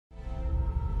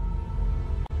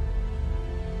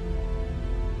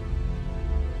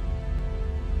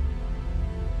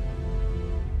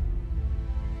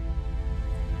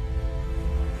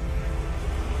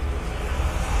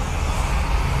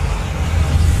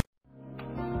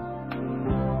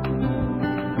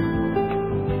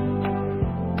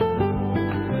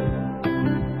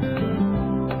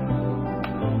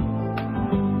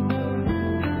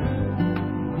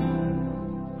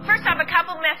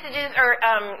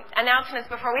announcements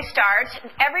before we start.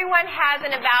 Everyone has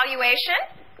an evaluation,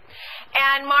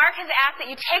 and Mark has asked that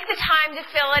you take the time to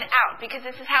fill it out because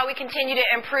this is how we continue to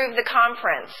improve the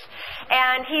conference.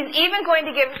 And he's even going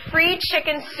to give a free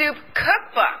chicken soup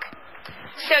cookbook.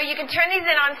 So you can turn these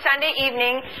in on Sunday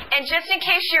evening. And just in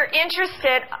case you're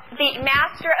interested, the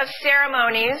Master of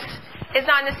Ceremonies is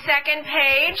on the second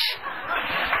page.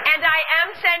 And I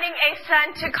am sending a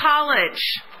son to college.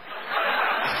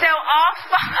 So all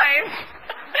 5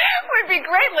 would be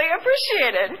greatly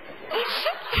appreciated.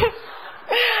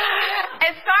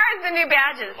 As far as the new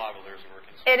badges,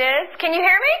 it is? Can you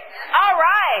hear me? All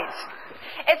right.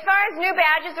 As far as new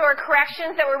badges or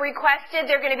corrections that were requested,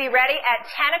 they're going to be ready at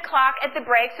 10 o'clock at the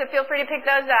break, so feel free to pick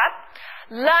those up.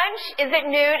 Lunch is at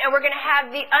noon, and we're going to have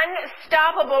the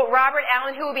unstoppable Robert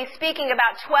Allen, who will be speaking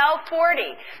about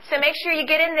 12:40. So make sure you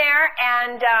get in there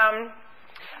and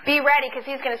be ready, because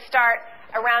he's going to start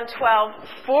around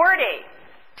 12:40.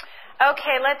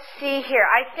 Okay, let's see here.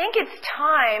 I think it's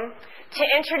time to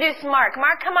introduce Mark.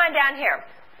 Mark, come on down here.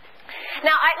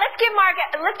 Now, let's give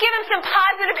him some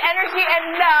positive energy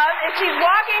and love as he's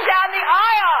walking down the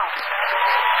aisle.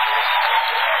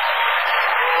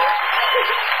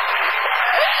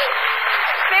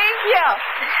 Thank you.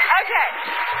 Okay.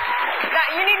 Now,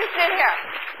 you need to sit here.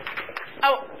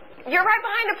 Oh, you're right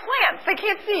behind the plants. They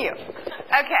can't see you.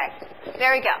 Okay.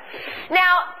 There we go.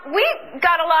 Now, we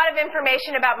got a lot of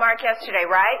information about Mark yesterday,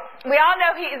 right? We all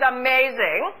know he is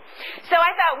amazing. So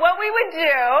I thought what we would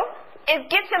do is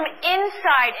get some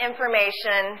inside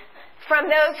information from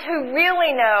those who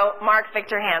really know Mark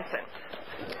Victor Hansen.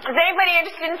 Is anybody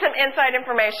interested in some inside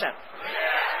information?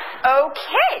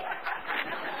 Okay.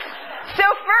 So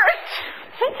first,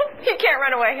 you can't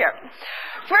run away here.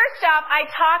 First off, I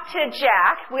talked to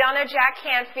Jack. We all know Jack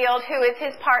Canfield, who is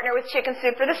his partner with Chicken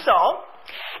Soup for the Soul.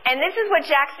 And this is what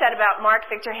Jack said about Mark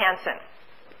Victor Hansen.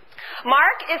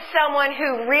 Mark is someone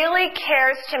who really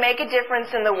cares to make a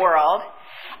difference in the world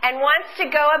and wants to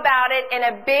go about it in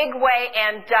a big way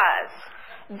and does.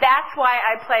 That's why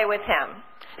I play with him.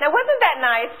 Now, wasn't that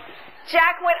nice?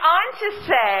 Jack went on to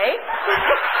say,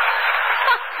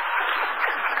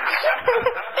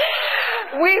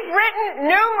 we've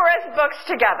written numerous books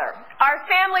together. Our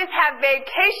families have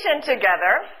vacationed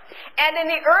together. And in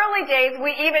the early days,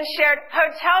 we even shared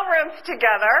hotel rooms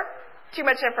together. Too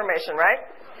much information, right?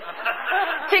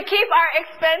 To keep our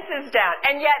expenses down.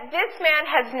 And yet this man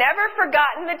has never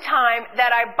forgotten the time that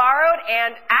I borrowed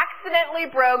and accidentally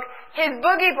broke his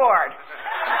boogie board.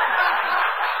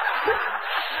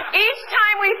 Each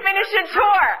time we finish a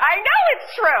tour, I know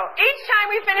it's true. Each time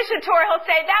we finish a tour, he'll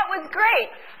say, that was great,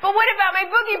 but what about my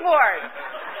boogie board?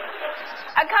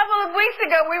 A couple of weeks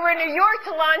ago, we were in New York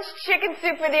to launch Chicken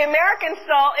Soup for the American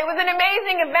Soul. It was an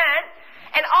amazing event,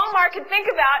 and all Mark could think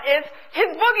about is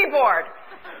his boogie board.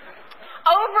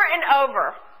 Over and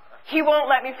over, he won't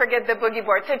let me forget the boogie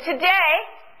board. So today,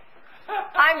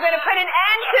 I'm going to put an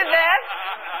end to this.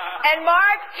 And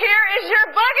Mark, here is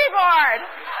your boogie board.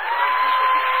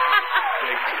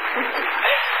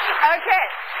 Okay.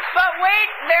 But wait,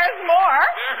 there's more.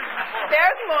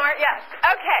 There's more, yes.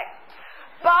 Okay.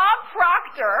 Bob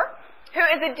Proctor, who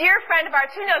is a dear friend of ours.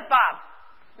 Who knows Bob?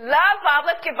 Love Bob.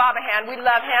 Let's give Bob a hand. We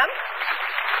love him.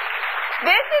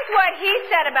 This is what he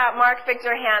said about Mark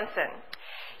Victor Hansen.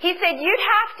 He said, you'd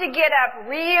have to get up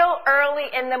real early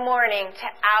in the morning to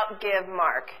outgive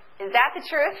Mark. Is that the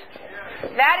truth?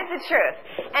 That is the truth.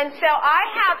 And so I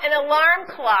have an alarm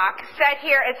clock set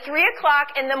here at 3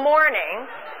 o'clock in the morning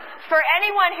for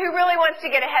anyone who really wants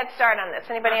to get a head start on this.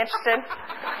 Anybody interested?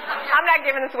 I'm not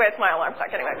giving this away. It's my alarm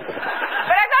clock anyway. But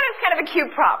I thought it was kind of a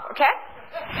cute prop, okay?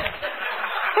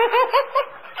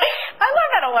 I love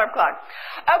that alarm clock.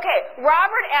 Okay,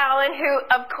 Robert Allen, who,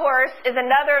 of course, is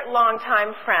another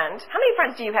longtime friend. How many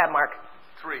friends do you have, Mark?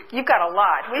 3. You've got a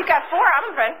lot. We've got 4. I'm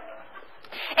a friend.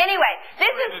 Anyway, this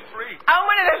is...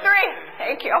 one of the 3.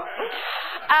 Thank you.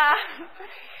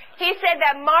 He said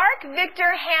that Mark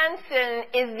Victor Hansen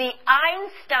is the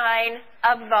Einstein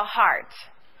of the heart.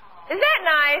 Is that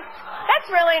nice? That's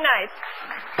really nice.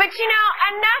 But you know,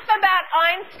 enough about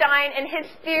Einstein and his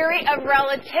theory of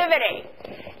relativity.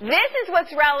 This is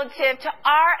what's relative to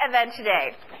our event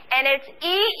today. And it's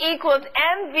E equals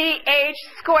mvh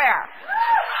squared.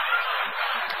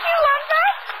 You love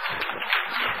that?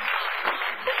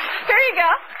 Here you go.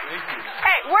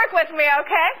 Hey, work with me,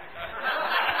 okay?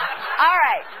 All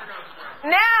right.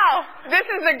 Now, this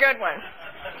is a good one.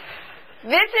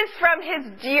 This is from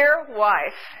his dear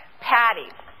wife, Patty.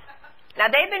 Now,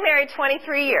 they've been married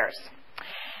 23 years.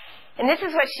 And this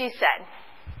is what she said.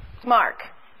 Mark,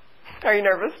 are you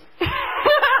nervous?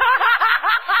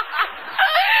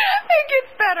 It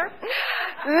gets better.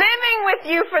 Living with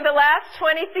you for the last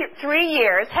 23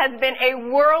 years has been a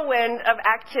whirlwind of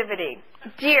activity.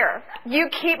 Dear, you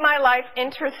keep my life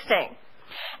interesting.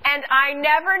 And I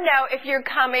never know if you're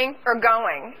coming or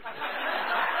going.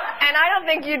 And I don't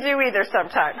think you do either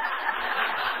sometimes.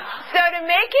 So to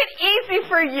make it easy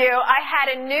for you, I had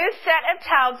a new set of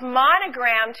towels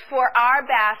monogrammed for our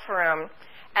bathroom,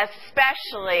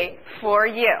 especially for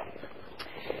you.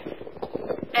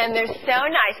 And they're so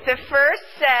nice. The first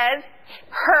says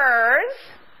hers,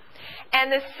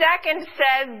 and the second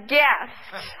says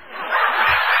guest.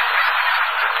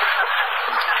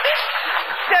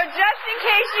 So just in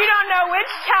case you don't know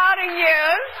which towel to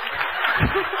use,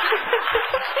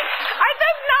 aren't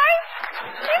those nice?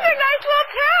 These are nice little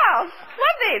towels.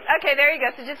 Love these. Okay, there you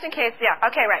go. So just in case, yeah.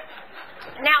 Okay, right.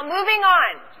 Now, moving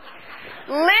on.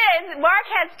 Mark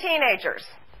has teenagers.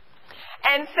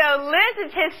 And so Liz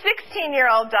is his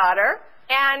 16-year-old daughter,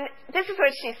 and this is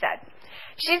what she said.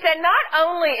 She said, not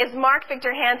only is Mark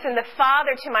Victor Hansen the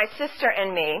father to my sister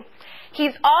and me,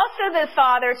 he's also the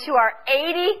father to our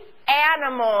 80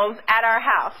 animals at our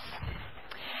house.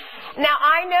 Now,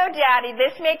 I know, Daddy,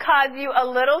 this may cause you a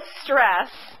little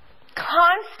stress,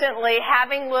 constantly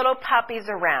having little puppies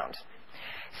around.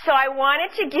 So I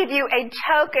wanted to give you a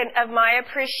token of my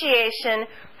appreciation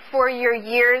for your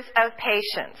years of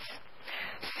patience.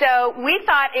 So we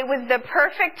thought it was the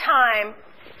perfect time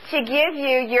to give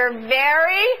you your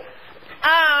very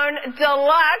own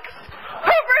deluxe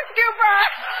pooper scooper.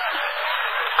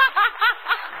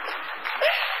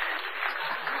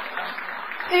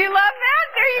 Do you love that?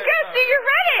 There you go. See, you're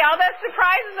ready. All those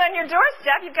surprises on your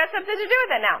doorstep. You've got something to do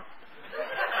with it now.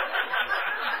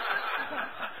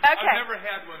 Okay. I've never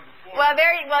had one before.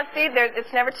 Well, see,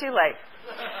 it's never too late.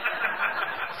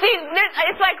 See,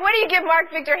 it's like, what do you give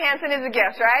Mark Victor Hansen as a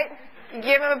gift, right? You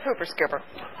give him a pooper scooper.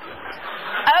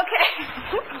 Okay.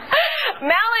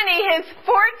 Melanie, his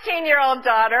 14-year-old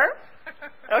daughter.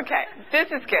 Okay, this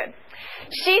is good.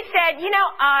 She said,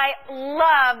 I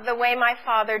love the way my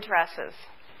father dresses.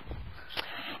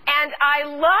 And I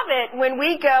love it when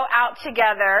we go out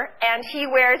together and he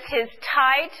wears his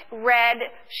tight red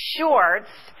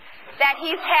shorts that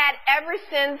he's had ever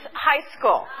since high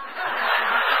school.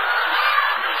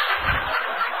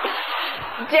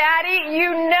 Daddy,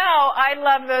 you know I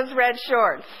love those red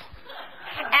shorts.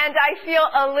 And I feel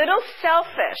a little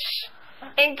selfish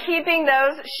in keeping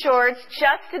those shorts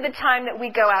just to the time that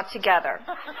we go out together.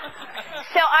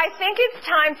 So I think it's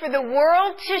time for the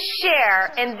world to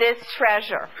share in this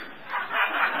treasure.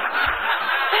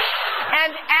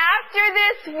 And after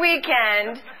this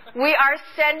weekend, we are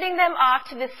sending them off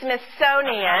to the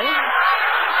Smithsonian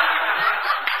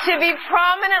to be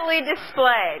prominently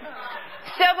displayed.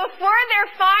 So before their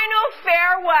final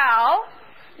farewell,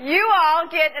 you all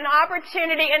get an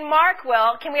opportunity, and Mark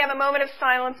will. Can we have a moment of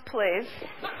silence, please?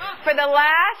 For the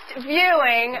last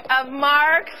viewing of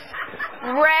Mark's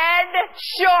red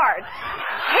shorts.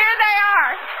 Here they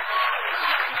are.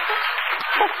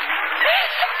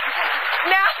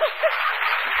 Now,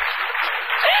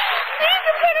 you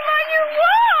can put them on your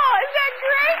wall. Is that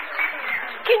great?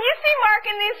 Can you see Mark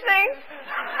in these things?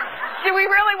 Do we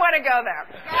really want to go there?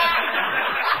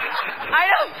 I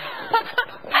don't.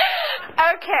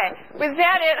 Okay. Was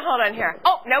that it? Hold on here.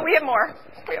 Oh, no, we have more.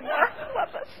 We have more. Love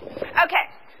this. Okay.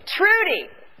 Trudy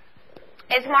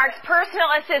is Mark's personal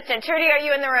assistant. Trudy, are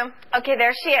you in the room? Okay,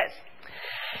 there she is.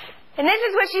 And this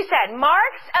is what she said.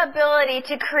 Mark's ability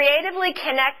to creatively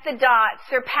connect the dots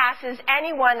surpasses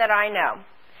anyone that I know.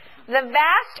 The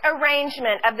vast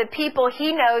arrangement of the people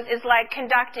he knows is like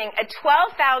conducting a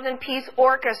 12,000-piece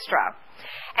orchestra.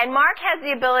 And Mark has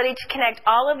the ability to connect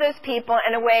all of those people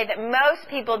in a way that most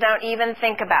people don't even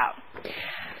think about.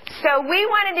 So we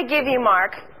wanted to give you,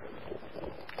 Mark,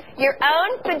 your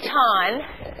own baton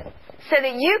so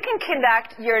that you can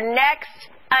conduct your next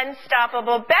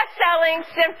unstoppable best-selling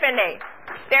symphony.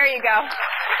 There you go.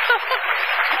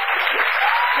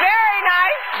 Very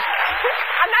nice.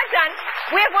 I'm not done.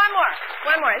 We have one more.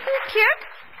 One more. Isn't this cute?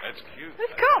 That's cute.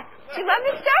 That's cool. Do you love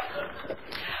this stuff?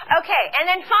 Okay, and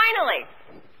then finally,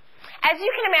 as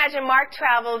you can imagine, Mark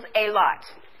travels a lot.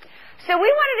 So we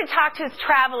wanted to talk to his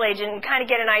travel agent and kind of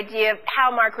get an idea of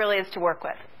how Mark really is to work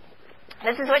with.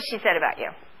 This is what she said about you.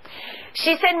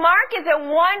 She said, Mark is a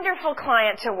wonderful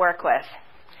client to work with.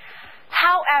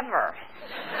 However,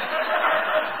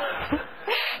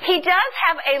 he does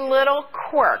have a little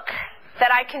quirk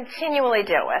that I continually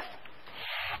deal with.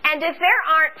 And if there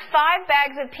aren't 5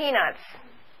 bags of peanuts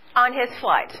on his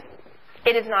flight,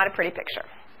 it is not a pretty picture.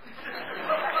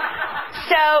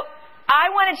 So I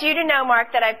wanted you to know,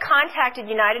 Mark, that I've contacted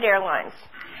United Airlines.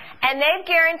 And they've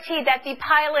guaranteed that the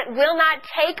pilot will not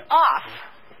take off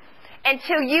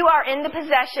until you are in the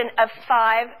possession of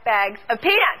 5 bags of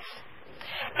peanuts.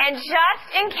 And just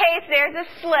in case there's a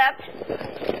slip,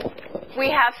 we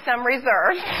have some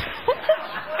reserves.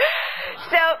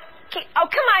 So, oh,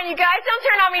 come on, you guys. Don't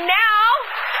turn on me now.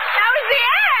 That was the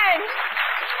end.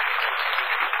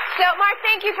 So, Mark,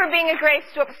 thank you for being a great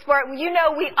sport. You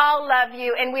know we all love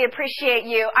you and we appreciate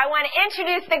you. I want to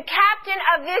introduce the captain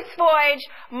of this voyage,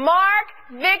 Mark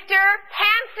Victor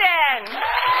Hansen.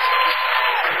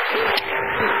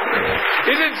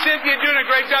 Isn't Cynthia doing a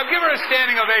great job? Give her a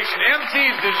standing ovation.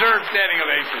 MCs deserve standing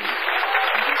ovations.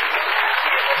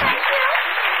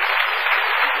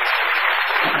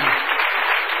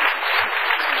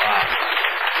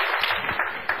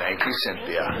 Thank you,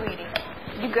 Cynthia.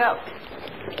 You go.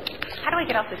 How do I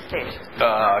get off the stage?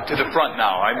 To the front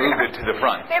now. I moved it to the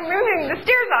front. They're moving the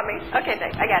stairs on me. Okay,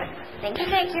 thanks. I got it. Thank you,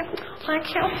 thank you. Thank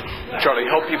you. Charlie,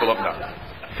 help people up now.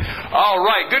 All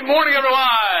right. Good morning,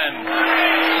 everyone.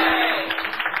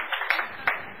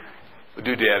 We'll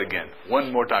do that again.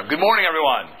 One more time. Good morning,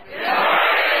 everyone.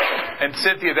 And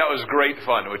Cynthia, that was great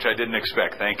fun, which I didn't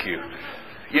expect. Thank you.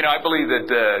 You know, I believe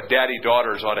that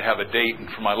daddy-daughters ought to have a date. And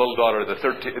for my little daughter, the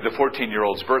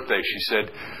 14-year-old's birthday, she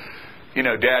said, you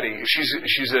know, Daddy,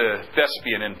 she's a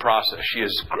thespian in process. She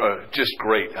is just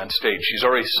great on stage. She's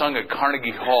already sung at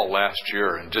Carnegie Hall last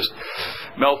year and just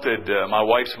melted my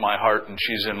wife's my heart. And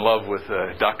she's in love with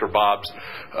Dr. Bob's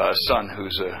son,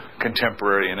 who's a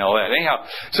contemporary in L.A. Anyhow,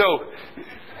 so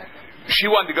she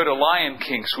wanted to go to Lion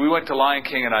King. So we went to Lion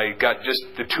King, and I got just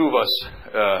the two of us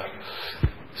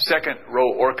second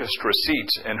row orchestra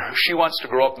seats, and she wants to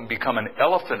grow up and become an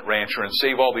elephant rancher and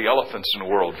save all the elephants in the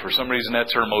world. For some reason,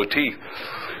 that's her motif.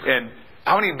 And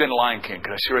how many have been to Lion King?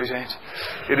 Can I see raise hands?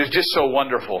 It is just so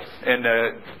wonderful. And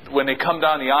when they come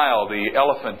down the aisle, the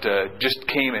elephant just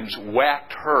came and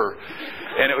whacked her.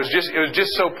 And it was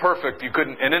just so perfect. You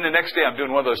couldn't. And then the next day, I'm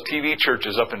doing one of those TV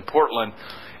churches up in Portland.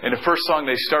 And the first song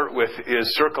they start with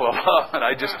is Circle of Love. And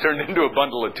I just turned into a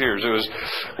bundle of tears. It was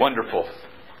wonderful.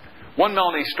 One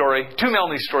Melanie story, 2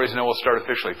 Melanie stories, and then we'll start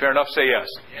officially. Fair enough? Say yes.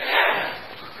 Yes.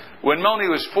 When Melanie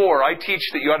was 4, I teach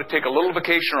that you ought to take a little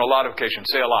vacation or a lot of vacation.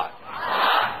 Say a lot.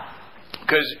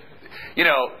 Because, you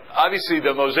know, obviously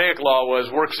the Mosaic law was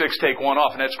work 6, take 1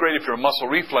 off. And that's great if you're a muscle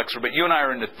reflexer. But you and I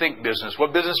are in the think business.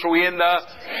 What business are we in?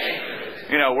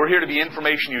 You know, we're here to be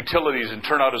information utilities and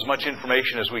turn out as much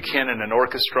information as we can in an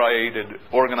orchestrated,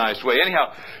 organized way.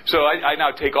 Anyhow, so I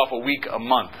now take off a week a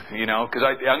month, you know, because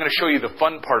I'm going to show you the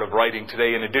fun part of writing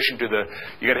today in addition to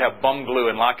you got to have bum glue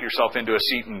and lock yourself into a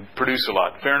seat and produce a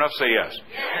lot. Fair enough? Say yes.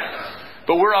 Yes.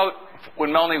 But we're out,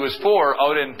 when Melanie was 4,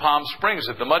 out in Palm Springs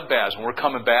at the Mud Baths, and we're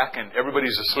coming back, and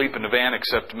everybody's asleep in the van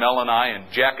except Mel and I. And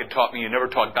Jack had taught me you never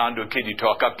talk down to a kid, you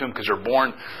talk up to them because they're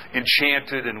born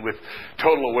enchanted and with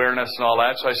total awareness and all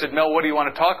that. So I said, Mel, what do you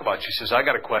want to talk about? She says, I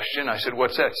got a question. I said,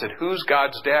 what's that? I said, who's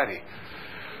God's daddy?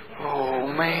 Oh,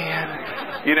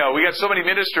 man. You know, we got so many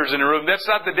ministers in the room. That's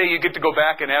not the day you get to go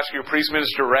back and ask your priest,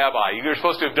 minister, rabbi. You're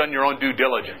supposed to have done your own due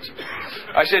diligence.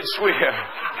 I said,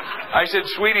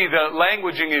 sweetie, the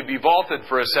languaging would be vaulted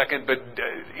for a second, but,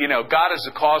 you know, God is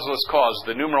a causeless cause,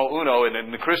 the numero uno, and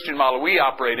in the Christian model we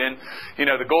operate in, you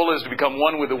know, the goal is to become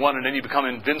one with the one, and then you become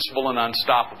invincible and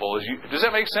unstoppable. Does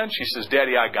that make sense? She says,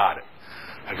 Daddy, I got it.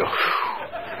 I go,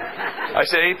 whew. I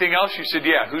said, anything else? She said,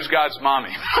 yeah, who's God's mommy?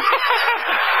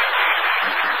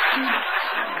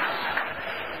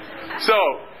 So,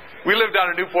 we live down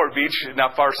in Newport Beach,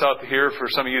 not far south of here, for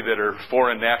some of you that are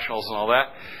foreign nationals and all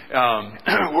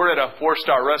that. We're at a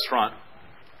 4-star restaurant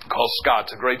called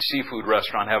Scott's, a great seafood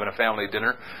restaurant, having a family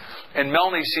dinner. And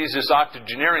Melanie sees this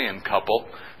octogenarian couple,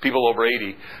 people over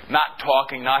 80, not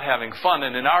talking, not having fun.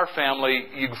 And in our family,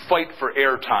 you fight for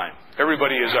airtime.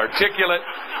 Everybody is articulate.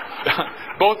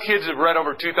 Both kids have read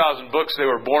over 2,000 books. They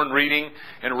were born reading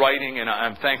and writing, and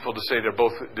I'm thankful to say they're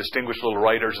both distinguished little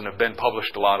writers and have been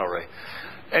published a lot already.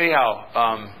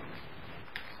 Anyhow,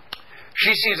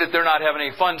 she sees that they're not having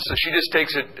any fun, so she just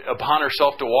takes it upon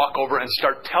herself to walk over and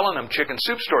start telling them chicken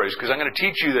soup stories. Because I'm going to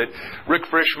teach you that Rick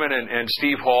Frischman and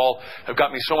Steve Hall have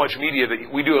got me so much media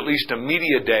that we do at least a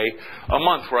media day a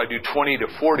month where I do 20 to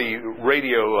 40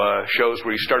 radio shows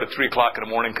where you start at 3 o'clock in the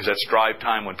morning because that's drive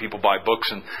time when people buy books.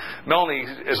 And Melanie,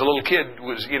 as a little kid,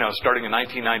 was, you know, starting in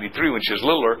 1993 when she was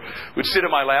littler, would sit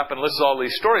in my lap and listen to all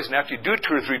these stories. And after you do it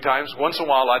 2 or 3 times, once in a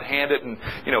while I'd hand it and,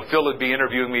 you know, Phil would be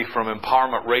interviewing me from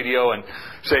Empowerment Radio and and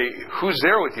say, who's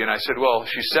there with you? And I said, well,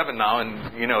 she's 7 now,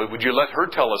 and, would you let her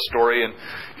tell a story? And,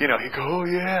 he'd go, oh,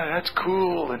 yeah, that's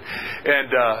cool. And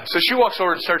so she walks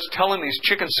over and starts telling these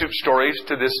chicken soup stories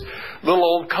to this little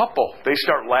old couple. They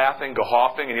start laughing,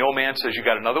 gahoffing, and the old man says, you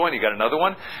got another one? You got another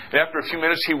one? And after a few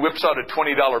minutes, he whips out a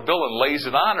 $20 bill and lays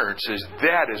it on her and says,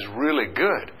 that is really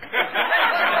good.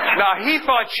 Now, he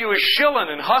thought she was shilling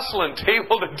and hustling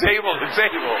table to table to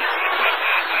table.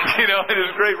 In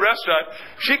his great restaurant.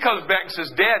 She comes back and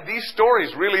says, Dad, these stories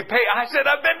really pay. I said,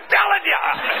 I've been telling you.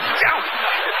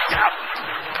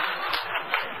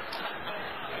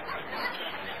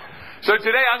 So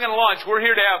today I'm going to launch. We're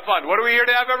here to have fun. What are we here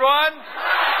to have, everyone?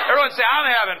 Everyone say, I'm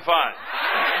having fun.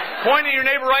 Point at your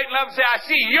neighbor right and left and say, I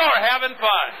see you're having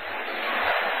fun.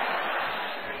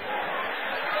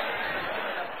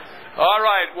 All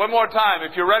right, one more time.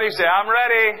 If you're ready, say, I'm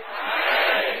ready.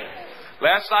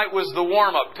 Last night was the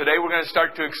warm-up. Today we're going to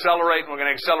start to accelerate, and we're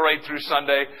going to accelerate through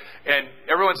Sunday. And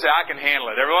everyone say, I can handle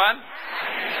it. Everyone?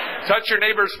 Touch your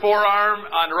neighbor's forearm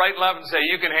on the right and left and say,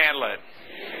 you can handle it.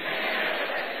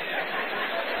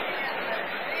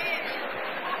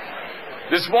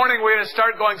 This morning we're going to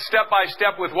start going step by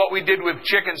step with what we did with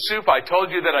chicken soup. I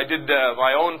told you that I did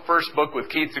my own first book with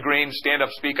Keith the Green, Stand Up,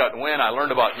 Speak Out, and Win. I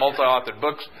learned about multi-authored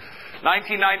books.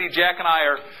 1990, Jack and I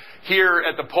are here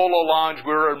at the Polo Lounge.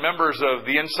 We're members of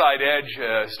the Inside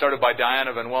Edge, started by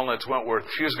Diana Van Wellnitz Wentworth.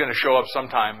 She was going to show up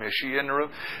sometime. Is she in the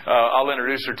room? I'll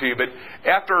introduce her to you. But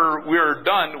after we were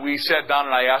done, we sat down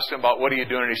and I asked him about, what are you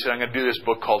doing? And he said, I'm going to do this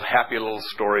book called Happy Little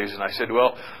Stories. And I said,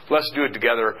 well, let's do it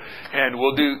together. And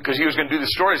we'll do, because he was going to do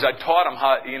the stories. I taught him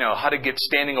how to get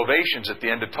standing ovations at the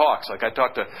end of talks. Like I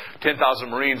talked to 10,000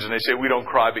 Marines and they say, we don't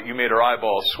cry, but you made our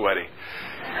eyeballs sweaty.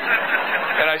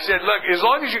 And I said, look, as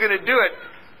long as you're going to do it,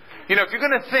 if you're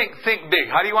going to think big.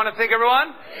 How do you want to think,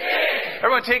 everyone? Big.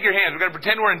 Everyone take your hands. We're going to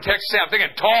pretend we're in Texas. I'm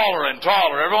thinking taller and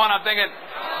taller. Everyone, I'm thinking...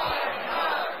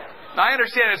 Now, I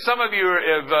understand that some of you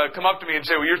have come up to me and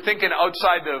say, well, you're thinking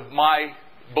outside of my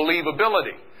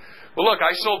believability. Well, look,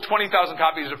 I sold 20,000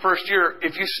 copies the first year.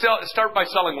 If you start by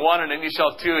selling one and then you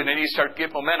sell two and then you start to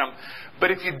get momentum.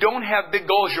 But if you don't have big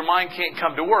goals, your mind can't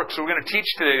come to work. So we're going to teach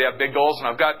today to have big goals. And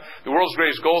I've got the world's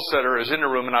greatest goal setter is in the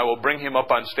room, and I will bring him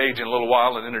up on stage in a little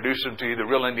while and introduce him to you, the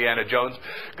real Indiana Jones,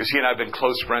 because he and I have been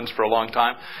close friends for a long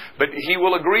time. But he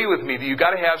will agree with me that you've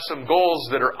got to have some goals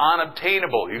that are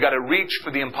unobtainable. You've got to reach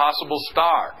for the impossible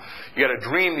star. You've got to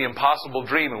dream the impossible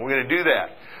dream, and we're going to do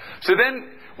that. So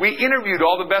then we interviewed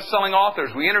all the best-selling authors.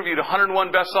 We interviewed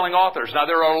 101 best-selling authors. Now,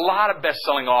 there are a lot of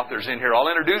best-selling authors in here. I'll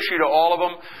introduce you to all of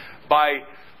them. By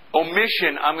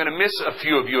omission, I'm going to miss a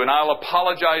few of you, and I'll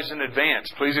apologize in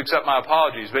advance. Please accept my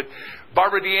apologies. But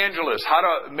Barbara DeAngelis, How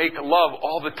to Make Love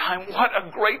All the Time. What a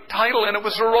great title, and it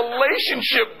was a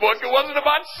relationship book. It wasn't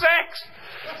about sex.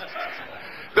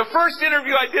 The first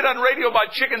interview I did on radio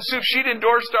about chicken soup, she'd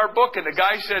endorsed our book, and the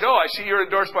guy said, oh, I see you're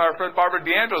endorsed by our friend Barbara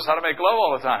DeAngelis, How to Make Love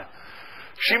All the Time.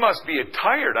 She must be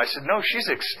tired. I said, no, she's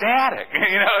ecstatic.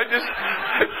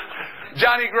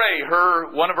 Johnny Gray,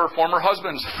 one of her former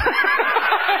husbands.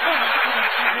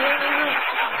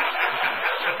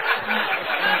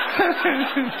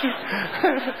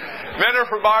 Men are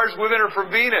from Mars, women are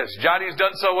from Venus. Johnny's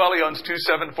done so well, he owns two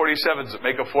 747s that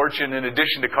make a fortune in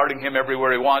addition to carting him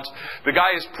everywhere he wants. The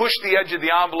guy has pushed the edge of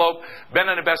the envelope, been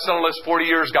on the bestseller list 40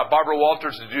 years, got Barbara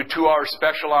Walters to do a 2-hour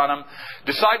special on him,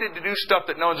 decided to do stuff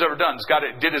that no one's ever done.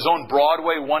 Did his own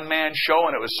Broadway one-man show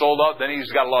and it was sold out. Then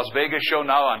he's got a Las Vegas show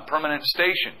now on permanent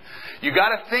station. You got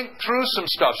to think through some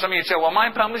stuff. Some of you say, well, my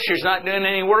publisher's not doing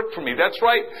any work for me. That's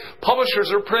right.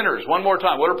 Publishers are printers. One more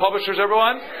time. What are publishers,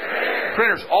 everyone?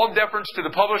 Printers. All deference to the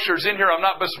publishers in here. I'm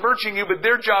not besmirching you, but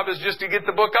their job is just to get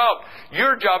the book out.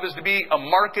 Your job is to be a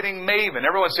marketing maven.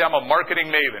 Everyone say, I'm a marketing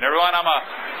maven. Everyone, I'm a...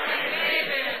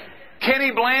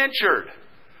 Kenny Blanchard.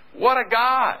 What a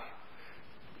guy.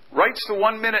 Writes the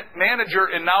 1-Minute Manager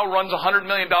and now runs a $100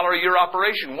 million a year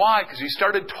operation. Why? Because he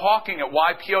started talking at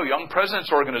YPO, Young Presidents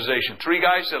Organization. 3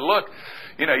 guys said, look,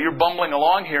 you're bumbling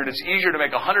along here and it's easier to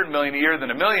make $100 million a year than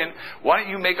 $1 million. Why don't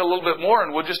you make a little bit more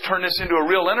and we'll just turn this into a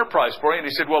real enterprise for you? And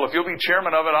he said, well, if you'll be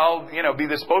chairman of it, I'll be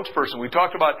the spokesperson. We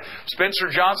talked about Spencer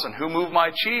Johnson, Who Moved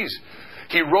My Cheese.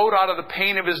 He wrote out of the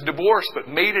pain of his divorce, but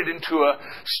made it into a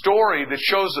story that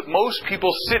shows that most people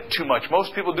sit too much.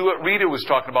 Most people do what Rita was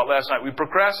talking about last night. We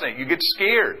procrastinate. You get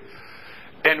scared.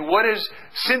 And what does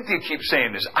Cynthia keep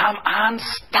saying is, I'm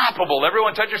unstoppable.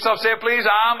 Everyone touch yourself. Say it, please.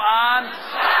 I'm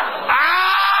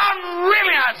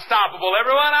really unstoppable.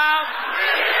 Everyone,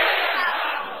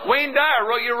 Wayne Dyer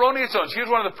wrote Your Erroneous Zones. He was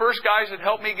one of the first guys that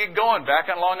helped me get going back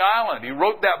on Long Island. He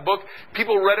wrote that book.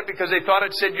 People read it because they thought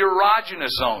it said erogenous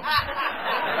zones.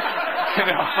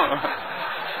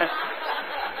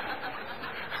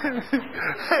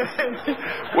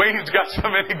 Wayne's got so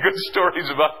many good stories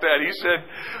about that. He said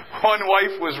one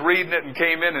wife was reading it and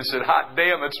came in and said, hot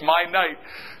damn, it's my night.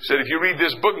 Said, if you read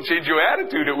this book and change your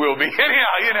attitude, it will be.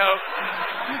 Anyhow, you know.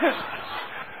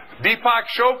 Deepak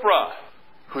Chopra,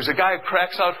 who's a guy who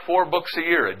cracks out 4 books a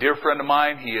year. A dear friend of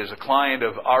mine. He is a client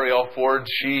of Ariel Ford's.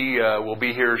 She will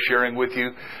be here sharing with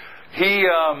you. He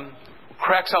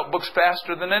cracks out books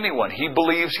faster than anyone. He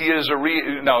believes he is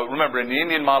now remember, in the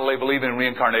Indian model they believe in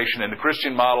reincarnation. In the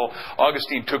Christian model,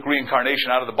 Augustine took reincarnation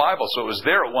out of the Bible, so it was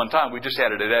there at one time. We just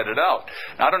had it edited out.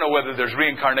 Now, I don't know whether there's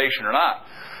reincarnation or not.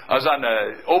 I was on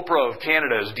Oprah of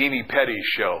Canada's Deanie Petty's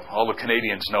show. All the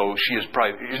Canadians know she is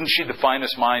probably, isn't she the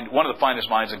finest mind, one of the finest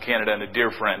minds in Canada, and a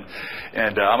dear friend.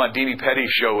 And I'm on Deanie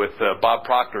Petty's show with Bob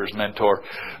Proctor's mentor,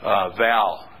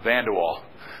 Val Vanderwall.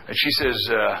 And she says,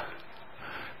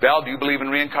 Val, do you believe in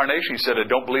reincarnation? He said, I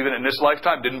don't believe it in this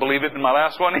lifetime. Didn't believe it in my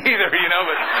last one either, you know.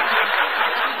 But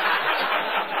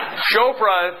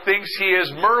Chopra thinks he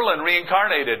is Merlin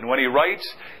reincarnated. And when he writes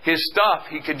his stuff,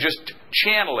 he can just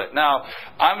channel it. Now,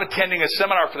 I'm attending a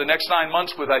seminar for the next 9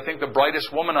 months with, I think, the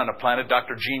brightest woman on the planet,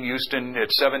 Dr. Jean Houston. At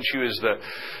 7, she was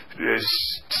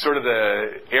sort of the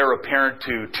heir apparent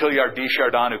to Teilhard de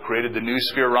Chardin, who created the new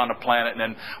sphere around the planet, and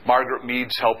then Margaret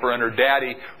Mead's helper. And her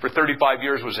daddy, for 35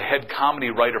 years, was a head comedy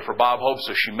writer for Bob Hope,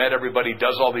 so she met everybody,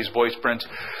 does all these voice prints.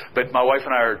 But my wife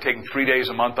and I are taking 3 days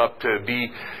a month up to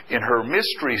be in her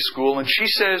mystery school, and she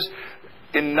says,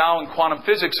 now in quantum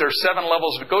physics, there are 7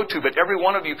 levels to go to, but every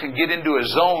one of you can get into a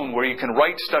zone where you can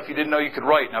write stuff you didn't know you could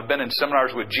write. And I've been in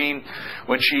seminars with Jean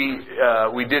when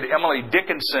we did Emily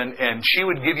Dickinson, and she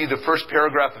would give you the first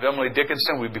paragraph of Emily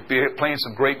Dickinson. We'd be playing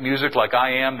some great music like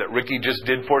I Am that Ricky just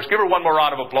did for us. Give her one more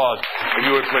round of applause, if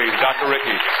you would please, Dr.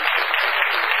 Ricky.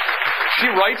 She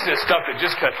writes this stuff that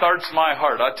just catharts my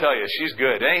heart. I tell you, she's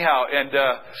good. Anyhow, and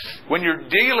when you're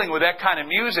dealing with that kind of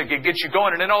music, it gets you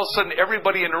going. And then all of a sudden,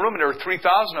 everybody in the room, and there were 3,000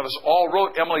 of us, all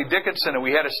wrote Emily Dickinson, and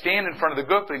we had to stand in front of the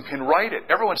group and can write it.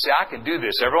 Everyone say, I can do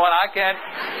this. Everyone, I can.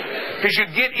 Because you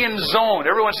get in zone.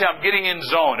 Everyone say, I'm getting in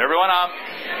zone. Everyone,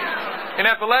 in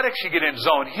athletics, you get in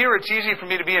zone. Here, it's easy for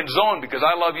me to be in zone because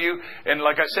I love you. And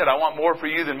like I said, I want more for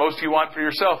you than most of you want for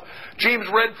yourself. James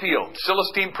Redfield,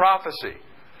 Celestine Prophecy.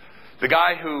 The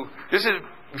guy who, this is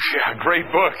a great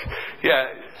book. Yeah,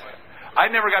 I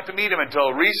never got to meet him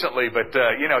until recently, but,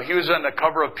 he was on the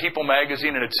cover of People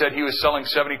magazine, and it said he was selling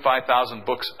 75,000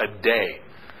 books a day.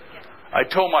 I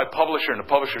told my publisher, and the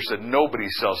publisher said, nobody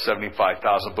sells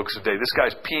 75,000 books a day. This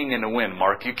guy's peeing in the wind,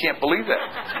 Mark. You can't believe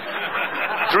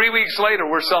that. 3 weeks later,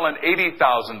 we're selling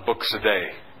 80,000 books a day.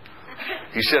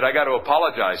 He said, I got to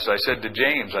apologize. So I said to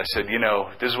James, I said,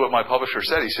 this is what my publisher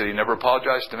said. He said, he never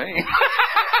apologized to me.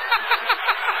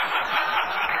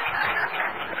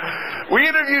 We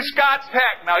interviewed Scott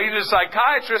Peck. Now, he's a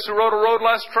psychiatrist who wrote A Road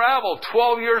Less Traveled.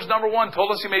 12 years, #1.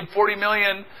 Told us he made $40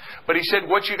 million. But he said,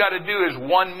 what you got to do is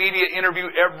one media interview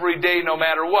every day, no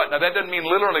matter what. Now, that doesn't mean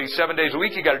literally 7 days a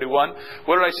week you got to do one.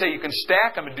 What did I say? You can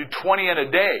stack them and do 20 in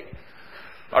a day.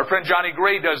 Our friend Johnny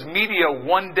Gray does media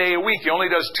 1 day a week. He only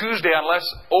does Tuesday unless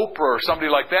Oprah or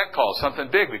somebody like that calls, something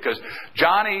big, because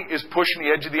Johnny is pushing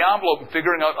the edge of the envelope and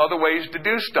figuring out other ways to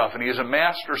do stuff. And he is a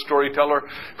master storyteller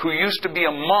who used to be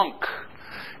a monk.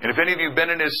 And if any of you have been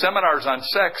in his seminars on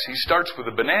sex, he starts with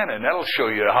a banana, and that'll show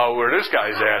you where this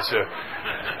guy's at.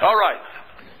 All right.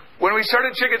 When we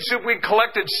started Chicken Soup, we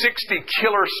collected 60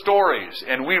 killer stories,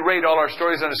 and we rate all our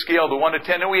stories on a scale of 1 to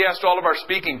 10. And we asked all of our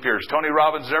speaking peers, Tony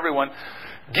Robbins and everyone,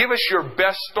 give us your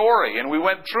best story. And we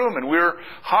went through them, and we were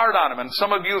hard on them. And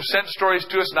some of you have sent stories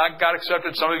to us, and got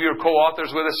accepted. Some of you are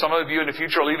co-authors with us. Some of you in the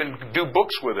future will even do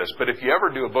books with us. But if you ever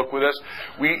do a book with us,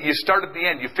 you start at the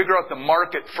end. You figure out the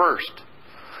market first.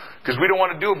 Because we don't want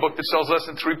to do a book that sells less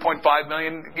than 3.5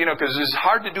 million, because it's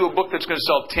hard to do a book that's going to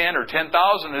sell 10 or 10,000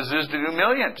 as it is to do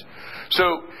millions.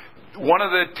 So one of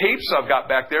the tapes I've got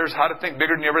back there is how to think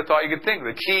bigger than you ever thought you could think.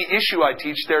 The key issue I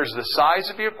teach there is the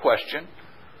size of your question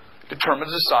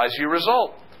determines the size of your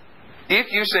result.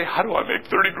 If you say, how do I make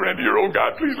 30 grand a year? Oh,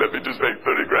 God, please let me just make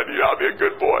 30 grand a year. I'll be a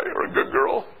good boy or a good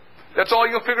girl. That's all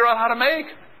you'll figure out how to make.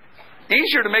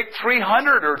 Easier to make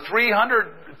 300 or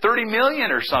 330 million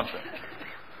or something.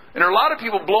 And there are a lot of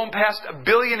people blown past $1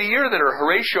 billion a year that are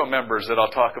Horatio members that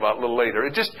I'll talk about a little later.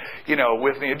 It just,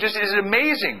 with me, it just is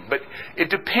amazing. But it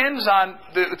depends on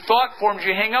the thought forms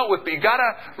you hang out with. But you got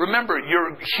to remember,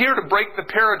 you're here to break the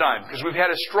paradigm because we've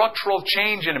had a structural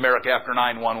change in America after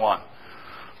 9/11.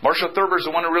 Marshall Thurber's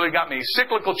the one who really got me.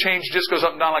 Cyclical change just goes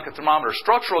up and down like a thermometer.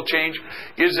 Structural change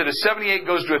is that a 78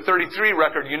 goes to a 33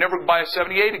 record. You never buy a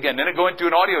 78 again. Then it went to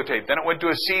an audio tape. Then it went to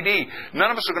a CD.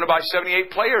 None of us are going to buy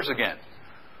 78 players again.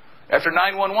 After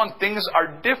 9/11, things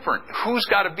are different. Who's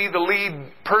got to be the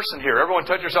lead person here? Everyone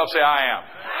touch yourself, say, I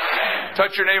am.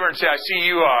 Touch your neighbor and say, I see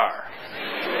you are.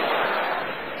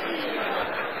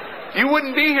 You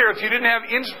wouldn't be here if you didn't have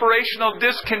inspirational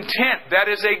discontent. That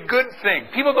is a good thing.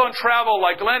 People don't travel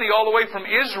like Lenny all the way from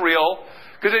Israel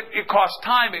because it costs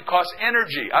time, it costs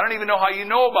energy. I don't even know how you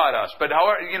know about us, but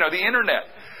however, the internet.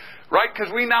 Right?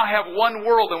 Because we now have one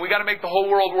world and we got to make the whole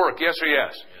world work. Yes or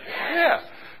yes? Yeah.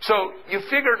 So we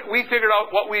figured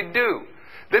out what we'd do.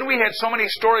 Then we had so many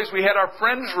stories, we had our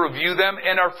friends review them,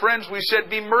 and our friends, we said,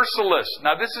 be merciless.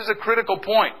 Now this is a critical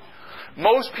point.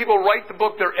 Most people write the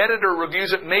book, their editor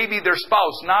reviews it, maybe their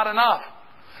spouse. Not enough.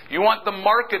 You want the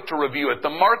market to review it, the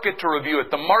market to review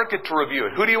it, the market to review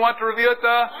it. Who do you want to review it?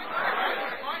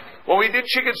 When we did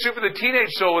Chicken Soup for the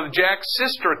Teenage Soul with Jack's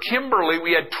sister, Kimberly,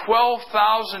 we had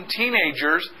 12,000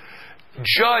 teenagers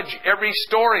judge every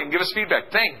story and give us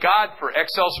feedback. Thank God for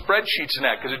Excel spreadsheets and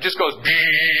that, because it just goes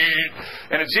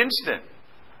and it's instant.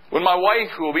 When my wife,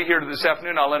 who will be here this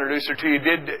afternoon, I'll introduce her to you,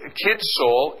 did Kids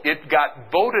Soul, it got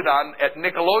voted on at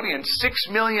Nickelodeon. 6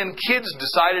 million kids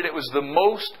decided it was the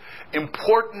most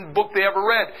important book they ever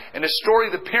read. And the story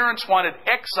the parents wanted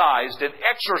excised and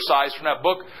exorcised from that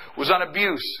book was on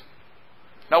abuse.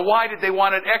 Now, why did they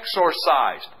want it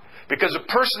exorcised? Because the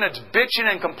person that's bitching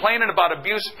and complaining about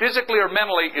abuse, physically or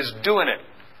mentally, is doing it.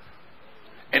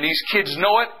 And these kids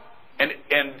know it.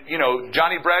 And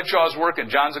Johnny Bradshaw's work, and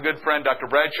John's a good friend, Dr.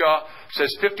 Bradshaw,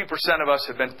 says 50% of us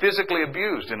have been physically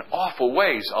abused in awful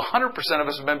ways. 100% of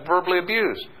us have been verbally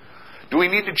abused. Do we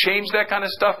need to change that kind of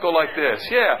stuff? Go like this.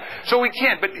 Yeah. So we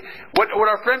can. But what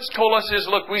our friends told us is,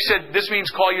 look, we said, this means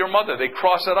call your mother. They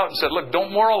crossed that out and said, look,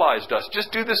 don't moralize us.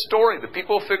 Just do the story. The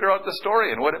people will figure out the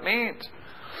story and what it means.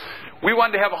 We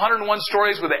wanted to have 101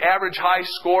 stories with an average high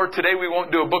score. Today we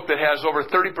won't do a book that has over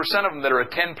 30% of them that are a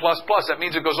 10++. That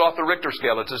means it goes off the Richter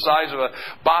scale. It's the size of a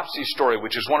Bopsy story,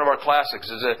 which is one of our classics.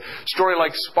 It's a story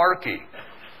like Sparky,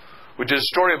 which is a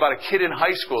story about a kid in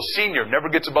high school, senior, never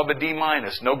gets above a D-.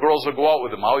 No girls will go out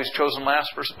with him. Always chosen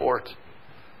last for sports.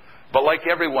 But like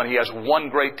everyone, he has one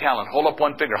great talent. Hold up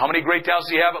one finger. How many great talents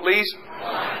do you have at least?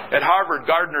 One. At Harvard,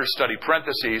 Gardner's study,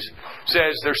 parentheses,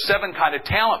 says there's 7 kind of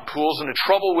talent pools, and the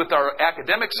trouble with our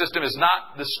academic system is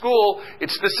not the school,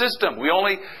 it's the system. We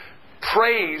only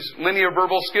praise linear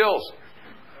verbal skills.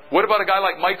 What about a guy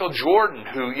like Michael Jordan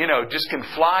who, just can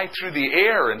fly through the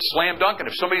air and slam dunk, and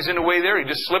if somebody's in the way there, he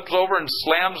just slips over and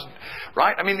slams,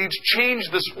 right? I mean, he's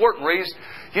changed the sport and raised,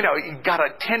 he got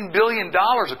a $10 billion,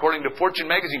 according to Fortune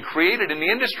magazine, created in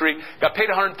the industry, got paid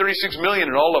 $136 million,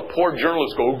 and all the poor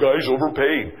journalists go, oh, guy's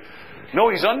overpaid. No,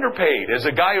 he's underpaid. As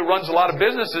a guy who runs a lot of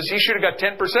businesses, he should have got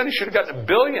 10%. He should have gotten $1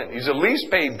 billion. He's the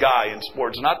least paid guy in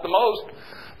sports, not the most.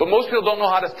 But most people don't know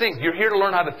how to think. You're here to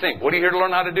learn how to think. What are you here to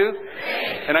learn how to do?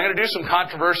 And I'm going to do some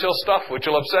controversial stuff, which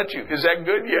will upset you. Is that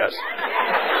good? Yes.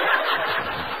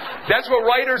 That's what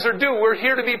writers are do. We're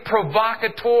here to be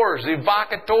provocateurs,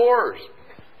 evocateurs.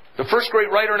 The first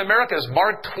great writer in America is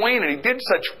Mark Twain, and he did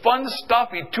such fun stuff.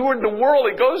 He toured the world.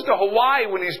 He goes to Hawaii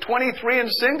when he's 23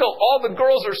 and single. All the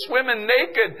girls are swimming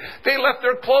naked. They left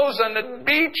their clothes on the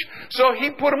beach. So he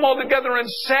put them all together and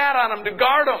sat on them to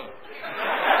guard them.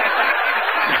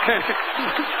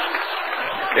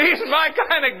 He's my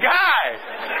kind of guy.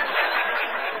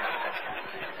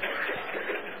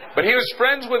 But he was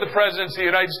friends with the presidents of the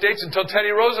United States until Teddy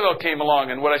Roosevelt came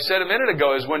along. And what I said a minute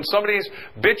ago is when somebody's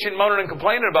bitching, moaning, and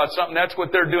complaining about something, that's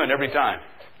what they're doing every time.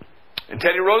 And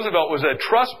Teddy Roosevelt was a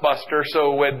trust buster,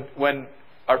 so when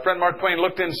our friend Mark Twain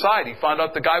looked inside, he found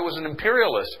out the guy was an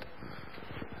imperialist.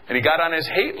 And he got on his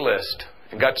hate list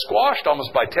and got squashed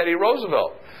almost by Teddy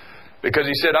Roosevelt. Because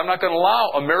he said, I'm not going to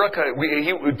allow America.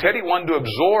 Teddy wanted to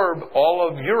absorb all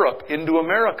of Europe into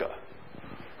America.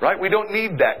 Right? We don't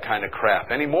need that kind of crap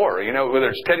anymore. Whether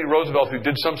it's Teddy Roosevelt who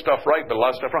did some stuff right, but a lot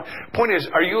of stuff wrong. Point is,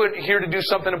 are you here to do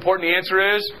something important? The answer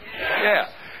is, yeah.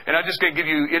 And I'm just going to give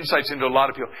you insights into a lot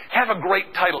of people. Have a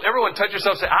great title. Everyone touch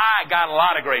yourself and say, I got a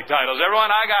lot of great titles. Everyone,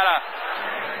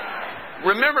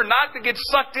 Remember not to get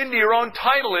sucked into your own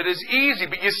title. It is easy,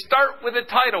 but you start with a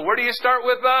title. Where do you start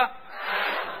with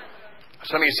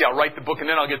Some of you say, I'll write the book and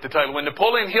then I'll get the title. When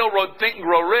Napoleon Hill wrote Think and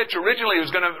Grow Rich, originally he was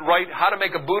going to write How to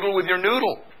Make a Boodle with Your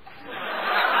Noodle.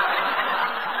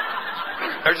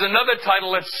 There's another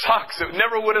title that sucks. It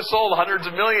never would have sold hundreds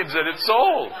of millions that it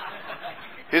sold.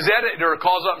 His editor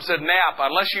calls up and said, Nap,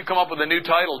 unless you come up with a new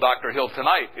title, Dr. Hill,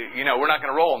 tonight, we're not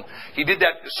going to roll him. He did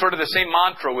that sort of the same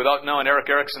mantra without knowing Eric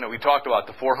Erickson that we talked about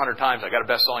the 400 times. I got a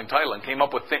best-selling title and came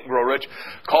up with Think and Grow Rich.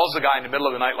 Calls the guy in the middle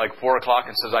of the night like 4 o'clock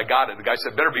and says, I got it. The guy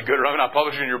said, better be good or I'm not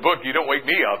publishing your book. You don't wake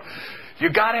me up. You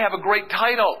got to have a great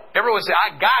title. Everyone say,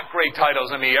 I got great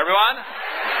titles in me. Everyone?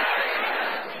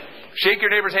 Shake your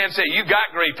neighbor's hand and say, you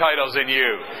got great titles in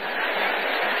you.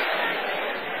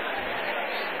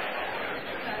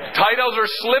 Titles are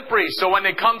slippery, so when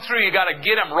they come through, you got to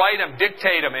get them, write them,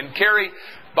 dictate them, and carry.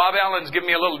 Bob Allen's given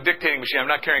me a little dictating machine. I'm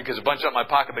not carrying because it's a bunch up in my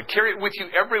pocket, but carry it with you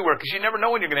everywhere because you never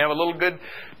know when you're going to have a little good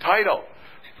title.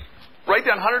 Write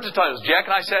down hundreds of titles. Jack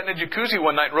and I sat in a jacuzzi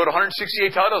one night and wrote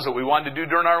 168 titles that we wanted to do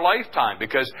during our lifetime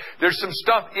because there's some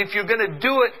stuff, if you're going to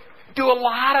do it, do a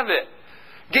lot of it.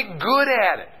 Get good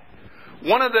at it.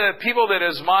 One of the people that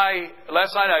is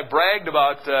last night I bragged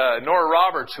about Nora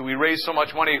Roberts, who we raised so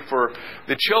much money for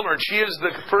the children. She is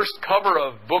the first cover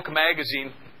of Book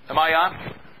Magazine. Am I on?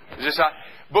 Is this on?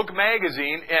 Book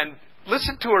Magazine, and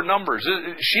listen to her numbers.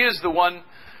 She is the one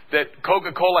that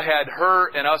Coca-Cola had her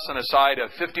and us on a side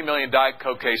of 50 million Diet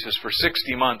Coke cases for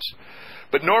 60 months.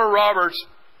 But Nora Roberts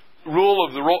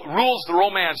rules the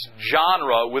romance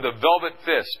genre with a velvet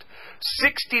fist.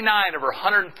 69 of her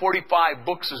 145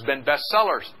 books has been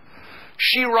bestsellers.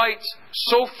 She writes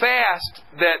so fast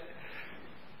that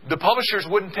the publishers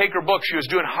wouldn't take her book. She was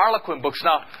doing Harlequin books.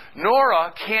 Now,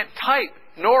 Nora can't type.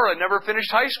 Nora never finished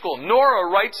high school.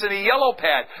 Nora writes in a yellow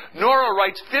pad. Nora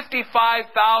writes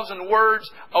 55,000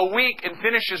 words a week and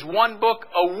finishes one book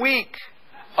a week.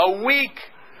 A week.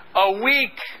 A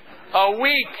week. A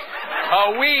week.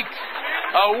 A week.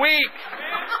 A week.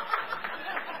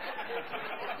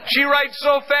 She writes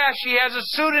so fast, she has a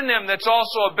pseudonym that's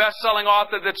also a best-selling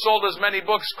author that sold as many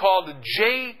books called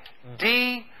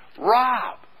J.D.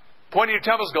 Robb. Point at your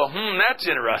temples, go, that's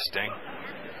interesting.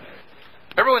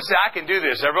 Everyone say, I can do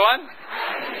this. Everyone?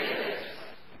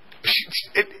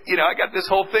 I got this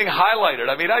whole thing highlighted.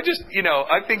 I mean, I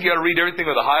think you ought to read everything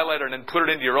with a highlighter and then put it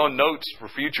into your own notes for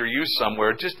future use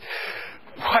somewhere. Just,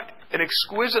 what an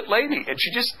exquisite lady. And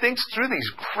she just thinks through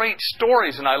these great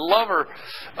stories. And I love her,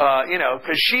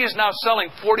 because she is now selling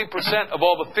 40% of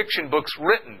all the fiction books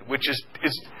written, which is,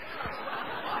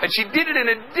 and she did it in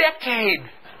a decade.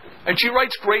 And she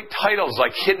writes great titles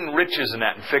like Hidden Riches and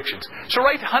that in fictions. So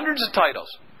write hundreds of titles.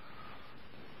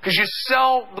 Because you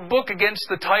sell the book against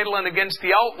the title and against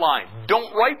the outline.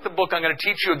 Don't write the book I'm going to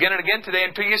teach you again and again today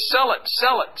until you sell it,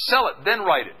 then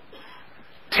write it.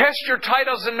 Test your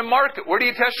titles in the market. Where do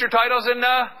you test your titles in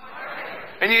the?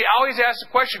 And you always ask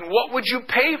the question, what would you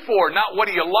pay for? Not what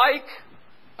do you like?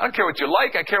 I don't care what you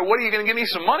like. I care what are you going to give me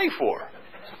some money for?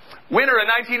 Winter of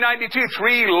 1992,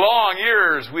 3 long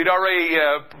years. We'd already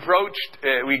approached,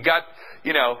 we got,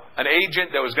 an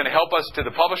agent that was going to help us to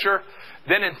the publisher.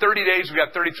 Then in 30 days, we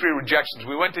got 33 rejections.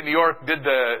 We went to New York, did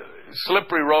the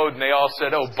slippery road, and they all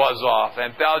said, oh, buzz off.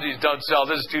 Anthologies don't sell.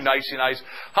 This is too nicey nice.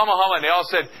 Humma. And they all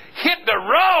said, hit the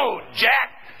road, Jack.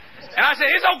 And I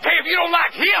said, it's okay if you don't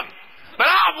like him, but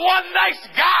I'm one nice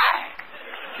guy.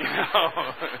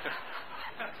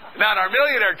 Now, in our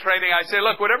millionaire training, I say,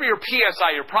 look, whatever your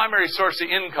PSI, your primary source of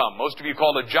income, most of you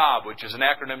call it a job, which is an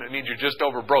acronym that means you're just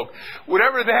over broke.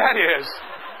 Whatever that is,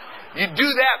 you do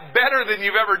that better than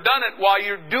you've ever done it while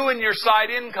you're doing your side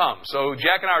income. So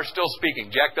Jack and I are still speaking.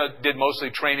 Jack did mostly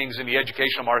trainings in the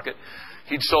educational market.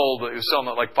 He was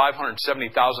selling like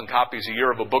 570,000 copies a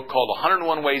year of a book called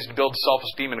 101 Ways to Build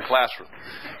Self-Esteem in the Classroom.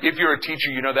 If you're a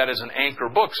teacher, you know that as an anchor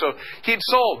book. So he'd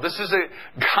sold. This is a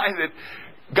guy that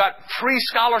got 3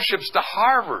 scholarships to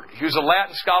Harvard. He was a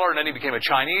Latin scholar, and then he became a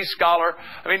Chinese scholar.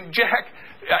 I mean, Jack,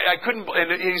 I couldn't,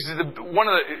 and he's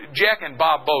Jack and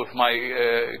Bob both,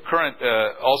 my current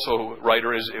also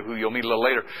writer, who you'll meet a little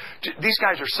later. These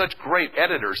guys are such great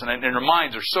editors, and their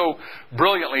minds are so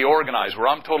brilliantly organized, where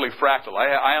I'm totally fractal.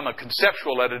 I am a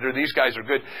conceptual editor. These guys are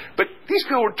good. But these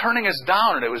people were turning us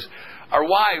down, and it was, our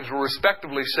wives were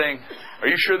respectively saying, are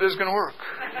you sure this is going to work?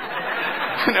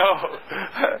 No.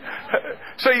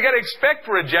 So you got to expect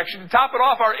rejection. To top it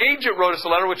off, our agent wrote us a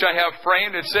letter, which I have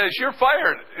framed. It says, you're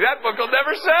fired. That book will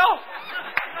never sell.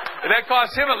 And that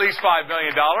cost him at least $5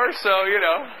 million. So,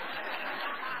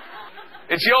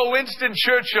 it's the old Winston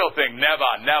Churchill thing. Never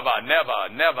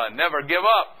give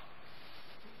up.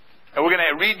 And we're going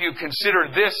to read you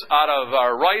Consider This out of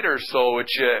our Writer's Soul, which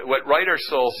what Writer's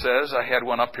Soul says. I had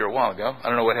one up here a while ago. I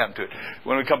don't know what happened to it.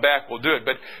 When we come back, we'll do it.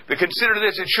 But the Consider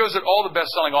This, it shows that all the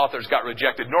best-selling authors got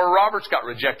rejected. Nora Roberts got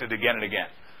rejected again and again.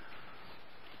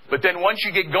 But then once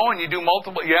you get going, you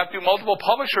have to do multiple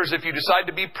publishers if you decide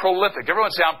to be prolific.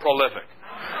 Everyone say, I'm prolific.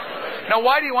 Now,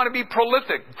 why do you want to be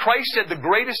prolific? Christ said, the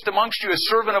greatest amongst you is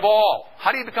servant of all.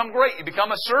 How do you become great? You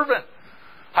become a servant.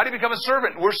 How do you become a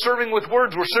servant? We're serving with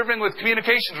words. We're serving with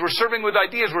communications. We're serving with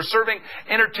ideas. We're serving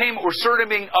entertainment. We're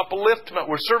serving upliftment.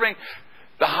 We're serving...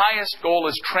 The highest goal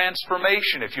is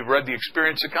transformation, if you've read The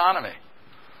Experience Economy.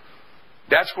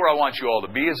 That's where I want you all to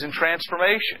be, is in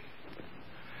transformation.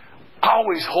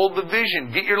 Always hold the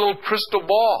vision. Get your little crystal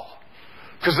ball.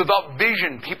 Because without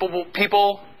vision, people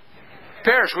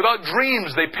perish. Without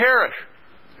dreams, they perish.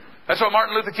 That's what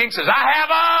Martin Luther King says. I have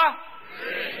a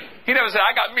dream. He never said,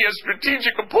 I got me a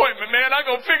strategic appointment, man. I'm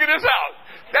going to figure this out.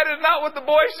 That is not what the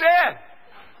boy said.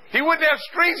 He wouldn't have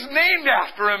streets named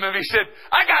after him if he said,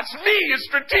 I got me a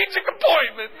strategic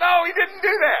appointment. No, he didn't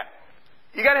do that.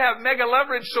 You got to have mega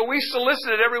leverage. So we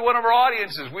solicited every one of our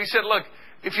audiences. We said, look,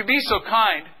 if you be so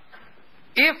kind,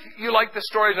 if you like the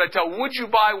stories I tell, would you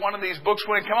buy one of these books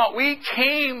when it came out? We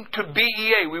came to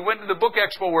BEA. We went to the book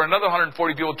expo where another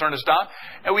 140 people turned us down.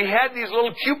 And we had these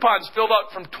little coupons filled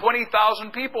out from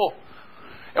 20,000 people.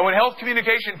 And when Health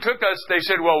Communication took us, they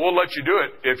said, well, we'll let you do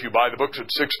it if you buy the books at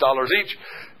 $6 each.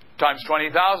 Times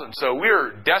 20,000. So we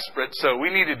were desperate, so we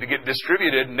needed to get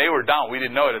distributed, and they were down. We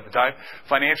didn't know it at the time.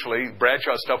 Financially,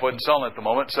 Bradshaw stuff wasn't selling at the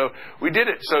moment, so we did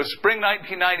it. So spring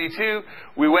 1992,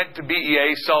 we went to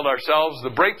BEA, sold ourselves. The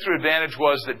breakthrough advantage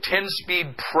was the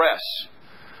 10-speed press.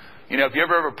 You know, if you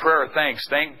ever have a prayer of thanks,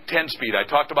 thank 10-speed. I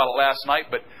talked about it last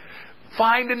night, but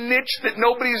find a niche that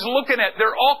nobody's looking at. There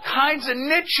are all kinds of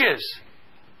niches.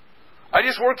 I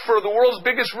just worked for the world's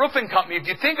biggest roofing company. If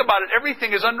you think about it,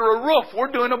 everything is under a roof. We're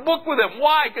doing a book with them.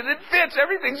 Why? Because it fits.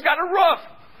 Everything's got a roof.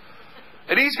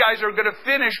 And these guys are going to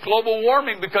finish global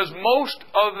warming because most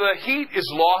of the heat is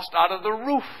lost out of the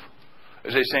roof,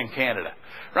 as they say in Canada.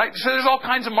 Right? So there's all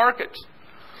kinds of markets.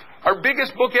 Our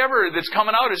biggest book ever that's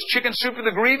coming out is Chicken Soup for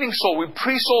the Grieving Soul. We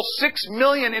pre-sold 6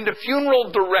 million into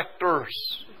funeral directors,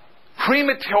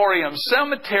 crematoriums,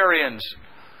 cemeterians.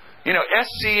 You know,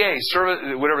 SCA,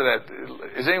 whatever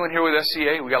that... Is anyone here with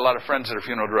SCA? We got a lot of friends that are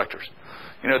funeral directors.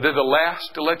 You know, they're the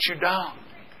last to let you down.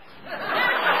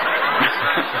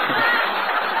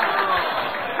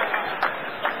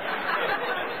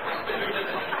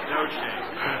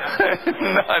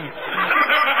 None.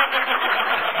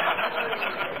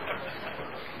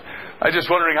 I'm just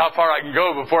wondering how far I can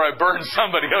go before I burn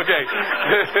somebody. Okay.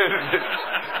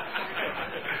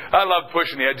 I love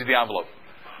pushing the edge of the envelope.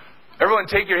 Everyone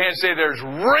take your hand and say, there's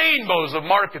rainbows of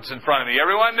markets in front of me.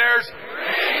 Everyone, there's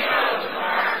rainbows of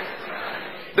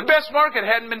markets. The best market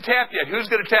hadn't been tapped yet. Who's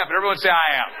going to tap it? Everyone say,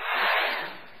 I am.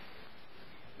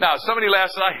 Now, somebody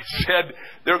last night said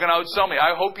they were going to outsell me.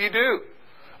 I hope you do.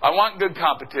 I want good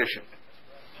competition.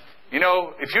 You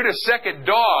know, if you're the second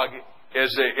dog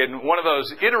in one of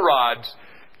those Itorods,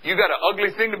 you got an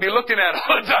ugly thing to be looking at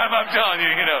all the time, I'm telling you,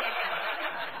 you know.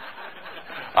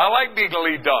 I like being the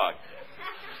lead dog.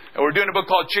 And we're doing a book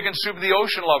called Chicken Soup of the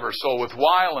Ocean Lover Soul with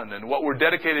Weiland. And what we're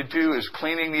dedicated to is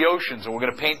cleaning the oceans. And we're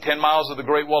going to paint 10 miles of the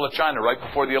Great Wall of China right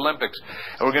before the Olympics.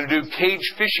 And we're going to do cage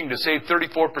fishing to save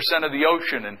 34% of the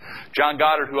ocean. And John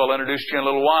Goddard, who I'll introduce to you in a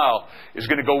little while, is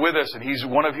going to go with us.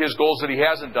 And one of his goals that he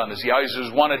hasn't done is he always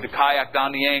has wanted to kayak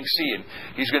down the Yangtze. And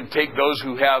he's going to take those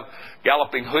who have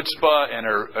galloping chutzpah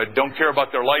and don't care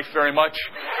about their life very much.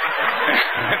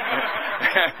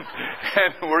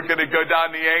 And we're going to go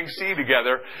down the Yangtze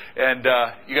together. And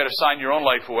you got to sign your own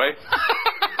life away.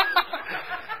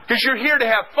 Because you're here to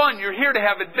have fun. You're here to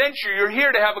have adventure. You're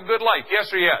here to have a good life.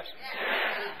 Yes or yes?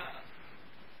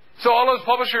 So all those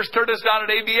publishers turned us down at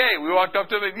ABA. We walked up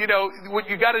to them and, you know, what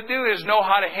you got to do is know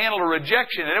how to handle a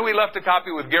rejection. And then we left a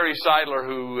copy with Gary Seidler,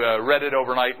 who read it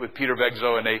overnight with Peter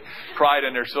Vegzo, and they cried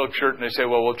in their silk shirt, and they said,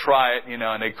 well, we'll try it, you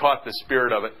know, and they caught the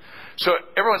spirit of it. So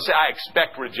everyone say, I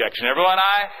expect rejection. Everyone,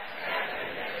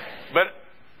 But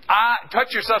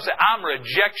touch yourself, say, I'm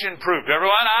rejection-proof.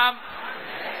 Everyone,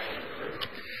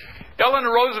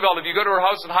 Eleanor Roosevelt, if you go to her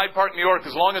house in Hyde Park, New York,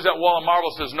 as long as that wall of marble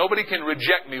says, nobody can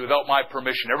reject me without my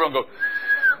permission. Everyone go,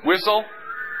 whistle.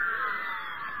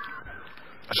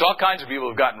 So all kinds of people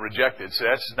have gotten rejected, so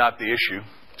that's not the issue.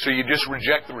 So you just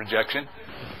reject the rejection.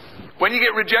 When you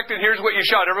get rejected, here's what you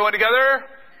shout. Everyone together?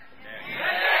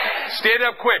 Yes. Stand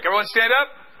up quick. Everyone stand up.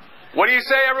 What do you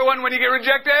say, everyone, when you get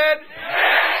rejected?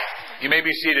 Yes. You may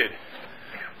be seated.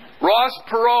 Ross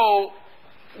Perot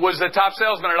was the top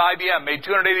salesman at IBM, made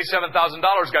 $287,000,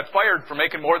 got fired for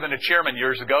making more than a chairman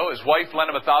years ago. His wife lent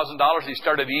him $1,000. He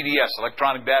started EDS,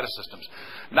 Electronic Data Systems.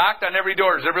 Knocked on every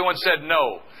door. Everyone said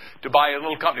no to buy a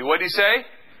little company. What did he say?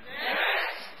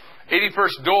 Yes.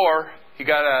 81st door, he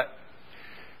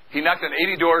knocked on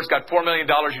 80 doors, got $4 million.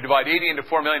 You divide 80 into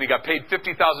 $4 million. He got paid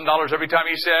 $50,000 every time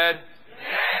he said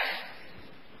yes.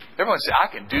 Everyone say, I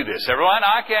can do this. Everyone,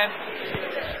 I can.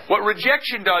 What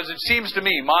rejection does, it seems to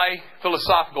me, my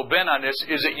philosophical bent on this,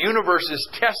 is that universe is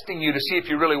testing you to see if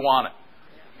you really want it.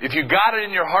 If you got it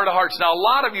in your heart of hearts. Now, a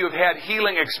lot of you have had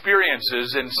healing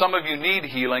experiences, and some of you need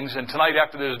healings. And tonight,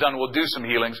 after this is done, we'll do some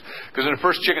healings. Because in the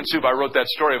first Chicken Soup, I wrote that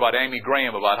story about Amy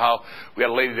Graham, about how we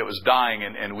had a lady that was dying,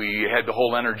 and we had the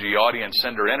whole audience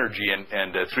send her energy.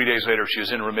 And 3 days later, she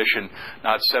was in remission.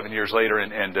 Now it's 7 years later,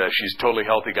 and she's totally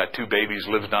healthy, got 2 babies,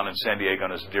 lives down in San Diego,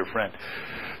 and is a dear friend.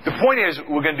 The point is,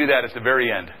 we're going to do that at the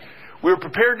very end. We were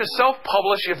prepared to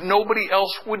self-publish if nobody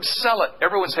else would sell it.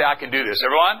 Everyone say, I can do this.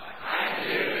 Everyone? I can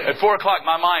do this. At 4 o'clock,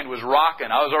 my mind was rocking.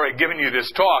 I was already giving you this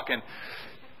talk. And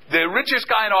the richest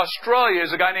guy in Australia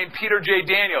is a guy named Peter J.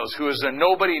 Daniels, who is a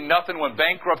nobody, nothing, went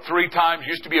bankrupt 3 times,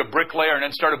 used to be a bricklayer, and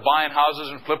then started buying houses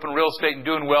and flipping real estate and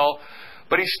doing well.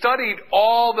 But he studied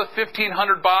all the 1,500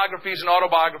 biographies and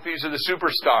autobiographies of the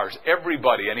superstars,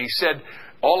 everybody. And he said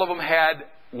all of them had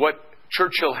what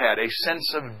Churchill had, a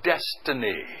sense of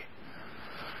destiny.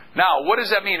 Now, what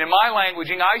does that mean? In my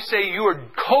languaging, I say you are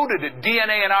coded at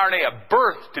DNA and RNA at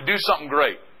birth to do something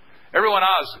great. Everyone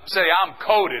else say, I'm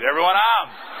coded. Everyone,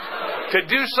 I'm. To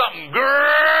do something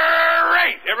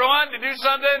great. Everyone, to do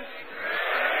something great.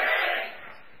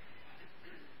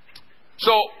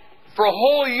 So, for a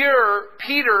whole year,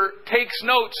 Peter takes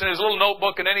notes in his little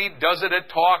notebook, and then he does it at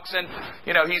talks. And,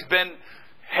 he's been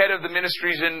head of the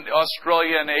ministries in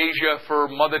Australia and Asia for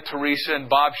Mother Teresa and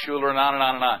Bob Schuller and on and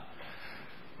on and on.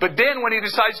 But then when he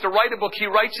decides to write a book, he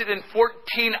writes it in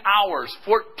 14 hours,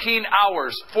 14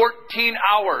 hours, 14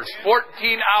 hours,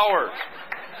 14 hours.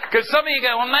 Because some of you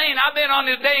go, well, man, I've been on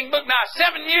this dang book now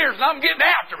 7 years and I'm getting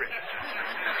after it.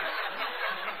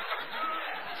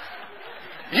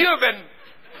 You've been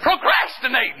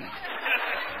procrastinating.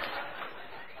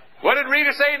 What did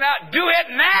Rita say now? Do it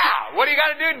now. What do you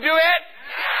got to do? Do it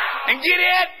and get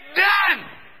it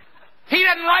done. He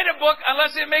doesn't write a book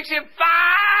unless it makes him $5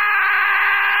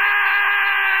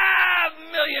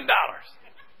 million.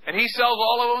 And he sells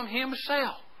all of them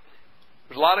himself.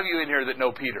 There's a lot of you in here that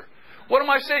know Peter. What am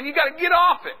I saying? You got to get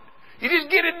off it. You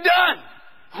just get it done.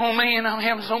 Oh man, I'm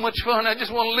having so much fun. I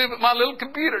just want to live at my little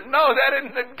computer. No, that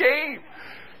isn't the game.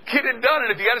 Get it done.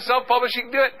 And if you got to self-publish, you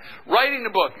can do it. Writing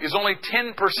the book is only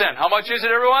 10%. How much is it,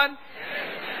 everyone?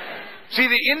 10%. See,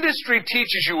 the industry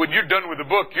teaches you when you're done with the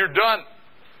book, you're done.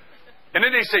 And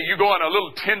then they say, you go on a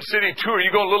little 10-city tour,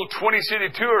 you go on a little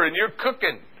 20-city tour, and you're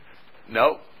cooking.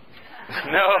 No.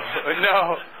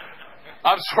 No.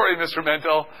 I'm sorry, Mr.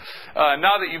 Mento.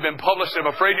 Now that you've been published,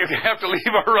 I'm afraid you have to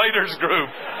leave our writers group.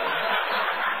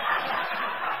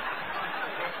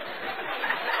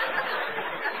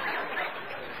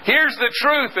 Here's the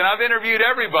truth, and I've interviewed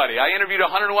everybody. I interviewed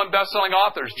 101 best-selling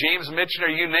authors. James Michener,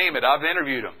 you name it, I've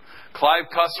interviewed them. Clive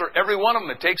Cussler, every one of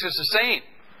them. It takes us the same.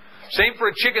 Same for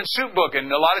a Chicken Soup book, and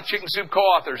a lot of Chicken Soup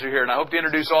co-authors are here, and I hope to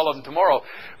introduce all of them tomorrow.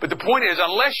 But the point is,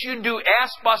 unless you do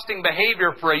ass-busting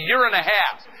behavior for a year and a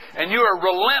half, and you are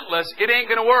relentless, it ain't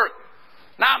going to work.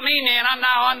 Not me, man. I'm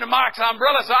now under Mark's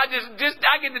umbrella, so I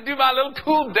get to do my little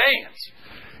cool dance.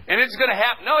 And it's going to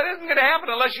happen. No, it isn't going to happen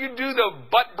unless you do the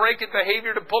butt-breaking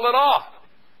behavior to pull it off.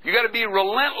 You got to be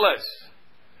relentless.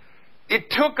 It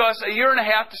took us a year and a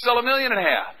half to sell $1.5 million.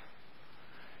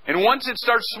 And once it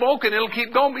starts smoking, it'll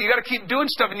keep going. But you got to keep doing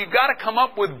stuff, and you got to come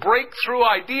up with breakthrough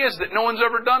ideas that no one's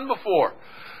ever done before.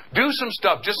 Do some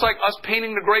stuff, just like us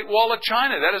painting the Great Wall of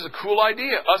China. That is a cool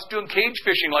idea. Us doing cage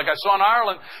fishing, like I saw in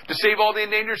Ireland, to save all the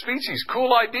endangered species.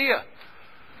 Cool idea.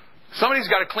 Somebody's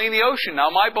got to clean the ocean. Now,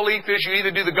 my belief is you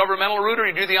either do the governmental route or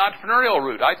you do the entrepreneurial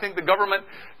route. I think the government,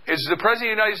 is the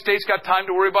President of the United States got time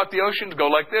to worry about the oceans? Go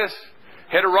like this.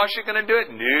 Head of Russia going to do it?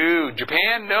 No.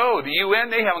 Japan? No. The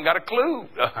UN? They haven't got a clue.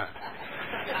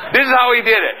 This is how he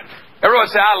did it. Everyone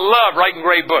say, I love writing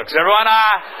great books. Everyone, I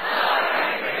love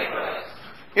writing great books.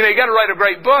 You got to write a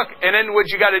great book, and then what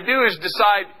you got to do is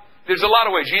decide, there's a lot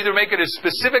of ways. You either make it as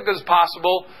specific as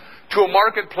possible to a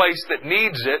marketplace that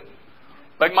needs it.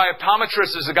 Like my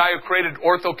optometrist is the guy who created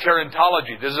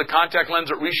orthokeratology. This is a contact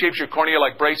lens that reshapes your cornea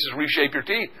like braces reshape your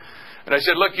teeth. And I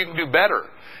said, look, you can do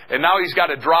better. And now he's got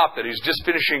a drop that he's just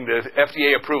finishing the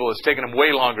FDA approval. It's taken him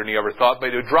way longer than he ever thought.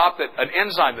 But a drop that, an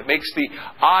enzyme that makes the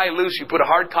eye loose. You put a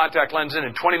hard contact lens in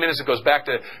 20 minutes it goes back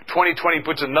to 20/20,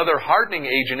 puts another hardening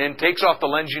agent in, takes off the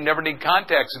lens. You never need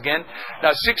contacts again.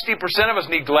 Now, 60% of us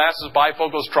need glasses,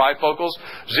 bifocals, trifocals.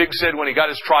 Zig said when he got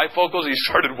his trifocals, he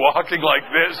started walking like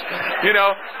this.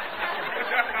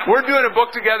 We're doing a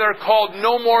book together called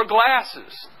No More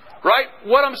Glasses. Right?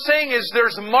 What I'm saying is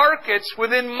there's markets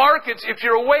within markets if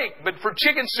you're awake. But for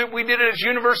Chicken Soup, we did it as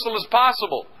universal as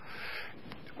possible.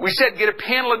 We said get a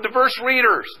panel of diverse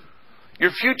readers. Your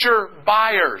future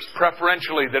buyers,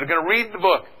 preferentially, that are going to read the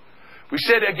book. We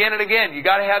said again and again, you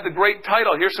got to have the great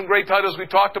title. Here's some great titles we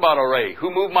talked about already. Who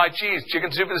Moved My Cheese?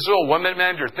 Chicken Soup for the Soul. One Minute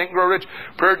Manager. Think and Grow Rich.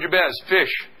 Prepared Your Best. Fish.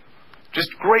 Just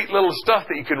great little stuff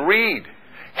that you can read.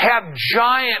 Have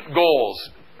giant goals.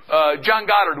 John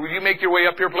Goddard, would you make your way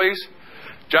up here, please?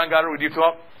 John Goddard, would you come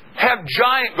up? Have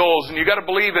giant goals, and you got to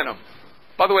believe in them.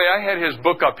 By the way, I had his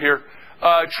book up here.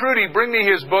 Trudy, bring me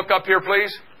his book up here,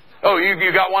 please. Oh,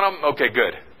 you got one of them? Okay,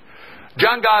 good.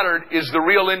 John Goddard is the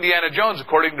real Indiana Jones,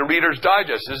 according to Reader's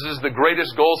Digest. This is the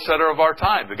greatest goal setter of our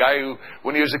time. The guy who,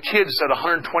 when he was a kid, set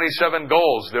 127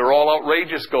 goals. They were all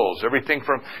outrageous goals. Everything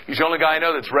from, he's the only guy I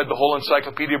know that's read the whole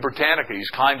Encyclopedia Britannica. He's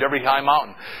climbed every high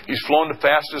mountain. He's flown the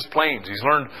fastest planes. He's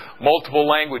learned multiple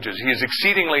languages. He is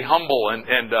exceedingly humble,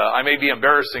 and I may be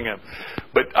embarrassing him,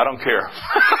 but I don't care.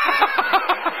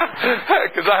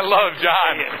 Because I love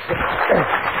John.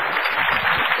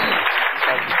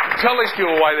 Tell these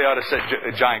people why they ought to set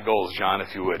giant goals, John,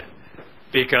 if you would.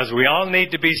 Because we all need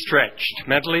to be stretched,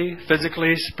 mentally,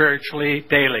 physically, spiritually,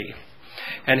 daily.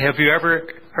 And have you ever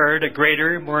heard a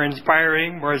greater, more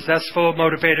inspiring, more zestful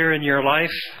motivator in your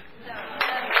life?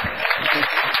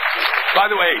 By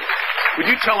the way, would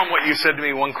you tell them what you said to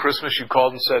me one Christmas? You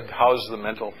called and said, how's the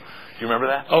mental... You remember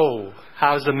that? Oh,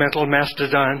 how's the mental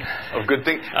mastodon? Oh, good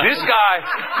thing. This guy...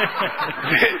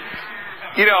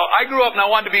 You know, I grew up and I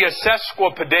wanted to be a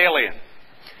sesquipedalian.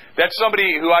 That's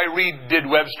somebody who I read did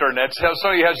Webster, and that's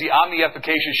somebody who has the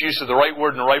omni-efficacious use of the right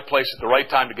word in the right place at the right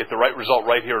time to get the right result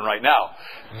right here and right now.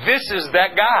 This is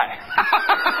that guy.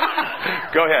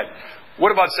 Go ahead.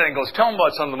 What about setting goals? Tell them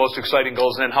about some of the most exciting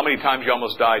goals and then how many times you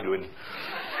almost died doing.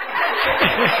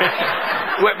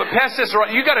 Wait, but pass this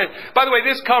around. You got to. By the way,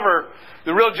 this cover,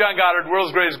 the real John Goddard,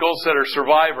 world's greatest goal setter,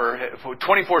 survivor,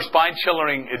 24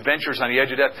 spine-chilling adventures on the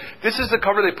edge of death. This is the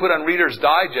cover they put on Reader's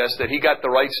Digest that he got the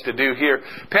rights to do here.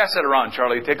 Pass that around,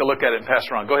 Charlie. Take a look at it and pass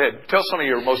it around. Go ahead. Tell some of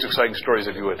your most exciting stories,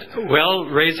 if you would. Well,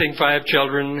 raising 5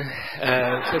 children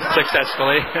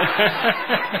successfully.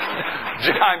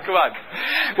 John, come on.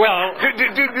 Well,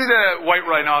 do the white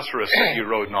rhinoceros that you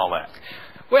rode and all that.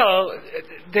 Well,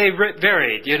 they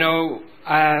varied. You know,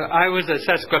 I was a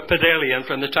sesquipedalian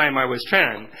from the time I was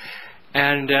 10.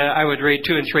 And I would read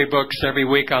 2 and 3 books every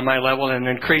week on my level and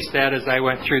increase that as I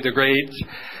went through the grades.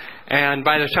 And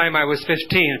by the time I was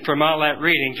 15, from all that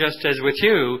reading, just as with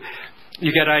you,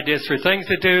 you get ideas for things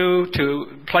to do, to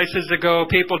places to go,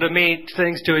 people to meet,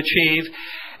 things to achieve.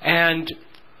 And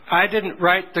I didn't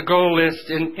write the goal list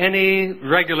in any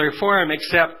regular form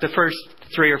except the first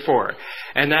 3 or 4.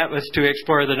 And that was to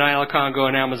explore the Nile, Congo,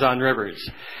 and Amazon rivers.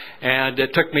 And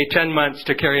it took me 10 months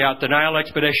to carry out the Nile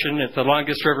expedition. It's the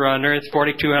longest river on earth,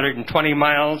 4,220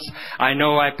 miles. I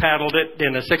know I paddled it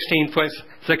in a 16-foot,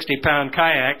 60-pound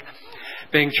kayak,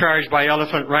 being charged by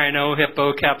elephant, rhino,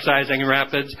 hippo, capsizing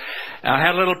rapids. I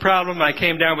had a little problem. I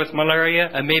came down with malaria,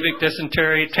 amoebic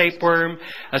dysentery, tapeworm,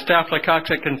 a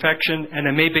staphylococcal infection, and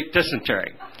amoebic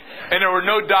dysentery. And there were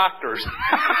no doctors.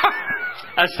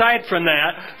 Aside from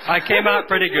that, I came out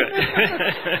pretty good.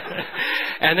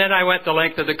 And then I went the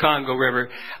length of the Congo River.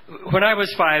 When I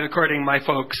was 5, according to my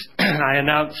folks, I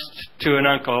announced to an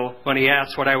uncle, when he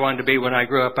asked what I wanted to be when I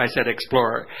grew up, I said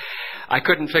explorer. I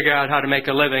couldn't figure out how to make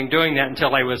a living doing that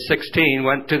until I was 16.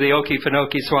 Went to the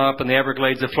Okefenokee Swamp in the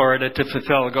Everglades of Florida to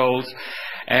fulfill goals.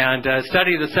 And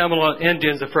studied the Seminole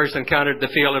Indians that first encountered the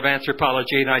field of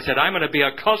anthropology. And I said, I'm going to be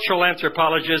a cultural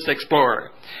anthropologist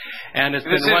explorer. And it's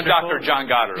been wonderful. This is Dr. John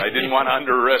Goddard. I didn't want to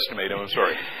underestimate him. I'm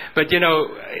sorry. But, you know,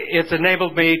 it's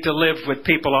enabled me to live with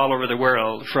people all over the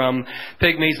world, from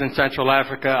pygmies in Central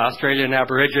Africa, Australian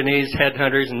Aborigines,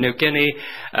 headhunters in New Guinea,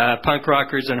 punk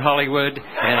rockers in Hollywood,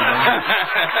 and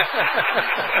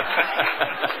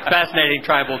fascinating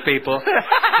tribal people.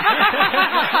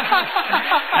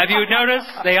 Have you noticed?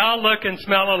 They all look and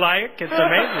smell alike. It's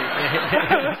amazing.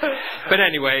 But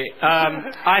anyway,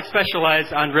 I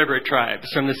specialize on river tribes,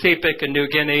 from the Sepik in New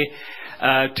Guinea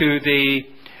to the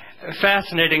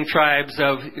fascinating tribes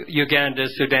of Uganda,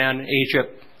 Sudan,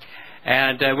 Egypt.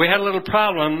 And we had a little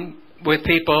problem with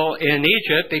people in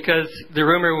Egypt because the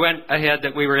rumor went ahead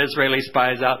that we were Israeli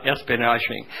spies out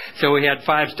espionaging. So we had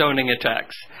 5 stoning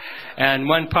attacks. And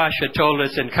one Pasha told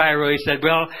us in Cairo, he said,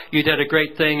 well, you did a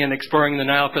great thing in exploring the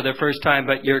Nile for the first time,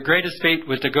 but your greatest feat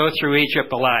was to go through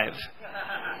Egypt alive.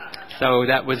 So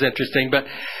that was interesting. But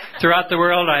throughout the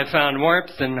world, I found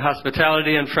warmth and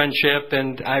hospitality and friendship,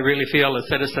 and I really feel a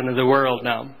citizen of the world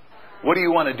now. What do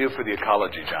you want to do for the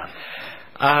ecology, John?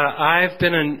 I've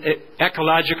been an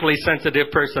ecologically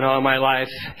sensitive person all my life.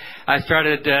 I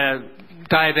started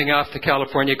diving off the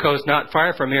California coast not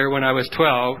far from here when I was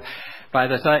 12. By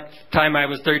the time I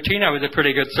was 13, I was a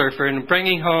pretty good surfer, and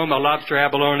bringing home a lobster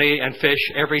abalone and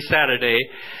fish every Saturday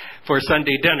for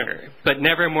Sunday dinner, but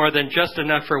never more than just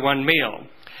enough for one meal.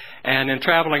 And in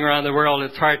traveling around the world,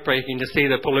 it's heartbreaking to see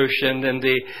the pollution and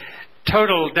the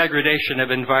total degradation of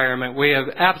environment. We have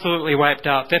absolutely wiped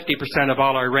out 50% of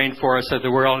all our rainforests of the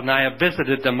world, and I have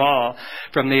visited them all,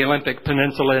 from the Olympic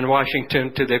Peninsula in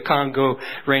Washington to the Congo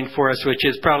rainforest, which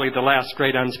is probably the last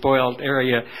great unspoiled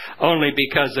area, only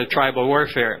because of tribal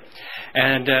warfare.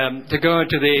 And to go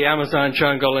into the Amazon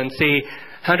jungle and see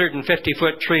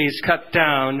 150-foot trees cut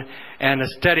down and a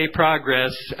steady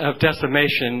progress of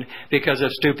decimation because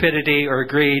of stupidity or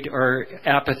greed or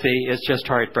apathy is just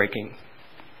heartbreaking.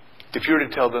 If you were to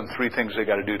tell them 3 things they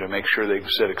got to do to make sure they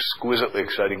set exquisitely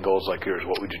exciting goals like yours,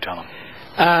 what would you tell them?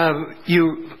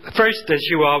 First, as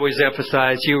you always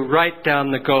emphasize, you write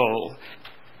down the goal.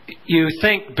 You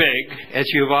think big, as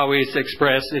you've always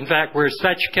expressed. In fact, we're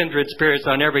such kindred spirits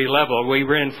on every level. We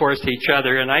reinforce each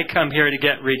other, and I come here to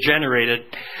get regenerated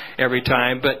every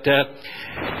time. But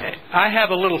I have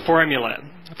a little formula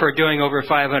for doing over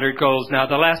 500 goals. Now,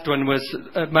 the last one was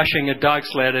mushing a dog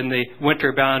sled in the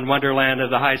winter-bound wonderland of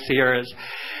the High Sierras.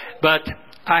 But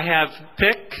I have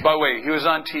picked... By the way, he was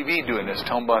on TV doing this.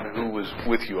 Tell him about who was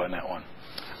with you on that one.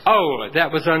 Oh,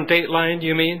 that was on Dateline,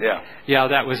 you mean? Yeah. Yeah,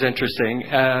 that was interesting.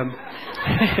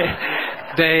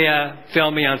 They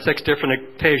filmed me on 6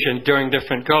 different occasions during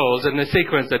different goals, and the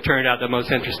sequence that turned out the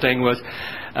most interesting was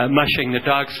mushing the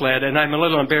dog sled, and I'm a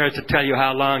little embarrassed to tell you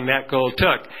how long that goal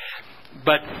took.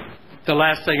 But the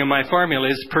last thing in my formula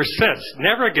is persist.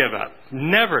 Never give up.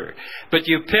 Never. But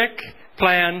you pick,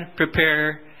 plan,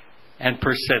 prepare, and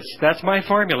persist. That's my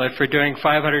formula for doing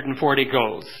 540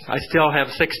 goals. I still have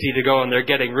 60 to go, and they're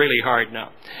getting really hard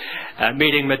now.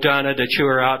 Meeting Madonna to chew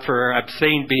her out for her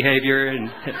obscene behavior and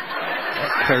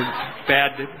her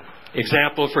bad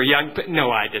example for young...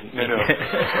 No, I didn't. No.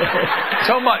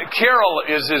 Tell me, Carol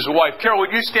is his wife. Carol,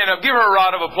 would you stand up? Give her a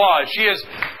round of applause. She has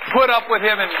put up with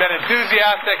him and been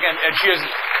enthusiastic, and she is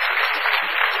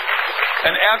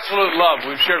an absolute love.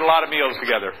 We've shared a lot of meals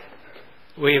together.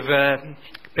 We've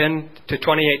been to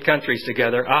 28 countries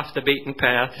together, off the beaten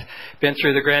path, been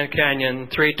through the Grand Canyon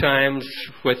 3 times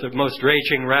with the most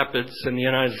raging rapids in the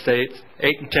United States,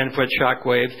 8 and 10-foot shock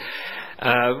waves.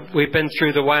 We've been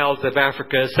through the wilds of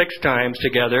Africa 6 times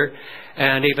together,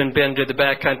 and even been to the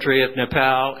backcountry of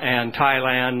Nepal and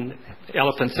Thailand,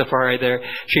 elephant safari there.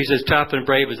 She's as tough and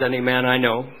brave as any man I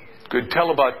know. Good. Tell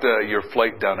about your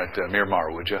flight down at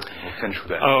Miramar, would you? We'll finish with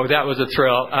that. Oh, that was a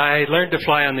thrill. I learned to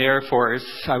fly on the Air Force.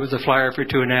 I was a flyer for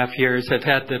 2.5 years. I've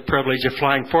had the privilege of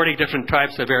flying 40 different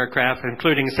types of aircraft,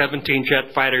 including 17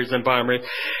 jet fighters and bombers.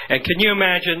 And can you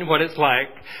imagine what it's like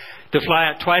to fly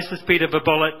at twice the speed of a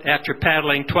bullet after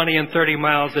paddling 20 and 30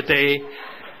 miles a day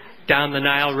down the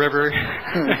Nile River?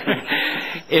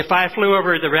 If I flew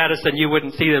over the Radisson, you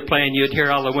wouldn't see the plane. You'd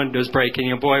hear all the windows breaking,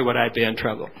 and boy, would I be in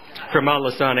trouble from all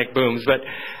the sonic booms. But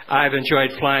I've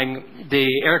enjoyed flying the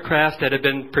aircraft that have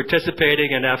been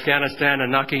participating in Afghanistan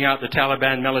and knocking out the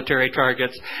Taliban military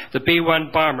targets. The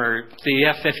B-1 bomber, the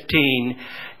F-15,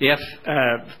 the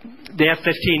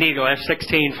F-15 Eagle,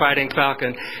 F-16 Fighting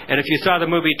Falcon. And if you saw the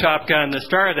movie Top Gun, the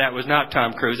star of that was not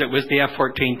Tom Cruise. It was the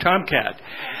F-14 Tomcat.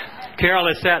 Carol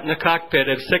has sat in the cockpit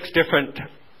of 6 different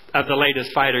of the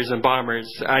latest fighters and bombers.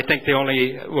 I think the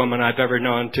only woman I've ever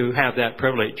known to have that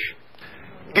privilege.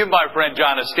 Give my friend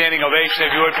John a standing ovation,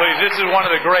 if you would, please. This is one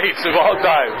of the greats of all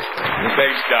time.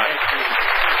 Thanks, John.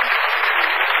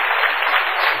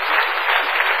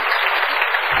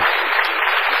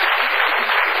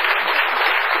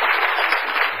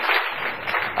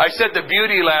 I said the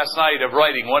beauty last night of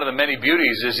writing, one of the many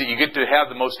beauties, is that you get to have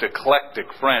the most eclectic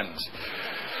friends.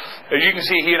 As you can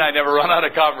see, he and I never run out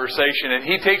of conversation, and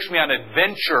he takes me on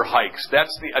adventure hikes.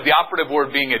 That's the operative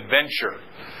word being adventure.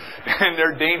 And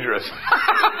they're dangerous.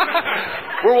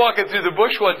 We're walking through the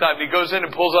bush one time, and he goes in and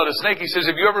pulls out a snake. He says,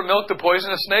 "Have you ever milked a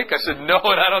poisonous snake?" I said, "No,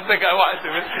 and I don't think I want to."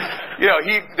 You know,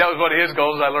 that was one of his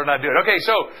goals. I learned how to do it. Okay,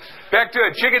 so back to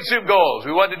it. Chicken soup goals.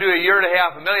 We wanted to do 1.5 years,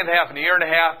 $1.5 million in a year and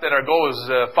a half. Then our goal is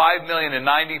 $5 million in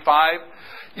 95.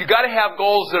 You got to have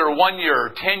goals that are 1 year,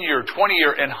 10 year, 20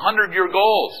 year, and 100-year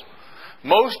goals.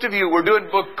 Most of you, we're doing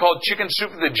a book called Chicken Soup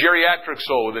for the Geriatric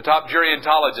Soul with the top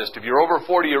gerontologist. If you're over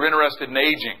 40, you're interested in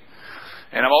aging.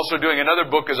 And I'm also doing another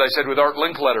book, as I said, with Art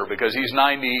Linkletter, because he's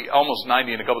 90, almost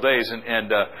 90 in a couple of days,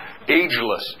 and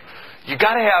ageless. You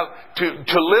got to have,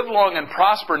 to live long and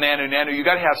prosper, Nanu, you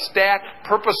got to have stacked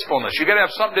purposefulness. You got to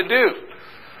have something to do.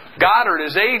 Goddard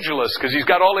is ageless because he's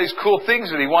got all these cool things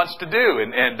that he wants to do.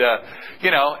 And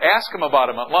ask him about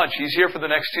them at lunch. He's here for the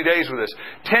next 2 days with us.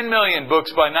 10 million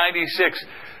books by 96.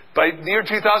 By the year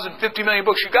 2000, 50 million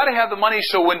books. You've got to have the money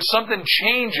so when something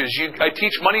changes, I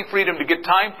teach money freedom to get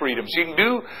time freedom. So you can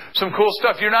do some cool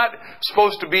stuff. You're not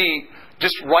supposed to be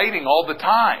just writing all the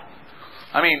time.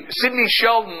 I mean, Sidney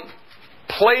Sheldon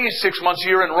plays 6 months a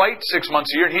year and writes 6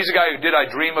 months a year. And he's the guy who did I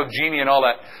Dream of Jeannie and all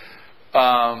that.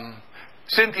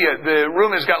 Cynthia, the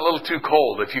room has gotten a little too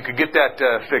cold. If you could get that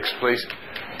fixed, please.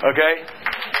 Okay?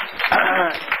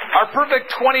 Our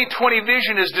perfect 2020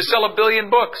 vision is to sell 1 billion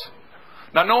books.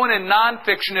 Now, no one in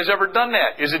nonfiction has ever done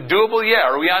that. Is it doable? Yeah.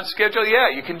 Are we on schedule? Yeah.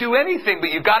 You can do anything, but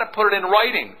you've got to put it in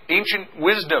writing. Ancient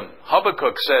wisdom,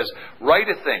 Habakkuk says, write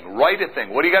a thing, write a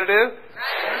thing. What do you got to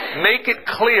do? Make it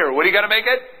clear. What do you got to make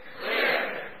it?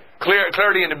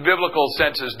 Clarity in the biblical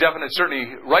sense is definite.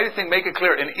 Certainly, write a thing, make it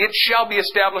clear, and it shall be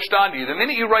established unto you. The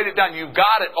minute you write it down, you've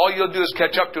got it. All you'll do is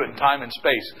catch up to it in time and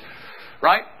space.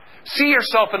 Right? See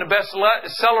yourself in the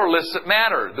bestseller lists that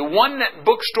matter. The one that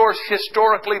bookstores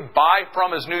historically buy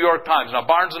from is New York Times. Now,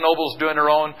 Barnes & Noble's doing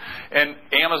their own, and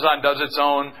Amazon does its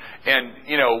own. And,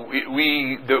 you know,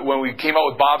 when we came out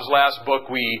with Bob's last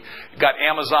book, we got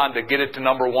Amazon to get it to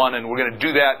 #1, and we're going to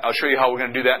do that. I'll show you how we're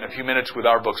going to do that in a few minutes with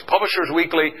our books. Publishers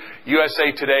Weekly,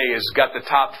 USA Today has got the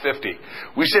top 50.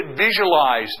 We said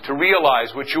visualize to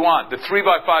realize what you want. The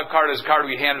 3x5 card is a card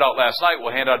we handed out last night.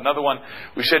 We'll hand out another one.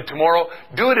 We said tomorrow,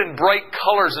 do it in bright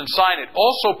colors and sign it.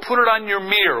 Also, put it on your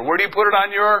mirror. Where do you put it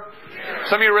on your?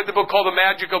 Some of you read the book called The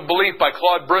Magic of Belief by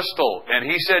Claude Bristol. And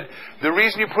he said, the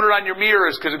reason you put it on your mirror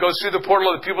is because it goes through the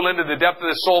portal of the people into the depth of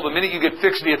the soul. The minute you get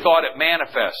fixed in your thought, it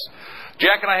manifests.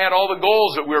 Jack and I had all the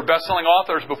goals that we were best-selling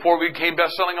authors before we became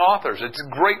best-selling authors. It's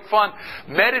great fun.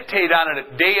 Meditate on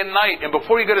it day and night. And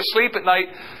before you go to sleep at night,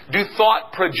 do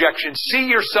thought projection. See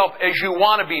yourself as you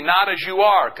want to be, not as you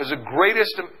are. Because the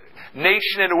greatest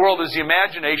nation in the world is the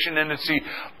imagination, and it's the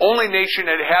only nation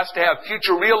that has to have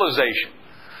future realization.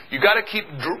 You've got to keep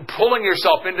pulling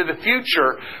yourself into the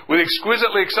future with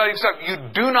exquisitely exciting stuff. You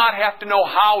do not have to know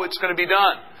how it's going to be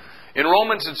done. In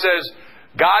Romans it says,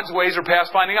 God's ways are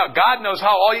past finding out. God knows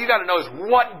how. All you got to know is,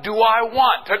 what do I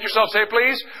want? Touch yourself, say it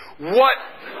please. What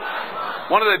do I want?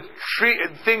 One of the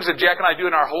things that Jack and I do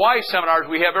in our Hawaii seminars,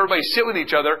 we have everybody sit with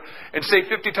each other and say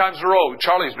 50 times in a row.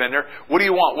 Charlie's been there. What do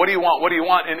you want? What do you want? What do you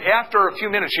want? And after a few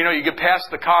minutes, you know, you get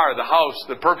past the car, the house,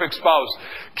 the perfect spouse,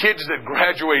 kids that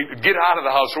graduate, get out of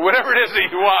the house, or whatever it is that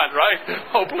you want, right?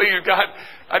 Hopefully you've got...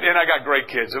 And I got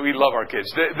great kids. We love our kids.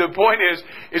 The point is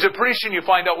that pretty soon you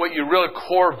find out what your real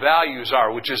core values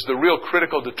are, which is the real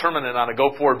critical determinant on a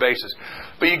go-forward basis.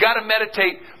 But you got to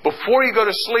meditate before you go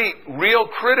to sleep, real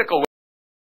critical.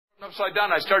 Upside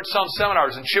down, I start selling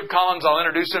seminars, and Chip Collins, I'll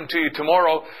introduce him to you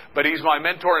tomorrow, but he's my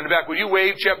mentor in the back. Will you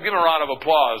wave, Chip? Give him a round of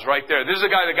applause right there. This is the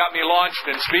guy that got me launched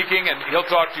and speaking, and he'll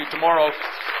talk to you tomorrow.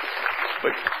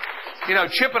 But... you know,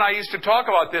 Chip and I used to talk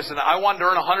about this, and I wanted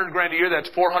to earn $100,000 a year. That's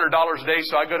 $400 a day.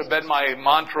 So I go to bed, my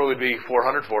mantra would be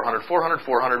 400, 400, 400,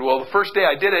 400. Well, the first day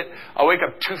I did it, I wake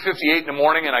up 2:58 in the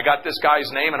morning, and I got this guy's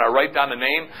name, and I write down the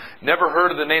name. Never heard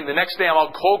of the name. The next day I'm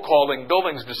out cold calling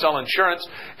buildings to sell insurance,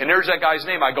 and there's that guy's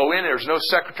name. I go in, there's no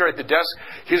secretary at the desk.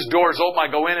 His door is open.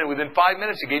 I go in, and within 5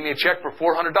 minutes he gave me a check for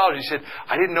 $400. He said,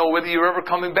 I didn't know whether you were ever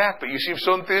coming back, but you seem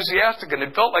so enthusiastic, and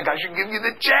it felt like I should give you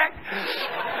the check.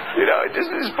 You know, it just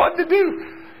is fun to do.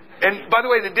 And by the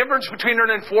way, the difference between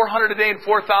earning $400 a day and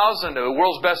 $4,000, the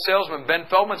world's best salesman, Ben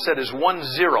Feldman, said is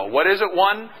 1-0. What is it?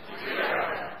 1-0.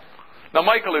 Now,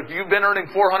 Michael, if you've been earning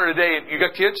 $400 a day, you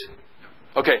got kids?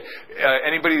 Okay.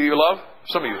 Anybody you love?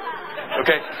 Some of you.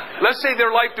 Okay. Let's say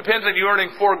their life depends on you earning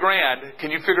 $4,000.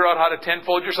 Can you figure out how to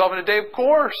tenfold yourself in a day? Of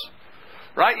course.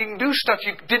 Right? You can do stuff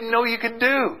you didn't know you could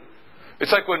do.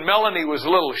 It's like when Melanie was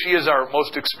little. She is our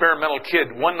most experimental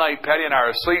kid. One night, Patty and I are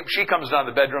asleep. She comes down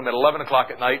to the bedroom at 11 o'clock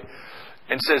at night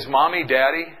and says, Mommy,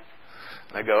 Daddy.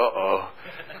 And I go, uh-oh.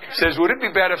 Says, would it be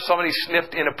bad if somebody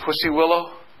sniffed in a pussy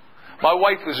willow? My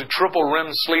wife, who's a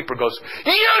triple-rimmed sleeper, goes,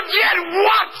 you did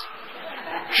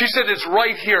what? She said, it's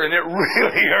right here, and it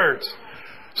really hurts.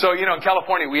 So, you know, in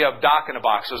California, we have Doc in a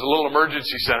Box. There's a little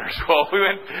emergency center. Well, we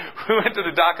went to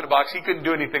the Doc in a Box. He couldn't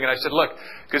do anything. And I said, look,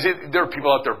 because there are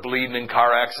people out there bleeding in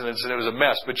car accidents, and it was a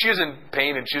mess. But she's in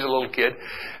pain, and she's a little kid.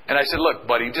 And I said, look,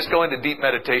 buddy, just go into deep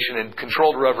meditation and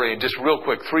controlled reverie, and just real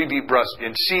quick, 3 deep breaths,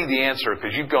 and see the answer,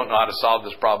 because you don't know how to solve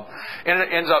this problem. And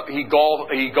it ends up, he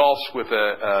golfs with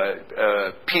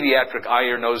a pediatric eye,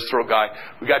 ear, nose, throat guy.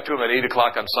 We got to him at 8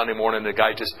 o'clock on Sunday morning. The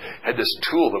guy just had this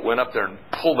tool that went up there and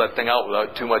pulled that thing out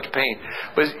without too much pain.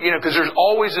 But, you know, because there's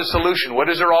always a solution. What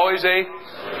is there always a?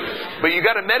 But you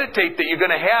got to meditate that you're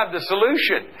going to have the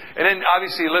solution. And then,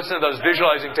 obviously, listen to those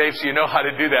visualizing tapes so you know how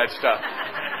to do that stuff.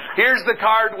 Here's the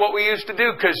card, what we used to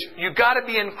do, because you got to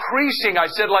be increasing. I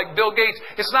said, like Bill Gates,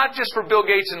 it's not just for Bill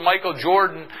Gates and Michael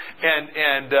Jordan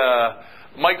and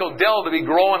Michael Dell to be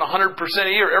growing 100% a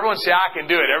year. Everyone say, I can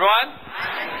do it. Everyone? I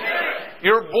can do it.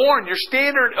 You're born. Your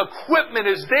standard equipment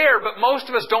is there, but most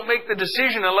of us don't make the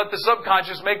decision and let the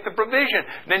subconscious make the provision.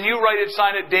 And then you write it,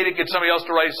 sign it, date it, get somebody else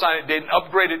to write it, sign it, date it, and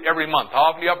upgrade it every month. How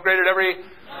often do you upgrade it every?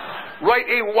 Write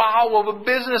a wow of a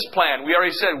business plan. We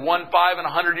already said 1, 5, and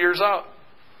 100 years out.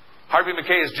 Harvey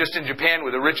McKay is just in Japan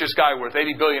with the richest guy worth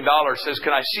 $80 billion. Says,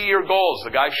 can I see your goals?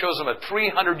 The guy shows him a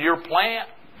 300-year plan.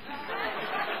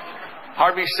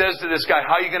 Harvey says to this guy,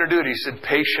 how are you going to do it? He said,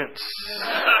 patience.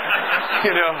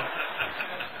 You know.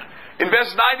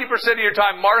 Invest 90% of your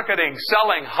time marketing,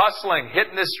 selling, hustling,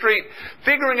 hitting the street,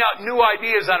 figuring out new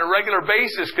ideas on a regular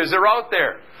basis because they're out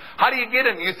there. How do you get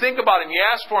them? You think about them. You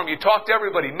ask for them. You talk to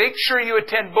everybody. Make sure you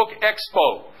attend Book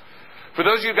Expo. For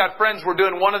those of you who got friends, we're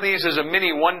doing one of these as a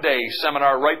mini one-day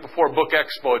seminar right before Book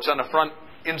Expo. It's on the front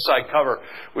inside cover,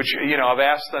 which, you know, I've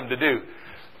asked them to do.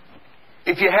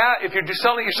 If you're just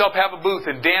selling it yourself, have a booth,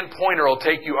 and Dan Pointer will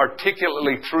take you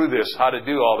articulately through this, how to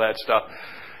do all that stuff.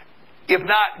 If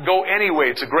not, go anyway.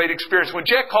 It's a great experience. When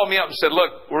Jack called me up and said,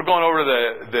 look, we're going over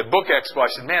to the Book Expo, I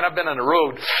said, man, I've been on the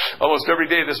road almost every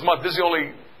day this month.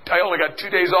 I only got 2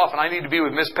 days off, and I need to be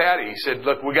with Miss Patty. He said,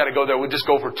 look, we got to go there. We'll just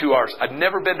go for 2 hours. I've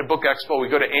never been to Book Expo. We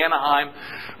go to Anaheim.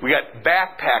 We got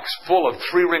backpacks full of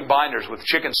 3-ring binders with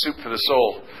chicken soup for the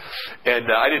soul. And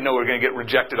I didn't know we were going to get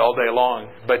rejected all day long.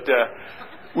 But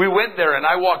we went there, and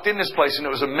I walked in this place, and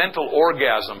it was a mental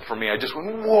orgasm for me. I just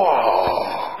went,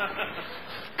 whoa.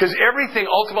 Because everything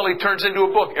ultimately turns into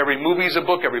a book. Every movie is a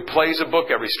book. Every play is a book.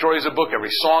 Every story is a book.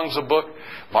 Every song is a book.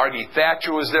 Margaret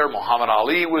Thatcher was there. Muhammad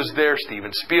Ali was there.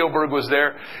 Steven Spielberg was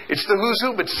there. It's the who's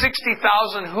who, but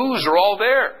 60,000 who's are all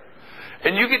there.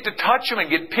 And you get to touch them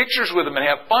and get pictures with them and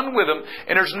have fun with them.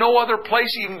 And there's no other place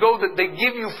you can go that they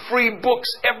give you free books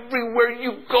everywhere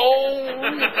you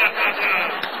go.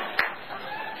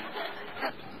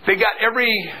 They got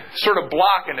every sort of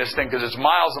block in this thing because it's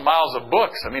miles and miles of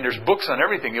books. I mean, there's books on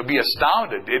everything. You'll be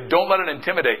astounded. Don't let it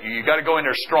intimidate you. You got to go in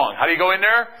there strong. How do you go in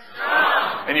there?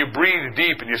 Strong. And you breathe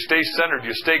deep and you stay centered.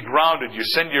 You stay grounded. You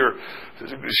send your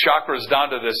chakras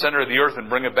down to the center of the earth and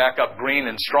bring it back up green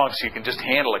and strong so you can just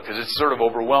handle it because it's sort of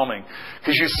overwhelming.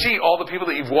 Because you see all the people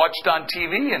that you've watched on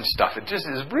TV and stuff. It just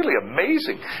is really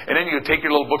amazing. And then you take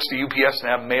your little books to UPS and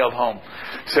have them mailed home.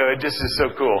 So it just is so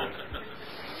cool.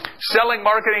 Selling,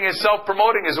 marketing, and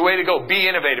self-promoting is the way to go. Be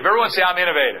innovative. Everyone say, I'm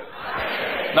innovative.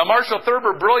 Now, Marshall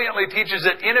Thurber brilliantly teaches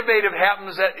that innovation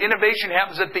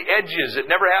happens at the edges. It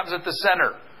never happens at the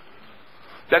center.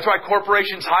 That's why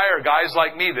corporations hire guys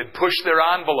like me that push their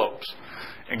envelopes.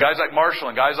 And guys like Marshall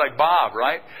and guys like Bob,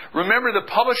 right? Remember, the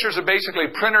publishers are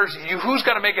basically printers. Who's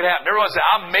got to make it happen? Everyone say,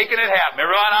 I'm making it happen.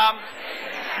 Everyone,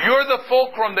 you're the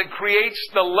fulcrum that creates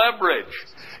the leverage.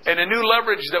 And the new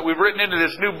leverage that we've written into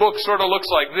this new book sort of looks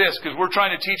like this, because we're trying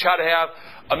to teach how to have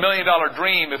 $1 million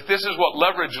dream. If this is what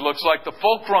leverage looks like, the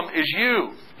fulcrum is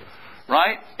you,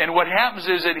 right? And what happens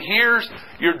is that here's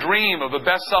your dream of a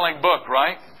best-selling book,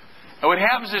 right? And what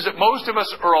happens is that most of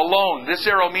us are alone. This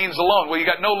arrow means alone. Well, you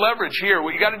got no leverage here.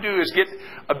 What you got to do is get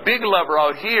a big lever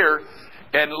out here.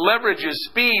 And leverage is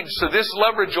speed, so this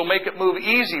leverage will make it move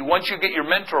easy once you get your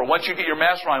mentor, once you get your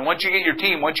mastermind, once you get your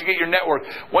team, once you get your network,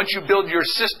 once you build your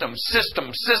system.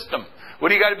 What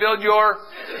do you got to build? Your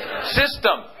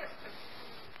system.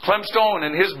 Clem Stone,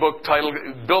 in his book titled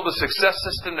Build a Success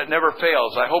System That Never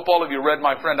Fails. I hope all of you read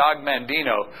my friend Og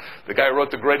Mandino, the guy who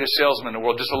wrote The Greatest Salesman in the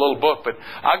World, just a little book. But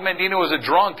Og Mandino was a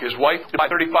drunk. His wife, by a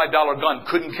 $35 gun,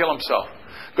 couldn't kill himself.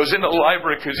 Goes into the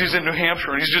library because he's in New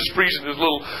Hampshire and he's just freezing his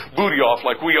little booty off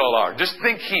like we all are. Just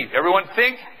think heat. Everyone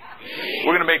think?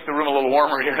 We're going to make the room a little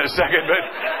warmer here in a second, but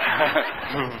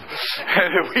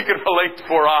we can relate to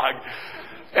poor Og.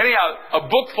 Anyhow, a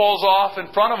book falls off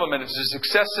in front of him, and it's a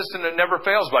success system that never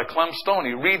fails by Clem Stone.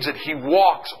 He reads it. He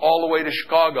walks all the way to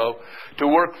Chicago to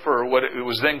work for what it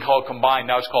was then called Combined.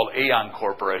 Now it's called Aon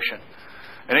Corporation.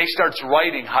 And he starts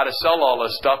writing how to sell all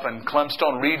this stuff, and Clem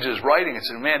Stone reads his writing and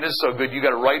says, man, this is so good, you got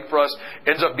to write for us.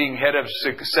 Ends up being head of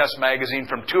Success Magazine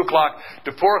from 2 o'clock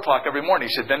to 4 o'clock every morning.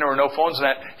 He said, then there were no phones in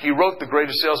that. He wrote The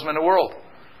Greatest Salesman in the World.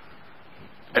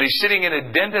 And he's sitting in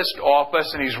a dentist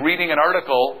office, and he's reading an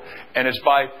article, and it's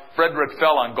by Frederick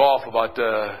Fell on golf about,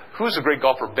 who's the great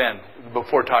golfer, Ben,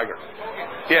 before Tiger?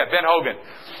 Yeah, Ben Hogan.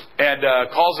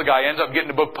 And calls the guy, ends up getting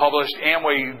the book published.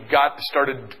 Amway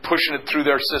started pushing it through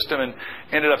their system and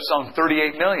ended up selling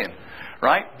 $38 million,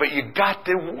 right? But you got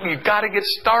to get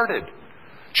started.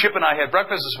 Chip and I had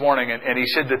breakfast this morning, and he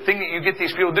said the thing that you get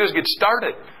these people to do is get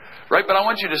started. Right? But I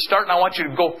want you to start and I want you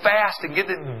to go fast and get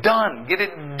it done. Get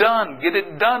it done. Get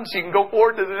it done so you can go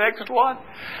forward to the next one.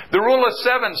 The rule of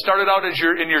 7 started out as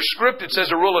in your script. It says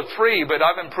a rule of 3, but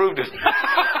I've improved it.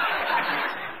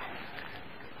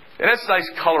 And that's nice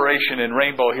coloration and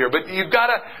rainbow here. But you've got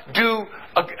to do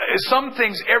some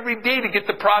things every day to get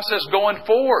the process going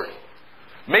forward.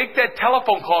 Make that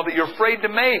telephone call that you're afraid to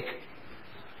make.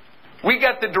 We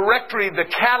got the directory, the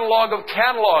catalog of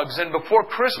catalogs, and before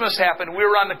Christmas happened, we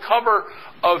were on the cover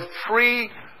of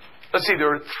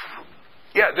there are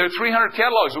 300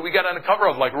 catalogs that we got on the cover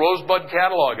of, like Rosebud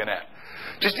catalog and that.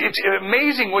 Just, it's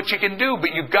amazing what you can do,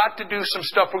 but you've got to do some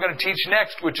stuff we're going to teach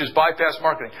next, which is bypass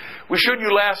marketing. We showed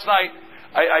you last night.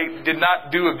 I did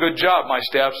not do a good job, my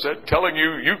staff said, telling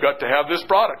you got to have this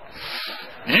product.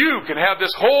 You can have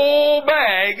this whole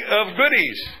bag of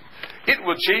goodies. It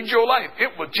will change your life.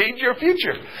 It will change your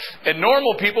future. And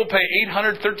normal people pay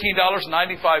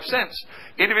 $813.95.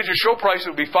 Individual show price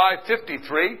would be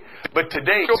 $553. But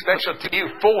today, special to you,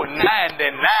 $499.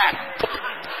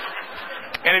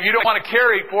 And if you don't want to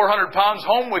carry 400 pounds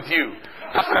home with you,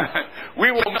 we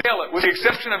will mail it, with the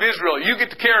exception of Israel. You get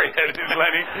to carry it,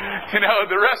 Lenny.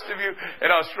 The rest of you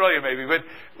in Australia maybe. But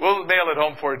we'll mail it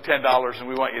home for $10, and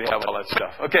we want you to have all that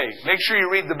stuff. Okay, make sure you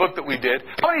read the book that we did.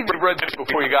 How many of you read this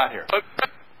before you got here?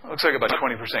 Looks like about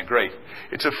 20%. Great.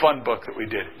 It's a fun book that we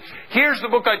did. Here's the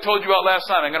book I told you about last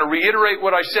night. I'm going to reiterate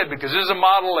what I said because this is a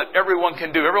model that everyone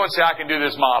can do. Everyone say, I can do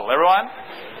this model. Everyone?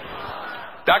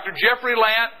 Dr. Jeffrey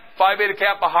Lant, Phi Beta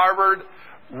Kappa, Harvard,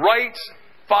 writes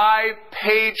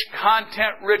 5-page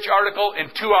content-rich article in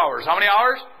 2 hours. How many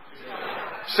hours? 2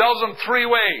 hours. Sells them 3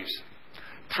 ways.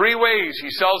 3 ways he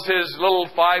sells his little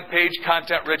 5-page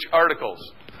content-rich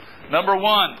articles. Number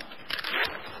 1,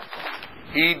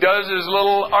 he does his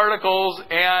little articles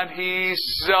and he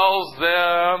sells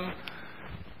them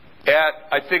at,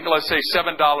 I think, let's say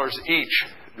 $7 each.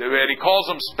 And he calls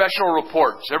them special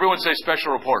reports. Everyone say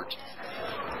special reports.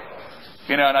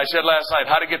 And I said last night,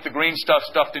 how to get the green stuff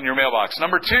stuffed in your mailbox.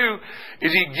 Number 2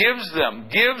 is he gives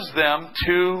them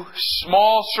to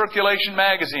small circulation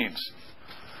magazines.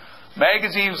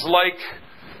 Magazines like,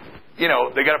 they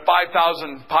got a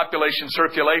 5,000 population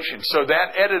circulation. So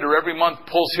that editor every month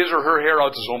pulls his or her hair out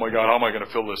and says, oh my God, how am I going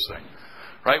to fill this thing?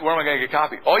 Right? Where am I going to get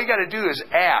copy? All you got to do is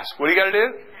ask. What do you got to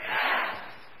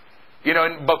do?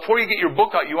 And before you get your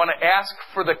book out, you want to ask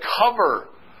for the cover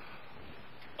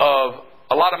of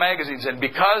a lot of magazines. And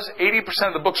because 80%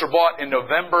 of the books are bought in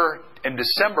November and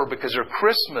December because they're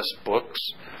Christmas books,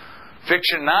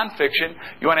 fiction, nonfiction,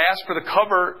 you want to ask for the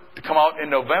cover to come out in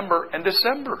November and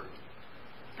December.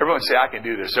 Everyone say, I can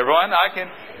do this. Everyone, I can.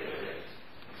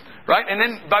 Right? And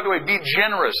then, by the way, be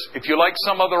generous. If you like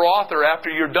some other author after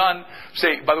you're done,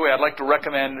 say, by the way, I'd like to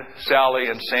recommend Sally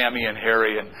and Sammy and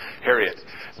Harry and Harriet.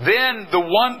 Then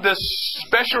the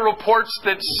special reports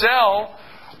that sell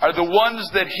are the ones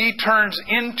that he turns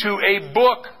into a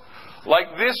book,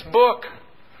 like this book.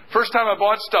 First time I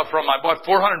bought stuff from him, I bought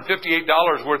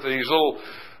 $458 worth of these little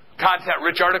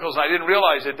content-rich articles, and I didn't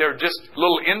realize that they're just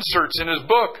little inserts in his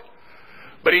book.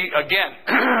 But he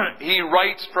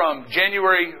writes from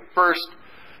January 1st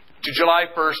to July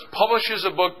 1st, publishes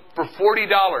a book for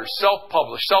 $40,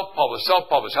 self-published.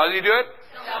 How did he do it?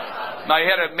 Now, he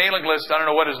had a mailing list, I don't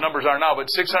know what his numbers are now,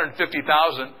 but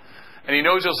 650,000. And he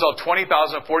knows he'll sell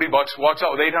 20,000 at $40, walks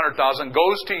out with 800,000,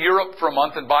 goes to Europe for a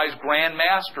month and buys Grand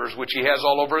Masters, which he has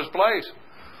all over his place.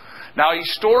 Now he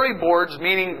storyboards,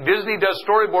 meaning Disney does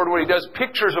storyboard where he does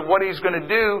pictures of what he's going to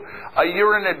do a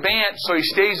year in advance, so he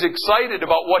stays excited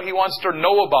about what he wants to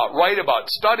know about, write about,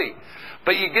 study.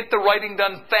 But you get the writing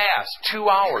done fast. 2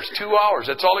 hours.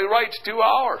 That's all he writes, 2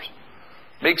 hours.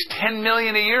 Makes $10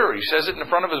 million a year. He says it in the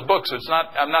front of his book, so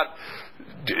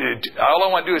all I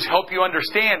want to do is help you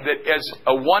understand that as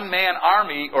a one-man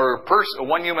army or a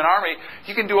one-human army,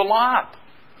 you can do a lot.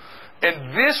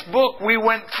 And this book we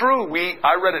went through.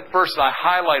 I read it first and I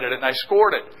highlighted it and I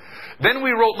scored it. Then we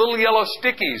wrote little yellow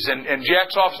stickies, and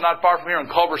Jack's office not far from here in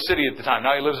Culver City at the time.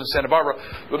 Now he lives in Santa Barbara.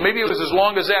 But maybe it was as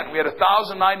long as that. We had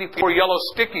 1,094 yellow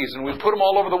stickies, and we put them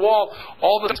all over the wall.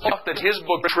 All the stuff that his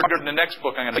book triggered and the next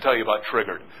book I'm going to tell you about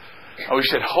triggered. And we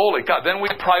said, holy God. Then we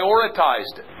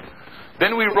prioritized it.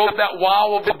 Then we wrote that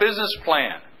wow of a business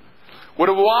plan. What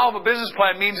a wow of a business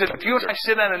plan means that if you and I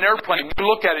sit on an airplane, you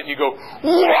look at it and you go,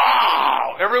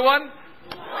 wow! Everyone?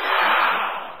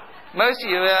 Wow! Most of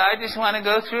you, I just want to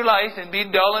go through life and be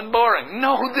dull and boring.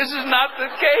 No, this is not the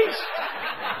case.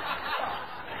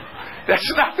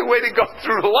 That's not the way to go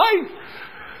through life.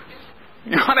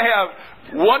 You want to have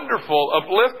wonderful,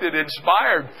 uplifted,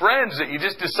 inspired friends that you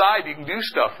just decide you can do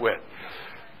stuff with.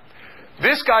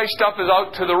 This guy's stuff is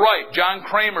out to the right. John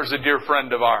Kramer's a dear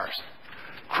friend of ours.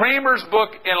 Kramer's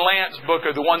book and Lance's book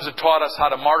are the ones that taught us how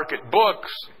to market books.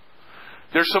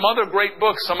 There's some other great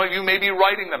books. Some of you may be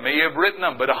writing them, may have written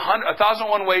them, but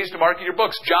 1,001 ways to market your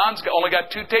books. John's only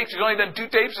got 2 tapes. He's only done 2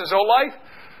 tapes his whole life.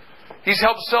 He's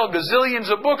helped sell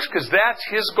gazillions of books because that's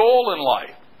his goal in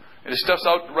life. And his stuff's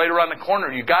out right around the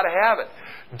corner. You've got to have it.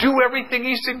 Do everything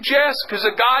he suggests because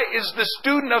the guy is the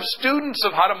student of students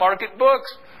of how to market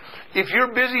books. If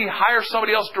you're busy, hire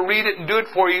somebody else to read it and do it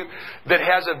for you that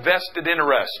has a vested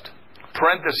interest.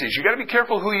 Parentheses. You've got to be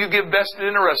careful who you give vested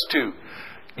interest to.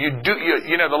 You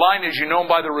know, the line is you know them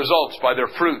by their results, by their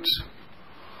fruits.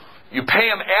 You pay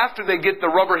them after they get the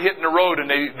rubber hit in the road and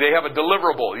they have a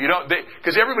deliverable. You don't,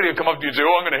 because everybody will come up to you and say,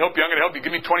 oh, I'm going to help you, I'm going to help you.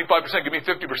 Give me 25%, give me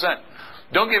 50%.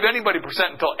 Don't give anybody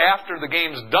percent until after the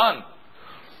game's done.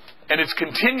 And it's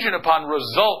contingent upon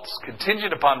results.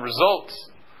 Contingent upon results.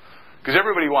 Because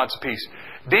everybody wants a piece.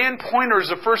 Dan Poynter is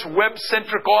the first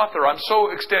web-centric author. I'm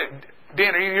so excited.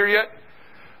 Dan, are you here yet?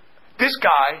 This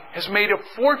guy has made a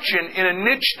fortune in a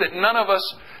niche that none of us...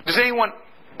 Does anyone,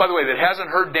 by the way, that hasn't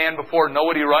heard Dan before know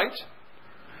what he writes?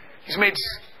 He's made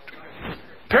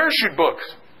parachute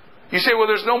books. You say, well,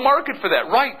 there's no market for that.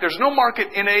 Right, there's no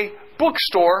market in a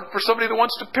bookstore for somebody that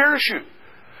wants to parachute.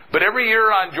 But every year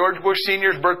on George Bush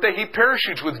Sr.'s birthday, he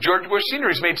parachutes with George Bush Sr.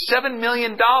 He's made $7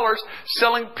 million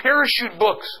selling parachute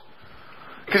books.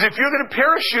 Because if you're going to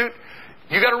parachute,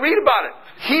 you got to read about it.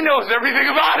 He knows everything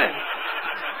about it.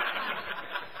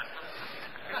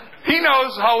 He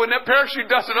knows how when that parachute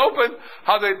doesn't open,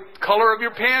 how the color of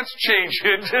your pants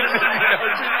changes.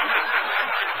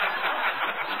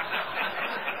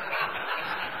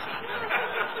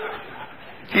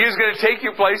 He is going to take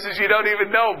you places you don't even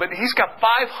know. But he's got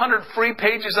 500 free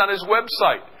pages on his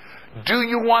website. Do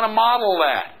you want to model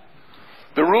that?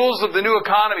 The Rules of the New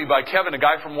Economy by Kevin, a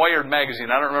guy from Wired magazine.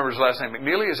 I don't remember his last name.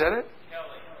 McNeely, is that it?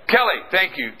 Kelly.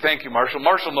 Thank you. Thank you, Marshall.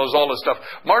 Marshall knows all this stuff.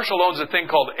 Marshall owns a thing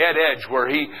called Ed Edge where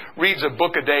he reads a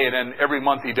book a day and then every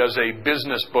month he does a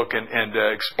business book and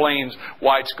explains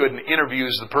why it's good and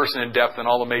interviews the person in depth and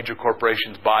all the major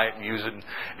corporations buy it and use it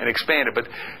and expand it. But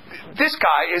this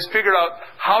guy has figured out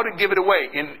how to give it away.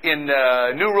 In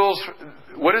New Rules,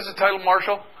 what is the title,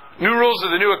 Marshall? New Rules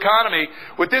of the New Economy.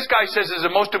 What this guy says is the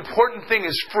most important thing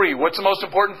is free. What's the most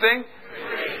important thing?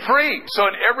 Free. So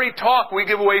in every talk we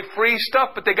give away free stuff,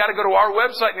 but they got to go to our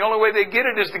website, and the only way they get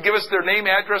it is to give us their name,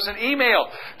 address, and email.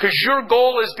 Because your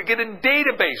goal is to get a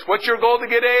database. What's your goal to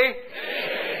get a?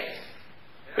 Database.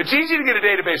 It's easy to get a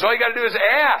database. All you got to do is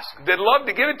ask. They'd love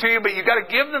to give it to you, but you got to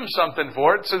give them something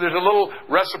for it. So there's a little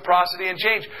reciprocity and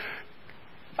change.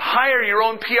 Hire your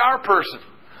own PR person.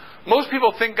 Most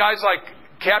people think guys like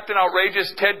Captain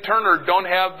Outrageous, Ted Turner don't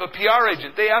have a PR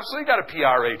agent. They absolutely got a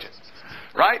PR agent,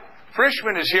 right?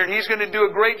 Frischman is here, and he's going to do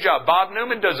a great job. Bob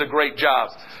Newman does a great job,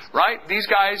 right? These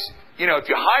guys, you know, if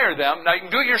you hire them, now you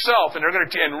can do it yourself, and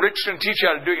and Rick's going to teach you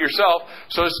how to do it yourself.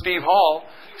 So is Steve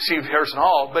Harrison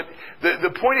Hall. But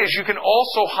the point is, you can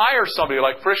also hire somebody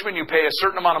like Frischman. You pay a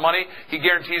certain amount of money, he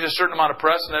guarantees a certain amount of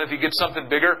press, and then if he gets something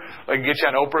bigger, like get you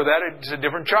on Oprah, it's a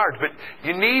different charge. But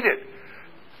you need it.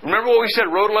 Remember what we said,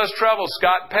 Road Less Travel,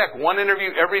 Scott Peck, 1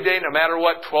 interview every day, no matter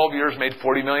what, 12 years, made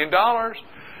 $40 million.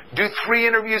 Do 3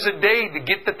 interviews a day to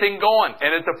get the thing going.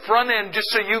 And at the front end, just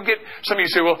so you get... Some of you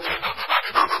say, well,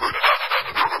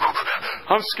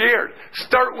 I'm scared.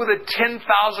 Start with a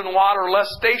 10,000 watt or less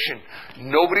station.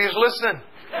 Nobody's listening.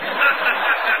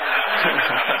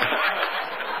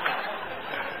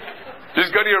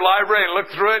 Just go to your library and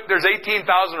look through it. There's 18,000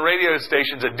 radio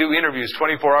stations that do interviews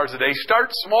 24 hours a day.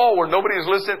 Start small where nobody's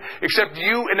listening except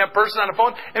you and that person on the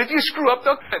phone. And if you screw up,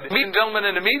 the gentlemen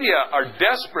in the media are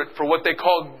desperate for what they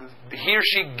call he or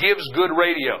she gives good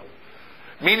radio.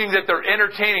 Meaning that they're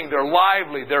entertaining, they're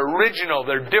lively, they're original,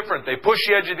 they're different. They push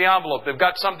the edge of the envelope. They've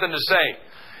got something to say.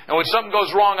 And when something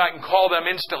goes wrong, I can call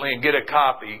them instantly and get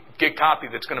copy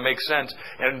that's going to make sense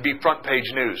and be front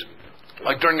page news.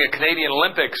 Like during the Canadian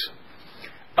Olympics,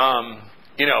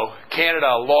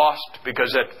 Canada lost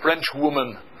because that French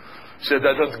woman said,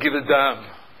 I don't give a damn.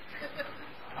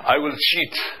 I will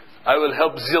cheat. I will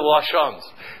help the Russians.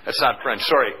 That's not French.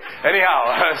 Sorry.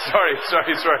 Anyhow, sorry.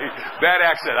 Bad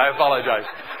accent. I apologize.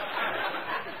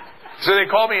 So they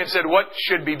called me and said, what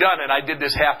should be done? And I did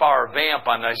this half-hour vamp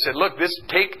on it. I said, look,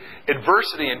 take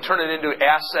adversity and turn it into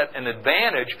asset and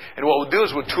advantage. And what we'll do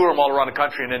is we'll tour them all around the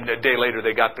country. And then a day later,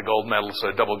 they got the gold medal, so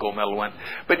a double gold medal went.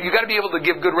 But you got to be able to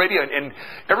give good radio. And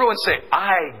everyone say,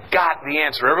 I got the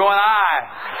answer. Everyone,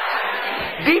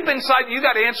 I. Deep inside, you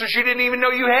got answers you didn't even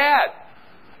know you had.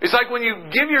 It's like when you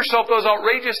give yourself those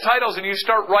outrageous titles and you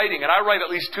start writing, and I write at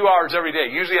least 2 hours every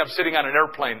day. Usually I'm sitting on an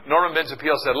airplane. Norman Vincent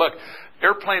Peale said, look,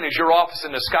 airplane is your office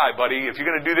in the sky, buddy. If you're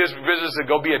going to do this business and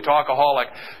go be a talkaholic,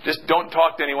 just don't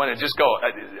talk to anyone and just go.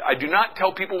 I do not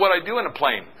tell people what I do in a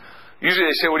plane. Usually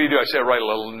they say, what do you do? I say, I write a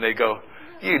little, and they go,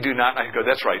 you do not. And I go,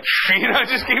 that's right.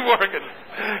 Just keep working.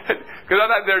 Because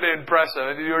I'm not there to impress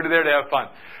them. You're there to have fun.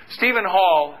 Stephen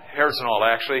Hall, Harrison Hall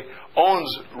actually, owns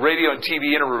Radio and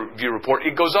TV Interview Report.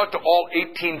 It goes out to all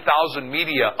 18,000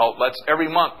 media outlets every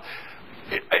month.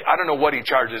 I don't know what he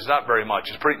charges. Not very much.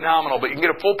 It's pretty nominal, but you can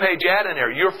get a full-page ad in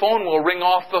there. Your phone will ring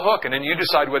off the hook, and then you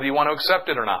decide whether you want to accept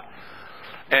it or not.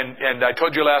 And I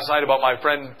told you last night about my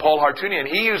friend Paul Hartunian.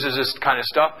 He uses this kind of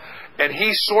stuff, and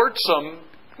he sorts them.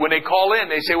 When they call in,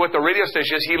 they say what the radio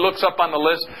station is. He looks up on the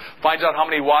list, finds out how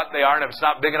many watt they are, and if it's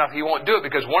not big enough, he won't do it.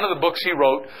 Because one of the books he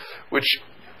wrote, which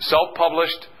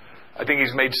self-published, I think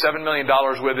he's made $7 million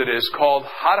with it, is called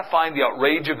How to Find the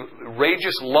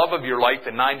Outrageous Love of Your Life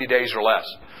in 90 Days or Less.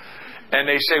 And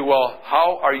they say, well,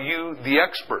 how are you the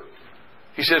expert?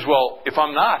 He says, well, if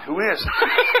I'm not, who is?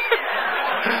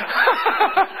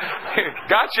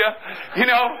 Gotcha. You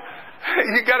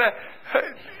got to...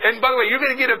 And by the way, you're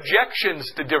going to get objections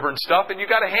to different stuff, and you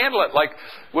got to handle it. Like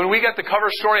when we got the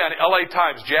cover story on LA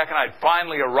Times, Jack and I had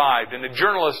finally arrived, and the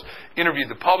journalist interviewed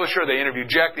the publisher, they interviewed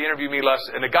Jack, they interviewed me less,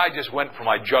 and the guy just went for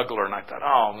my jugular, and I thought,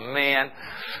 oh man.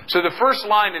 So the first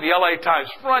line in the LA Times,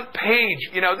 front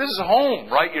page, this is home,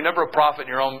 right? You're never a prophet in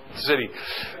your own city.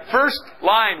 First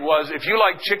line was, if you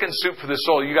like chicken soup for the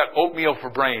soul, you got oatmeal for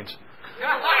brains.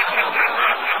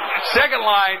 Second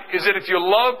line is that if you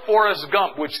love Forrest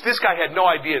Gump, which this guy had no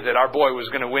idea that our boy was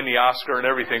going to win the Oscar and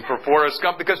everything for Forrest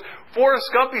Gump, because Forrest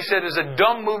Gump, he said, is a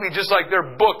dumb movie just like their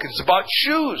book. It's about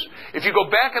shoes. If you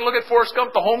go back and look at Forrest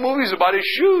Gump, the whole movie is about his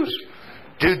shoes.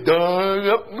 Get dug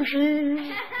up my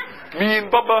shoes. Me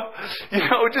and Bubba.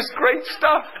 Just great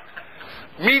stuff.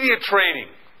 Media training.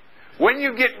 When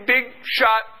you get big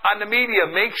shot on the media,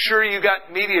 make sure you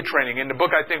got media training. In the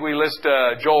book, I think we list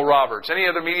Joel Roberts. Any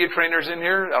other media trainers in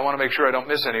here? I want to make sure I don't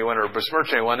miss anyone or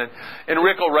besmirch anyone. And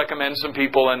Rick will recommend some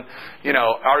people, and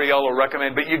Ariel will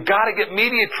recommend. But you got to get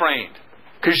media trained,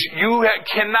 because you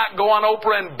cannot go on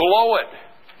Oprah and blow it.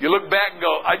 You look back and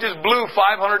go, I just blew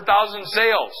 500,000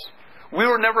 sales. We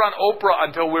were never on Oprah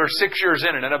until we were 6 years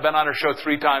in, and then I've been on her show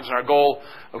 3 times. And our goal,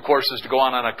 of course, is to go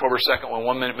on October 2nd when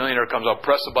 1 Minute Millionaire comes out,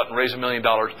 press the button, raise $1 million,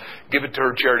 give it to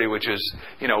her charity, which is,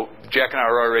 Jack and I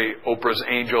are already Oprah's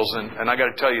angels. And I got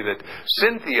to tell you that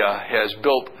Cynthia has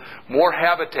built more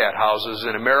habitat houses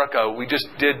in America. We just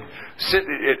did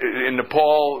in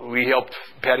Nepal.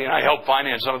 Patty and I helped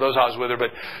finance some of those houses with her.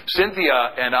 But Cynthia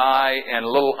and I and a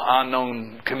little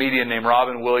unknown comedian named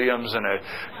Robin Williams and a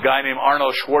guy named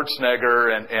Arnold Schwarzenegger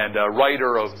and a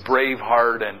writer of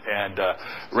Braveheart and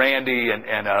Randy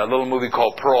and a little movie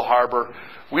called Pearl Harbor.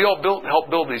 We all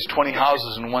helped build these 20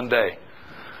 houses in one day.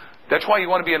 That's why you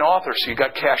want to be an author, so you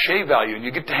got cachet value, and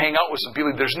you get to hang out with some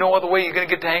people there's no other way you're going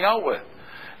to get to hang out with.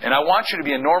 And I want you to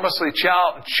be enormously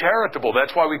charitable.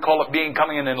 That's why we call it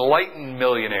becoming an enlightened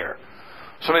millionaire.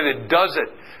 Somebody that does it,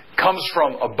 comes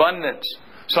from abundance.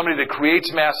 Somebody that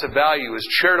creates massive value, is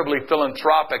charitably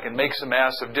philanthropic, and makes a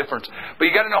massive difference. But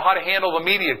you got to know how to handle the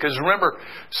media, because remember,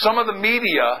 some of the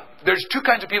media, there's 2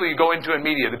 kinds of people you go into in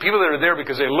media. The people that are there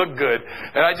because they look good,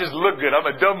 and I just look good. I'm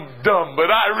a dumb,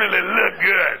 but I really look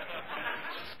good.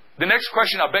 The next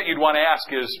question I'll bet you'd want to ask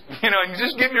is, you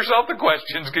just give yourself the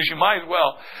questions, because you might as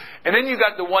well. And then you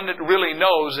got the one that really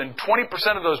knows, and 20%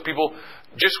 of those people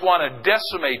just want to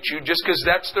decimate you just because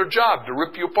that's their job, to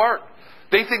rip you apart.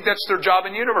 They think that's their job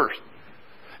in the universe.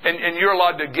 And you're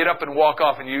allowed to get up and walk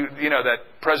off. And you know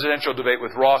that presidential debate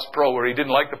with Ross Perot where he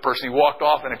didn't like the person. He walked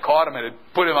off and it caught him and it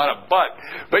put him on a butt.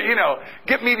 But,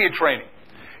 get media training.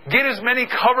 Get as many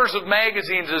covers of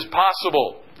magazines as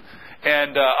possible.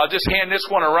 And I'll just hand this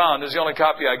one around. This is the only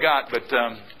copy I got. But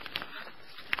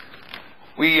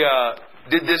we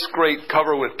did this great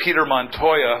cover with Peter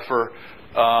Montoya for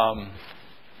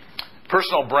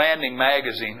Personal Branding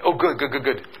Magazine. Oh, good.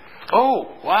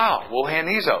 Oh, wow. We'll hand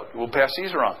these out. We'll pass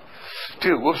these around.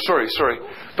 2. Whoops, sorry.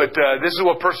 But this is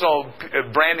what Personal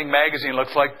Branding Magazine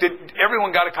looks like. Did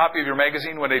everyone got a copy of your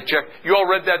magazine when they checked? You all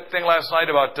read that thing last night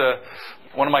about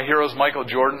one of my heroes, Michael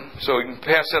Jordan? So you can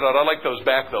pass that out. I'd like those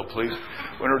back, though, please,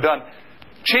 when we're done.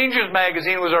 Changes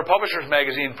Magazine was our publisher's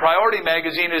magazine. Priority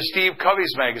Magazine is Steve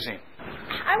Covey's magazine.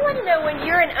 I want to know, when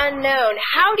you're an unknown,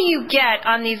 how do you get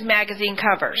on these magazine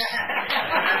covers?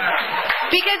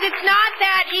 Because it's not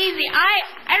that easy. I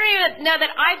don't even know that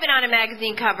I've been on a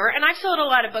magazine cover, and I've sold a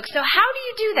lot of books. So how do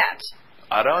you do that?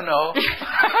 I don't know.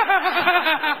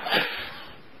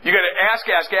 You got to ask.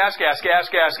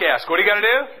 What do you got to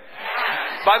do?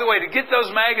 By the way, to get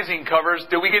those magazine covers,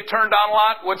 do we get turned on a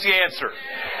lot? What's the answer?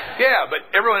 Yeah, but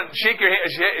everyone shake your hand,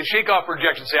 shake off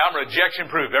rejection. Say, I'm rejection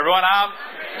proof. Everyone,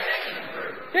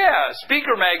 Yeah,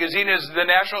 Speaker Magazine is the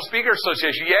National Speaker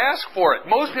Association. You ask for it.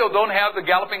 Most people don't have the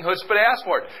galloping chutzpah to ask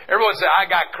for it. Everyone say, I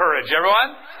got courage.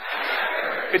 Everyone?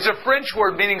 It's a French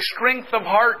word meaning strength of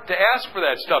heart to ask for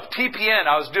that stuff. TPN,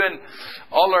 I was doing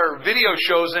all our video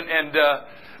shows, and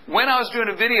when I was doing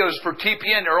the videos for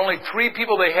TPN, there were only 3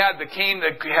 people they had that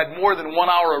had more than 1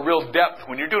 hour of real depth.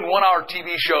 When you're doing 1 hour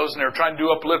TV shows and they're trying to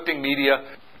do uplifting media,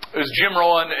 it was Jim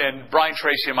Rowan and Brian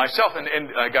Tracy and myself, and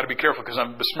I got to be careful because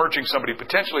I'm besmirching somebody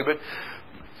potentially, but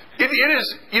it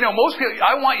is, most people,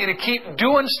 I want you to keep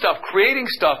doing stuff, creating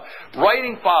stuff,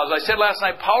 writing files. I said last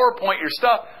night, PowerPoint your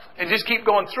stuff, and just keep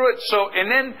going through it.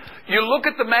 And then you look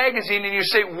at the magazine and you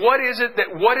say, what is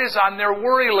on their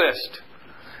worry list?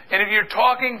 And if you're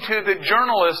talking to the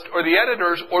journalist or the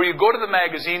editors, or you go to the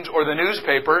magazines or the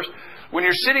newspapers, when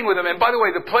you're sitting with them, and by the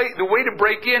way, the way to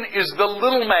break in is the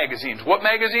little magazines. What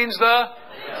magazines?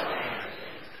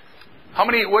 How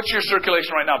many? What's your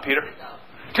circulation right now, Peter?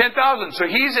 10,000. So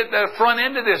he's at the front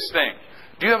end of this thing.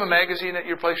 Do you have a magazine at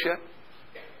your place yet?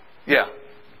 Yeah.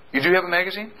 You do have a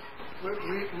magazine?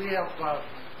 We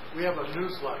have a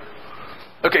newsletter.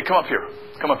 Okay, come up here.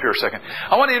 Come up here a second.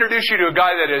 I want to introduce you to a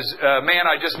guy that is a man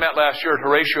I just met last year at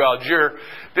Horatio, Algiers.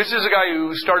 This is a guy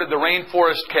who started the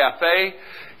Rainforest Cafe.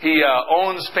 He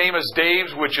owns Famous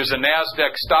Dave's, which is a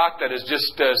NASDAQ stock that is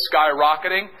just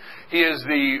skyrocketing. He is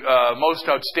the most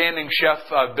outstanding chef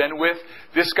I've been with.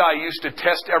 This guy used to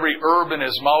test every herb in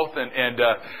his mouth, and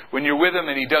when you're with him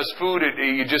and he does food,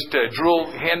 you just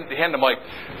hand him like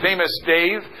Famous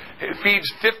Dave. It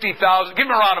feeds 50,000. Give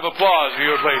him a round of applause, if you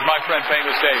would please, my friend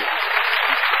Famous Dave.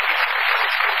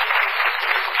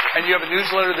 And you have a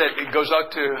newsletter that goes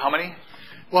out to how many?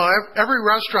 Well, every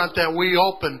restaurant that we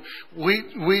open,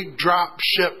 we drop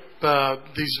ship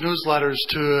these newsletters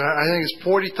to, I think it's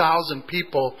 40,000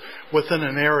 people within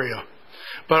an area.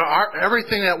 But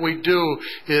everything that we do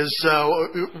is,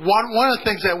 one of the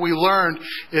things that we learned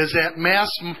is that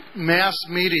mass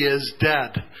media is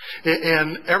dead.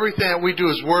 And everything that we do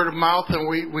is word of mouth, and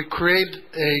we create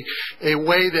a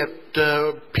way that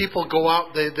people go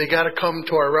out, they got to come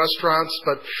to our restaurants,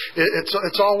 but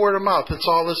it's all word of mouth. It's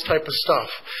all this type of stuff.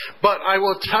 But I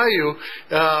will tell you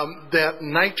that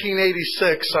in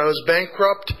 1986 I was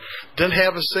bankrupt, didn't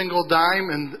have a single dime,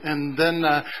 and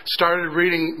then started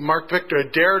reading Mark Victor,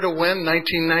 A Dare to Win,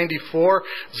 1994,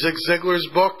 Zig Ziglar's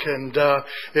book, and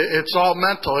it's all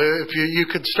mental. If you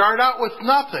could start out with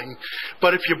nothing,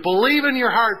 but if you believe in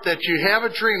your heart that you have a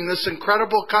dream, this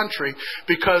incredible country,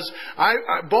 because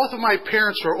both of my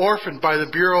parents were orphaned by the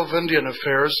Bureau of Indian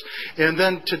Affairs, and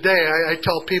then today I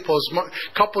tell people,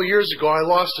 a couple years ago I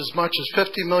lost as much as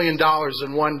 $50 million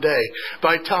in one day,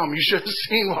 but I tell them, you should have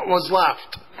seen what was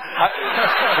left.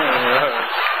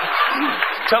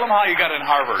 Tell them how you got in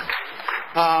Harvard.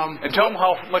 And tell them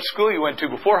how much school you went to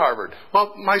before Harvard.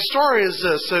 Well, my story is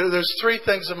this. There's 3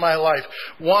 things in my life.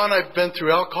 One, I've been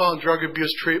through alcohol and drug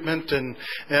abuse treatment, and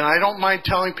I don't mind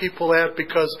telling people that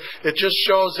because it just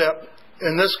shows that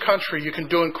in this country you can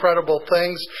do incredible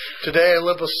things. Today I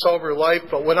live a sober life,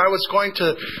 but when I was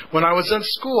in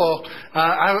school,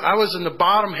 I was in the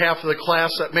bottom half of the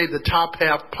class that made the top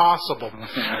half possible.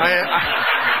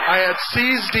 I had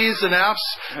C's, D's, and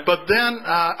F's, but then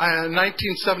in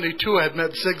 1972 I had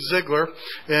met Zig Ziglar,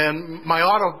 and my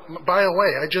by the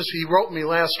way, he wrote me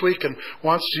last week and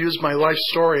wants to use my life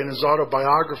story in his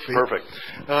autobiography. Perfect.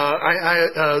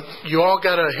 You all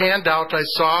got a handout I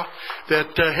saw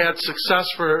that had Success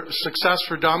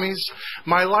for Dummies.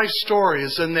 My life story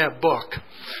is in that book.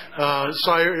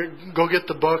 So I go get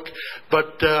the book.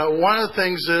 But one of the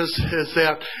things is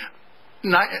that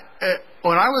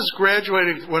when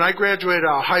I graduated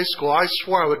out of high school, I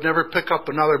swore I would never pick up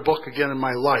another book again in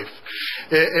my life,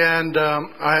 and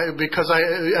because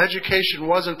education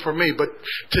wasn't for me. But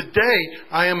today,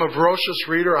 I am a voracious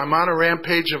reader. I'm on a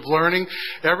rampage of learning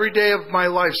every day of my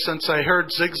life since I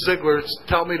heard Zig Ziglar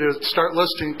tell me to start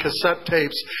listening to cassette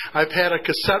tapes. I've had a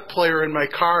cassette player in my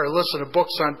car. I listen to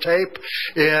books on tape,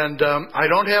 and I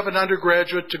don't have an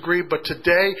undergraduate degree, but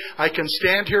today I can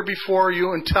stand here before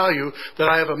you and tell you that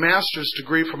I have a master's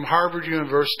degree from Harvard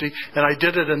University, and I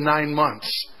did it in 9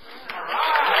 months.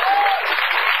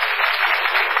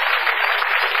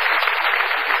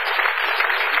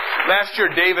 Last year,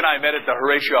 Dave and I met at the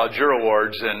Horatio Alger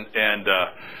Awards, and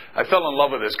I fell in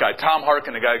love with this guy. Tom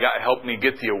Harkin, the guy who helped me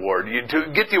get the award. To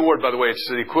get the award, by the way, it's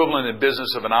the equivalent in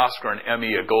business of an Oscar, an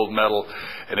Emmy, a gold medal,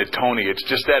 and a Tony. It's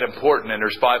just that important, and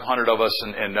there's 500 of us,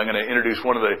 and I'm going to introduce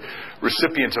one of the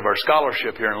recipients of our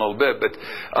scholarship here in a little bit. But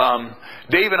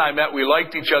Dave and I met. We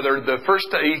liked each other. The first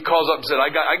he calls up and said,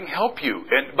 I can help you.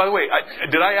 And by the way,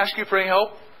 did I ask you for any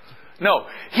help? No.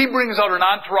 He brings out an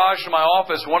entourage to my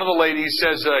office. One of the ladies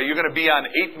says, you're going to be on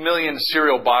 8 million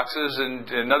cereal boxes. And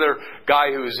another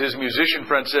guy who is his musician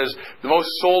friend says, the most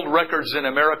sold records in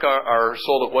America are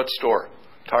sold at what store?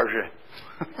 Target.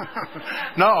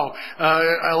 No,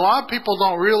 a lot of people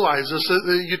don't realize this.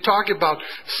 You talk about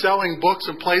selling books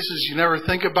in places you never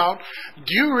think about.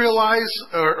 Do you realize,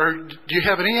 or do you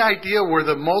have any idea where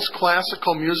the most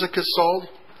classical music is sold?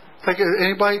 Think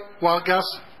anybody? Wild guess?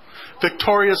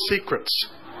 Victoria's Secrets.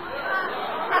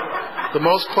 The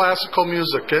most classical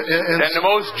music. And the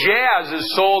most jazz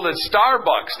is sold at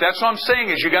Starbucks. That's what I'm saying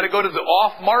is you got to go to the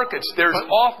off markets. There's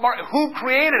off market. Who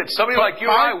created it? Somebody like you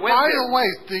and I went by there. the way,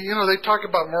 they talk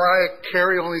about Mariah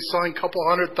Carey only selling a couple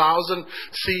 100,000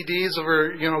 CDs of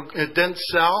her, it didn't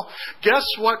sell. Guess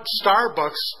what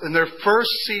Starbucks in their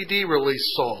first CD release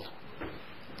sold?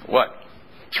 What?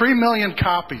 3 million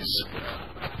copies.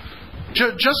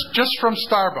 Just from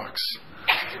Starbucks.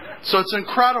 So it's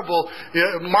incredible.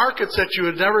 Markets that you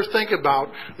would never think about,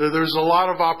 there's a lot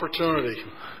of opportunity.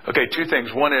 Okay, two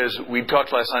things. One is, we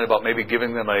talked last night about maybe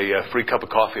giving them a free cup of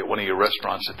coffee at one of your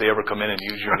restaurants if they ever come in and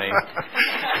use your name.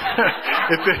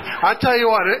 I tell you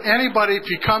what, anybody, if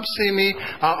you come see me,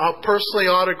 I'll personally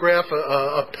autograph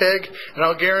a pig, and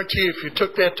I'll guarantee if you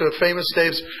took that to a Famous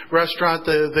Dave's restaurant,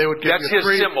 they would give you a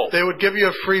free symbol. They would give you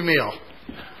a free meal.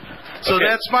 So okay.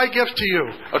 That's my gift to you.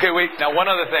 Okay, wait. Now, one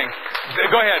other thing.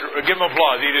 Go ahead. Give him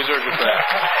applause. He deserves it for that.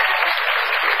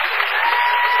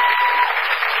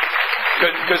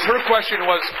 Because her question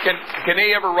was, can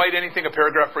they ever write anything, a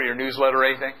paragraph for your newsletter or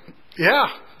anything? Yeah.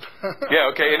 Yeah,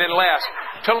 okay. And then last,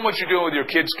 tell them what you're doing with your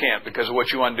kids' camp because of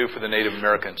what you want to do for the Native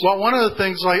Americans. Well, one of the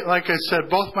things, like I said,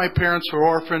 both my parents were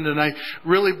orphaned, and I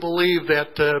really believe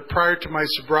that prior to my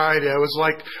sobriety, I was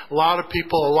like a lot of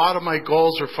people. A lot of my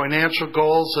goals were financial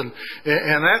goals, and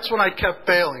that's when I kept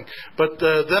failing. But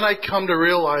then I come to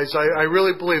realize I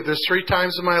really believe there's 3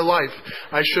 times in my life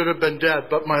I should have been dead,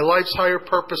 but my life's higher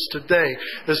purpose today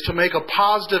is to make a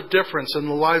positive difference in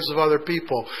the lives of other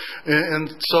people. And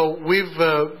so we've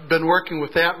been working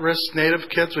with at-risk Native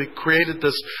kids. We created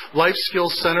this Life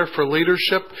Skills Center for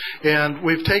Leadership, and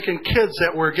we've taken kids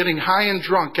that were getting high and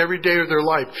drunk every day of their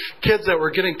life, kids that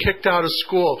were getting kicked out of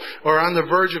school or on the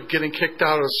verge of getting kicked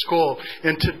out of school,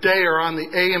 and today are on the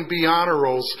A and B honor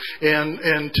rolls, and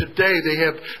today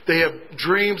they have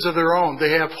dreams of their own.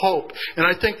 They have hope, and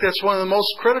I think that's one of the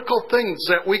most critical things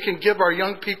that we can give our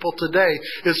young people today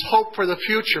is hope for the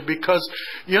future, because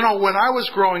when I was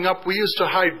growing up, we used to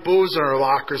hide booze in our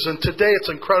lockers. And today it's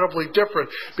incredibly different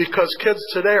because kids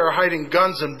today are hiding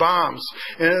guns and bombs.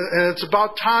 And it's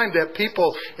about time that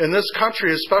people in this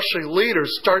country, especially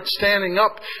leaders, start standing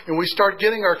up and we start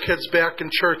getting our kids back in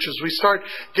churches. We start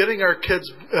getting our kids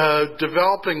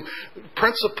developing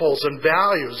principles and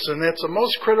values. And that's the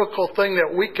most critical thing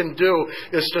that we can do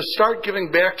is to start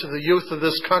giving back to the youth of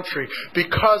this country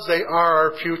because they are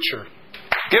our future.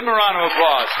 Give them a round of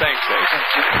applause. Thanks, Dave. Thank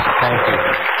you.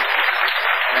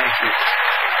 Thank you.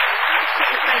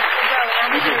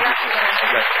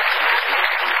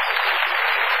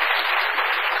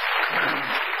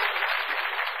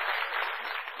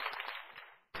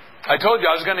 I told you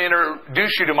I was going to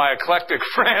introduce you to my eclectic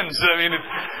friends. I mean,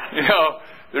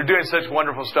 they're doing such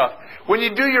wonderful stuff. When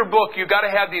you do your book, you've got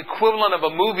to have the equivalent of a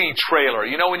movie trailer.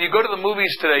 When you go to the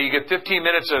movies today, you get 15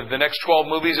 minutes of the next 12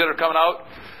 movies that are coming out.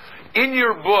 In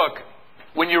your book,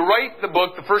 when you write the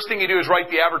book, the first thing you do is write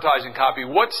the advertising copy.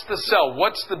 What's the sell?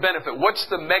 What's the benefit? What's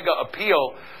the mega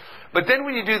appeal? But then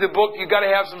when you do the book, you've got to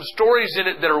have some stories in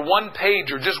it that are one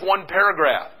page or just one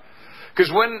paragraph.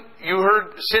 Because when you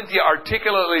heard Cynthia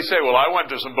articulately say, well, I went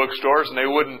to some bookstores and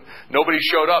nobody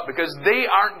showed up, because they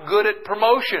aren't good at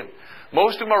promotion.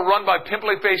 Most of them are run by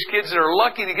pimply-faced kids that are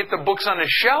lucky to get the books on the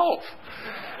shelf.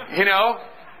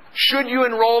 Should you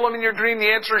enroll them in your dream?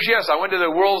 The answer is yes. I went to the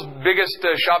world's biggest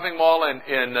shopping mall in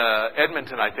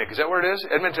Edmonton, I think. Is that where it is?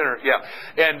 Edmonton, yeah.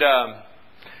 And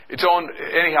its own,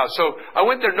 anyhow. So I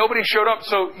went there, nobody showed up.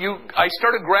 So I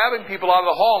started grabbing people out of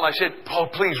the hall, and I said, "Oh,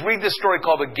 please read this story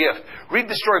called The Gift. Read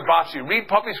the story Bopsy. Read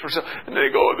Puppies for Sale." And they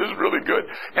go, "Oh, this is really good."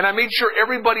 And I made sure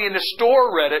everybody in the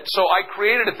store read it. So I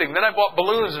created a thing. Then I bought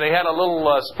balloons, and they had a little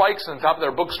spikes on top of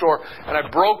their bookstore, and I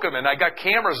broke them. And I got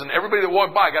cameras, and everybody that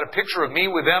walked by, I got a picture of me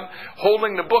with them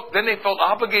holding the book. Then they felt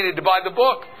obligated to buy the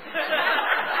book.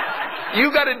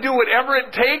 You got to do whatever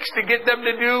it takes to get them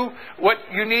to do what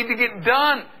you need to get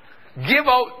done. Give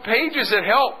out pages that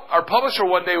help. Our publisher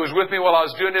one day was with me while I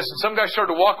was doing this, and some guy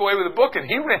started to walk away with a book, and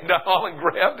he ran down the hall and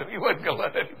grabbed him. He wasn't going to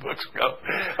let any books go.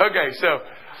 Okay, so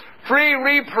free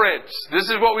reprints. This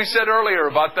is what we said earlier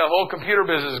about the whole computer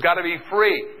business. It's got to be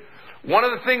free. One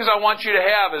of the things I want you to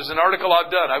have is an article I've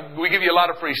done. We give you a lot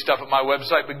of free stuff at my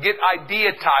website, but get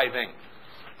idea tithing.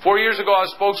 4 years ago, I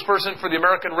was spokesperson for the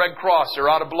American Red Cross. They're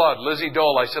out of blood. Lizzie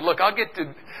Dole. I said, "Look,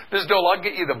 Ms. Dole, I'll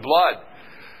get you the blood."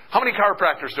 How many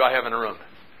chiropractors do I have in the room?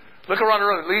 Look around the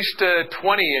room, at least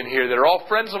 20 in here that are all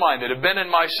friends of mine that have been in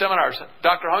my seminars.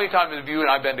 Doctor, how many times have you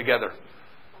and I been together?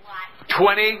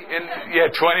 20?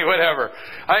 20, whatever.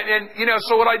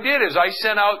 So what I did is I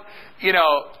sent out,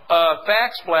 a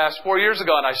fax blast 4 years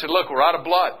ago, and I said, "Look, we're out of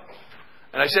blood."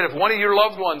 And I said, if one of your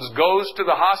loved ones goes to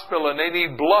the hospital and they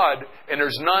need blood, and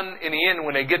there's none in the inn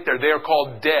when they get there, they are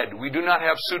called dead. We do not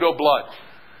have pseudo blood.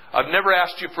 I've never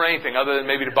asked you for anything other than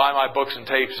maybe to buy my books and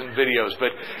tapes and videos.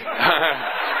 But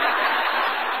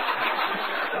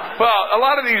well, a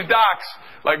lot of these docs,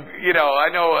 I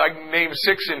know I can name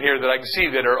 6 in here that I can see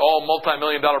that are all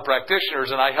multi-million-dollar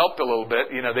practitioners, and I helped a little bit.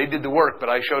 They did the work, but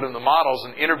I showed them the models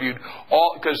and interviewed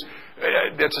all, because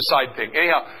that's a side thing.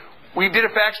 Anyhow, we did a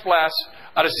fax blast.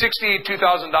 Out of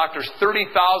 62,000 doctors,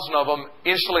 30,000 of them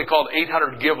instantly called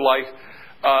 800 Give Life.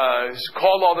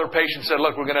 Called all their patients, said,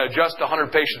 "Look, we're going to adjust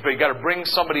 100 patients, but you got to bring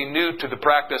somebody new to the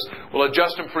practice. We'll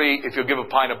adjust them free if you'll give a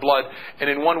pint of blood." And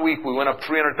in 1 week, we went up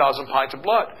 300,000 pints of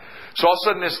blood. So all of a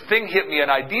sudden, this thing hit me, an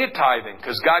idea tithing,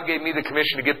 because God gave me the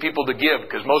commission to get people to give.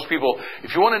 Because most people,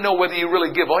 if you want to know whether you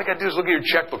really give, all you got to do is look at your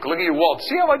checkbook, look at your wallet,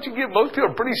 see how much you give. Most people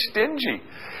are pretty stingy.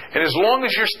 And as long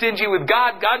as you're stingy with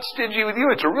God, God's stingy with you.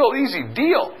 It's a real easy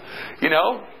deal.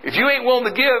 If you ain't willing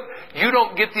to give, you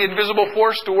don't get the invisible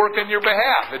force to work on your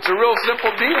behalf. It's a real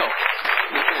simple deal.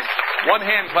 One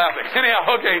hand clapping.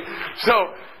 Anyhow, okay.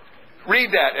 So,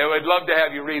 read that. I'd love to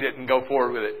have you read it and go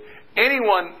forward with it.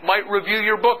 Anyone might review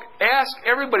your book. Ask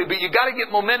everybody, but you got to get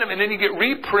momentum, and then you get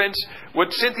reprints.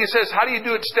 What Cynthia says, how do you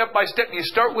do it step by step? You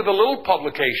start with the little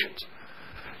publications.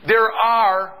 There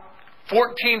are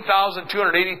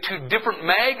 14,282 different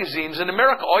magazines in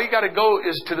America. All you got to go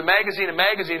is to the magazine of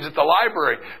magazines at the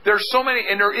library. There's so many,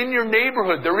 and they're in your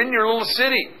neighborhood. They're in your little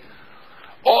city.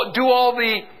 Do all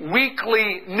the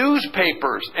weekly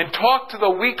newspapers and talk to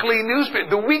the weekly newspaper.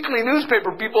 The weekly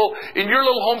newspaper people in your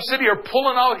little home city are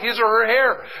pulling out his or her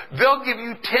hair. They'll give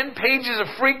you 10 pages of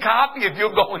free copy if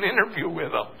you'll go and interview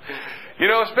with them.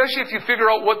 Especially if you figure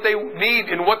out what they need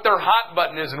and what their hot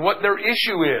button is and what their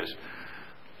issue is.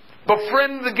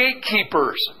 Befriend the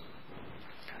gatekeepers.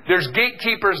 There's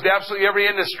gatekeepers to absolutely every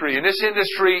industry. In this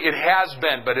industry, it has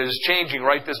been, but it is changing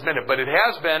right this minute. But it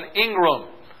has been Ingram.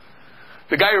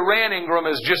 The guy who ran Ingram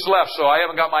has just left, so I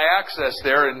haven't got my access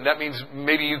there, and that means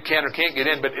maybe you can or can't get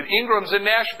in. But Ingram's in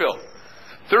Nashville.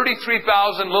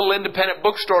 33,000 little independent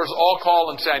bookstores all call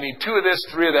and say, "I need 2 of this,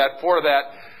 3 of that, 4 of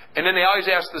that." And then they always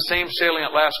ask the same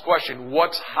salient last question,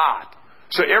 "What's hot?"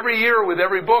 So every year with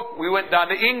every book, we went down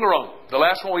to Ingram. The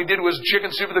last one we did was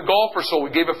Chicken Soup for the Golfer Soul. We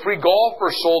gave a free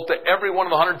golfer soul to every one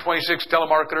of the 126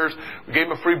 telemarketers. We gave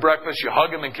them a free breakfast. You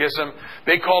hug them and kiss them.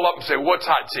 They call up and say, "What's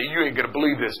hot?" Say, "You ain't going to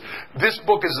believe this. This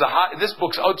book's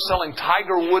outselling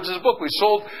Tiger Woods' book." We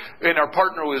sold, and our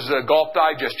partner was Golf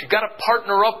Digest. You got to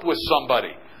partner up with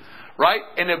somebody. Right?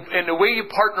 And the way you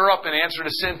partner up, in answer to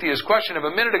Cynthia's question of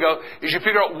a minute ago, is you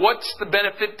figure out what's the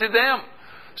benefit to them.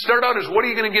 Start out as, what are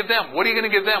you going to give them? What are you going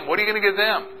to give them? What are you going to give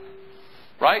them?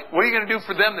 Right? What are you going to do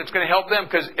for them that's going to help them?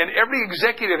 And every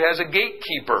executive has a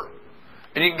gatekeeper.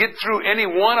 And you can get through any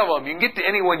one of them. You can get to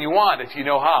anyone you want if you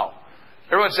know how.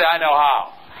 Everyone say, "I know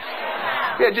how."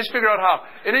 Yeah, just figure out how.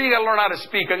 And then you got to learn how to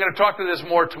speak. I'm going to talk to this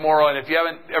more tomorrow. And if you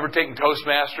haven't ever taken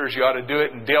Toastmasters, you ought to do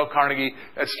it. And Dale Carnegie,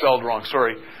 that's spelled wrong.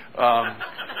 Sorry.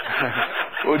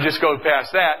 We'll just go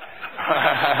past that.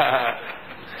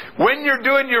 When you're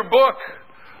doing your book,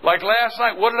 like last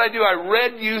night, what did I do? I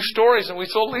read you stories, and we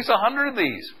sold at least 100 of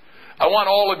these. I want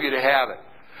all of you to have it.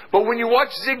 But when you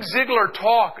watch Zig Ziglar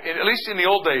talk, at least in the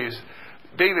old days,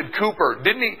 David Cooper,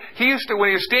 didn't he? He used to, when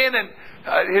he was standing,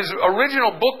 his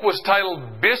original book was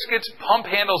titled Biscuits, Pump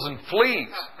Handles, and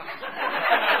Fleas.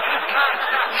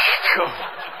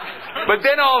 But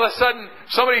then all of a sudden,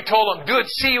 somebody told him, do it,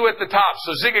 see you at the top.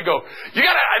 So Zig would go, you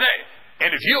gotta,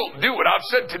 and if you'll do what I've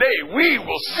said today, we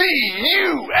will see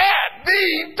you at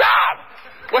the top.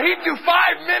 Well, he'd do 5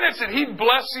 minutes and he'd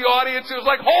bless the audience. It was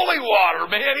like holy water,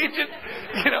 man. He just,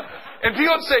 and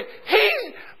people would say,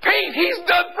 he's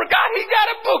done forgot he got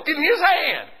a book in his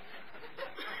hand.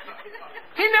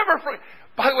 He never forgot.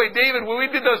 By the way, David, when we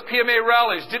did those PMA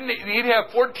rallies, he'd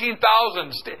have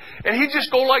 14,000, and he'd just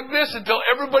go like this until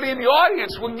everybody in the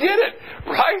audience would get it,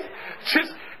 right?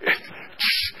 Just,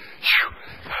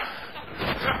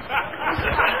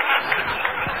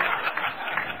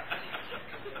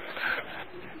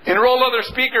 enroll other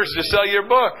speakers to sell your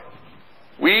book.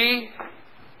 We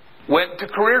went to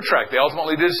Career Track. They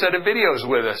ultimately did a set of videos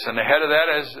with us, and the head of that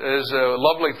is a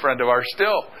lovely friend of ours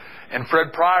still. And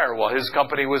Fred Pryor, while his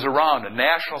company was around, and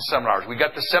national seminars. We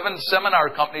got the 7 seminar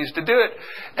companies to do it.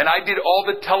 And I did all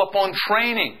the telephone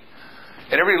training.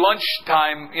 And every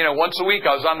lunchtime, once a week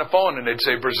I was on the phone and they'd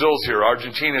say, Brazil's here,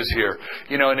 Argentina's here.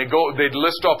 And they'd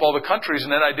list off all the countries,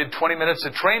 and then I did 20 minutes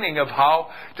of training of how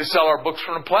to sell our books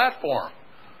from the platform.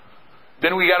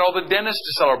 Then we got all the dentists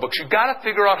to sell our books. You've got to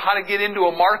figure out how to get into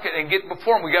a market and get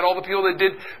before them. We got all the people that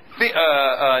did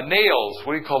nails.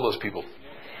 What do you call those people?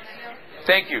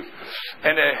 Thank you.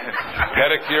 And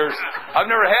pedicures. I've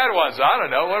never had one, so I don't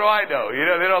know. What do I know?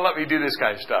 They don't let me do this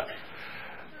kind of stuff.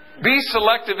 Be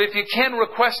selective. If you can,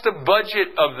 request a budget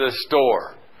of the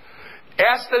store.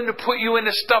 Ask them to put you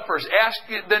into stuffers. Ask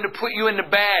them to put you into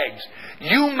bags.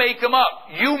 You make them up.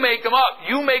 You make them up.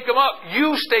 You make them up.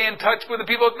 You stay in touch with the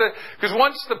people because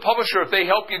once the publisher, if they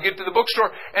help you get to the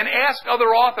bookstore, and ask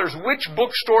other authors which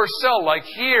bookstores sell. Like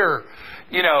here,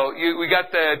 we got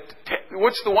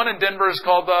what's the one in Denver is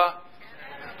called the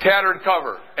Tattered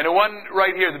Cover, and the one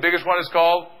right here, the biggest one is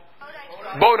called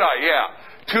Bodai. Yeah.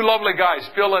 2 lovely guys,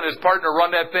 Phil and his partner,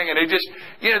 run that thing, and they just,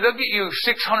 they'll get you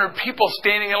 600 people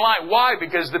standing in line. Why?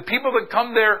 Because the people that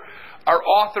come there are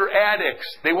author addicts.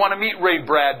 They want to meet Ray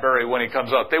Bradbury when he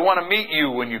comes out. They want to meet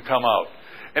you when you come out.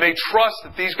 And they trust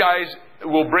that these guys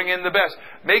will bring in the best.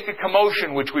 Make a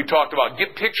commotion, which we talked about.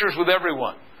 Get pictures with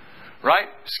everyone.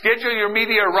 Right? Schedule your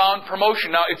media around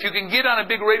promotion. Now, if you can get on a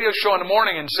big radio show in the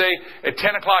morning and say, at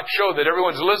 10 o'clock show that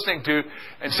everyone's listening to,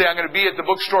 and say, I'm going to be at the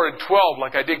bookstore at 12,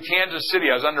 like I did Kansas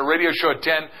City. I was on the radio show at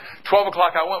 10. 12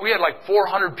 o'clock I went. We had like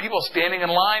 400 people standing in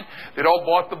line. They'd all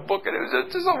bought the book, and it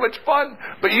was just so much fun.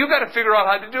 But you've got to figure out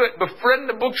how to do it. Befriend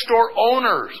the bookstore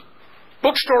owners.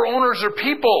 Bookstore owners are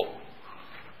people.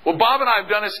 What Bob and I have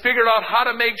done is figured out how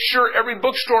to make sure every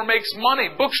bookstore makes money.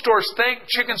 Bookstores thank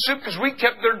Chicken Soup because we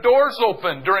kept their doors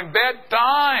open during bad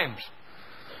times.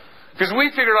 Because we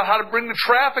figured out how to bring the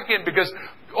traffic in. Because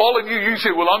all of you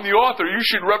say, well, I'm the author. You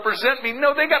should represent me.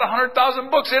 No, they got 100,000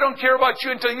 books. They don't care about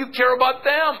you until you care about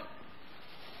them.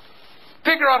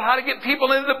 Figure out how to get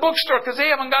people into the bookstore because they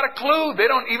haven't got a clue. They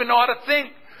don't even know how to think.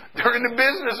 They're in the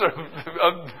business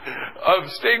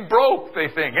of staying broke, they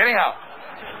think. Anyhow.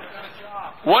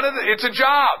 It's a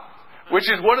job, which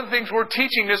is one of the things we're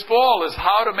teaching this fall is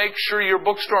how to make sure your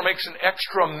bookstore makes an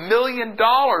extra $1 million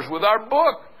with our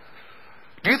book.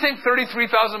 Do you think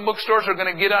 33,000 bookstores are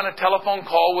going to get on a telephone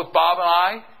call with Bob and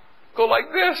I? Go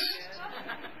like this.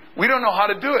 We don't know how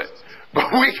to do it,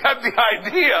 but we got the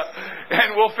idea,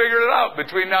 and we'll figure it out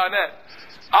between now and then.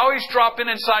 Always drop in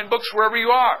and sign books wherever you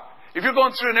are. If you're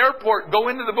going through an airport, go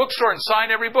into the bookstore and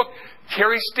sign every book.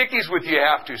 Carry stickies with you, you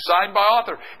have to. Signed by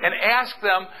author. And ask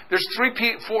them, there's 3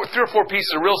 or 4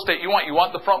 pieces of real estate you want. You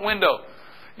want the front window.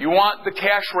 You want the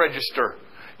cash register.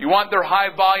 You want their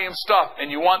high volume stuff.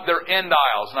 And you want their end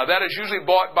aisles. Now that is usually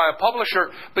bought by a publisher,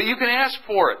 but you can ask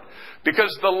for it.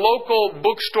 Because the local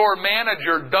bookstore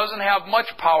manager doesn't have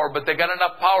much power, but they got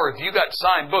enough power. If you got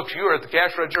signed books, you are at the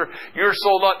cash register, you're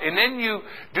sold out. And then you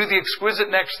do the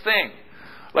exquisite next thing.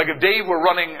 Like if Dave were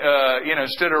running,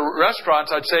 instead of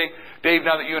restaurants, I'd say, Dave,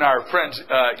 now that you and I are friends,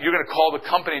 you're going to call the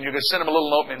company and you're going to send them a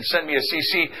little note and send me a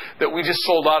CC that we just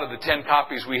sold out of the 10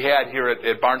 copies we had here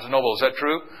at Barnes & Noble. Is that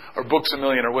true? Or Books A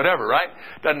Million or whatever, right?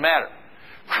 Doesn't matter.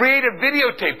 Create a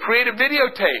videotape. Create a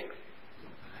videotape.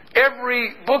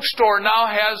 Every bookstore now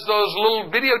has those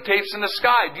little videotapes in the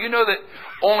sky. Do you know that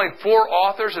only 4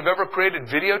 authors have ever created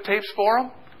videotapes for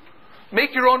them?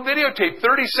 Make your own videotape,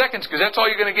 30 seconds, because that's all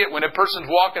you're going to get when a person's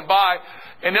walking by,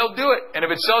 and they'll do it. And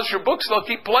if it sells your books, they'll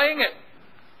keep playing it.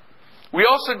 We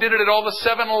also did it at all the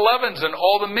 7-Elevens and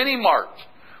all the mini-marts.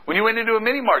 When you went into a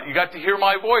mini-mart, you got to hear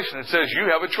my voice, and it says, you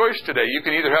have a choice today. You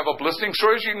can either have uplifting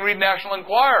stories, or you can read National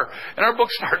Enquirer. And our book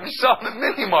started to sell in the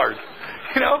mini-mart.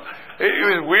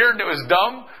 It was weird, it was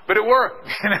dumb, but it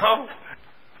worked,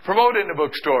 Promote into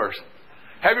bookstores.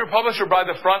 Have your publisher by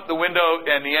the front, the window,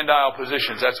 and the end aisle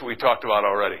positions. That's what we talked about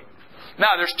already. Now,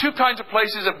 there's two kinds of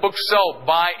places that books sell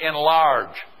by and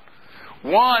large.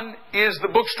 One is the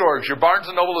bookstores. Your Barnes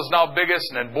 & Noble is now biggest,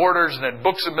 and then Borders, and then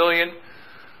Books A Million.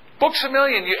 Books A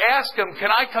Million, you ask them,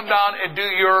 can I come down and do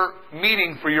your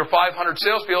meeting for your 500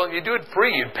 salespeople? And you do it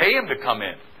free. You'd pay them to come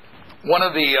in. One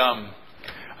of the,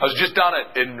 I was just down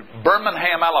in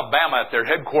Birmingham, Alabama at their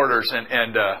headquarters,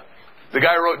 and the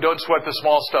guy who wrote Don't Sweat the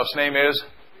Small Stuff's name is?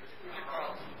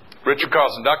 Richard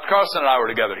Carlson. Dr. Carlson and I were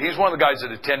together. He's one of the guys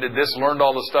that attended this, learned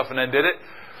all the stuff, and then did it.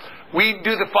 We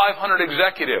do the 500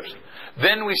 executives.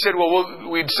 Then we said,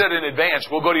 we'd said in advance,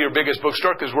 we'll go to your biggest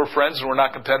bookstore because we're friends and we're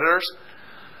not competitors.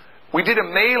 We did a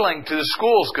mailing to the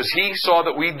schools because he saw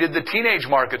that we did the teenage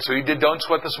market. So he did Don't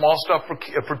Sweat the Small Stuff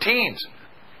for teens.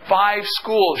 5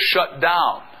 schools shut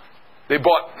down. They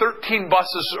bought 13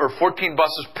 buses or 14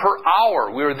 buses per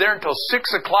hour. We were there until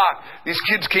 6 o'clock. These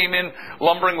kids came in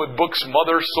lumbering with books,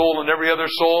 Mother, Soul, and Every Other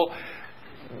Soul,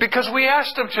 because we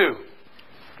asked them to.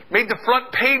 Made the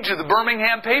front page of the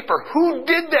Birmingham paper. Who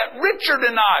did that? Richard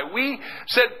and I. We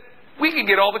said, we can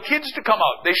get all the kids to come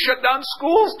out. They shut down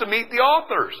schools to meet the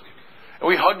authors. And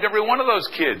we hugged every one of those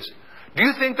kids. Do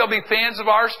you think they'll be fans of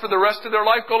ours for the rest of their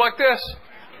life? Go like this.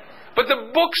 But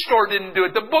the bookstore didn't do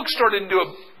it. The bookstore didn't do it.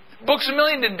 Books A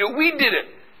Million didn't do it. We did it.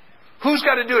 Who's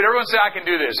got to do it? Everyone say, I can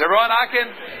do this. Everyone, I can.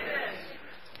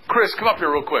 Chris, come up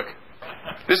here real quick.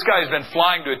 This guy's been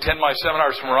flying to attend my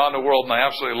seminars from around the world, and I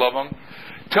absolutely love him.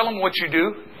 Tell them what you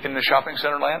do in the shopping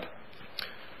center land.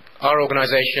 Our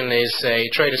organization is a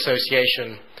trade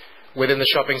association within the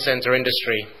shopping center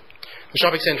industry. The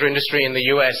shopping center industry in the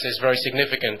US is very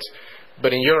significant,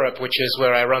 but in Europe, which is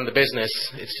where I run the business,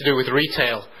 it's to do with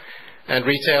retail and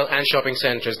shopping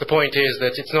centers. The point is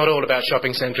that it's not all about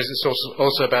shopping centers, it's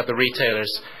also about the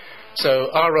retailers. So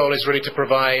our role is really to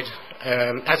provide,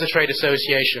 as a trade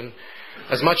association,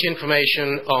 as much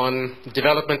information on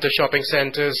development of shopping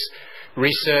centers,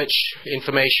 research,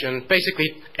 information,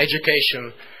 basically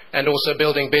education, and also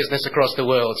building business across the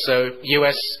world. So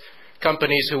US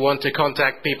companies who want to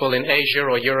contact people in Asia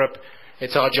or Europe,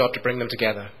 it's our job to bring them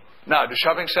together. Now, do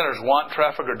shopping centers want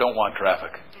traffic or don't want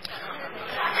traffic?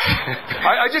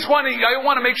 I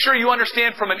want to make sure you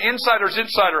understand from an insider's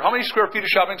insider. How many square feet of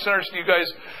shopping centers do you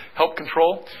guys help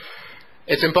control?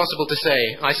 It's impossible to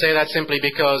say. I say that simply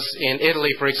because in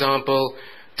Italy, for example,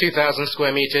 2,000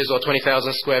 square meters or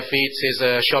 20,000 square feet is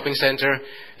a shopping center.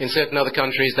 In certain other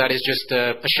countries, that is just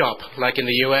a shop. Like in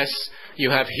the US, you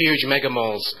have huge mega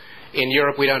malls. In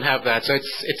Europe, we don't have that. So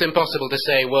it's impossible to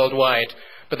say worldwide.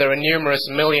 But there are numerous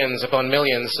millions upon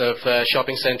millions of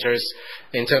shopping centers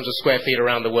in terms of square feet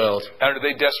around the world. And are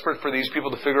they desperate for these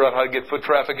people to figure out how to get foot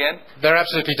traffic in? They're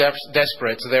absolutely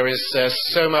desperate. There is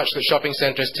so much that shopping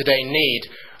centers today need,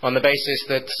 on the basis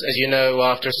that, as you know,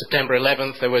 after September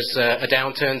 11th, there was a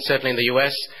downturn, certainly in the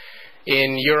US.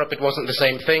 In Europe, it wasn't the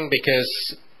same thing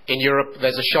because in Europe,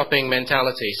 there's a shopping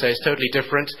mentality, so it's totally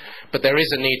different. But there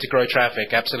is a need to grow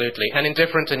traffic, absolutely, and in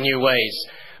different and new ways.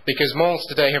 Because malls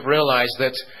today have realized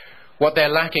that what they're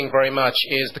lacking very much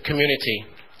is the community.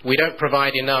 We don't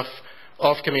provide enough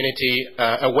of community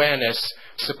awareness,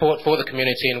 support for the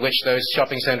community in which those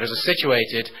shopping centers are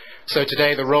situated. So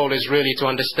today the role is really to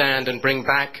understand and bring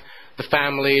back the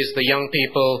families, the young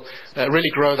people, really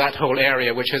grow that whole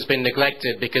area which has been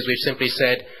neglected because we've simply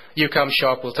said, you come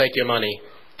shop, we'll take your money.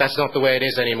 That's not the way it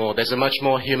is anymore. There's a much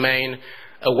more humane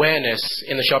awareness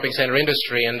in the shopping center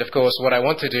industry, and of course what I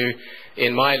want to do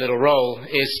in my little role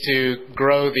is to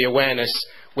grow the awareness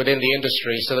within the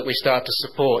industry so that we start to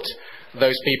support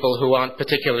those people who aren't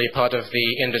particularly part of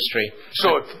the industry.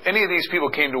 So if any of these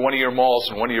people came to one of your malls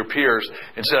and one of your peers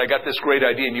and said, I got this great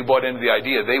idea, and you bought into the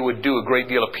idea, they would do a great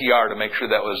deal of PR to make sure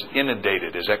that was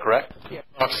inundated. Is that correct? Yeah.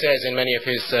 Mark says in many of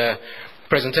his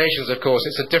presentations, of course,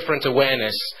 it's a different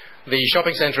awareness. The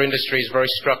shopping center industry is very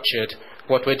structured.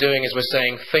 What we're doing is we're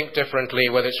saying think differently,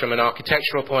 whether it's from an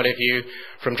architectural point of view,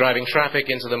 from driving traffic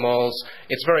into the malls.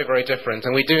 It's very, very different,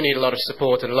 and we do need a lot of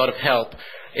support and a lot of help.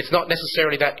 It's not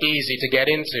necessarily that easy to get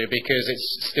into because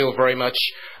it's still very much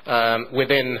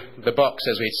within the box,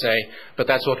 as we'd say, but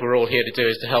that's what we're all here to do,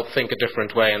 is to help think a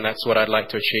different way, and that's what I'd like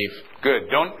to achieve.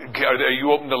 Good. Are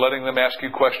you open to letting them ask you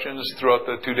questions throughout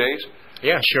the 2 days?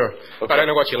 Yeah, sure. Okay. I don't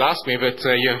know what you'll ask me, but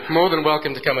you're more than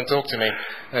welcome to come and talk to me.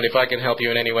 And if I can help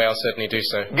you in any way, I'll certainly do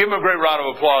so. Give him a great round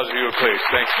of applause, if you would, please.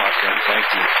 Thanks, my friend. Thank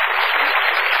you.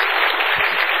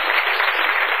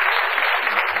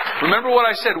 Remember what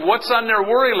I said. What's on their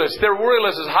worry list? Their worry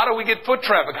list is how do we get foot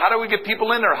traffic? How do we get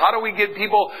people in there? How do we get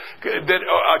people that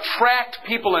attract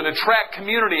people and attract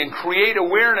community and create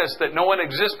awareness that no one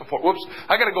exists before? Whoops.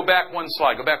 I got to go back one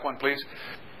slide. Go back one, please.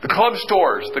 The club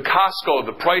stores, the Costco,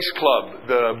 the Price Club,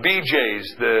 the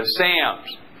BJ's, the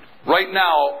Sam's, Right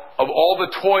now, of all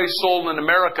the toys sold in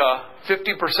America,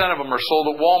 50% of them are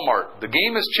sold at Walmart. The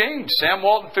game has changed. Sam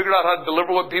Walton figured out how to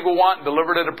deliver what people want and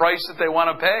deliver it at a price that they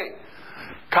want to pay.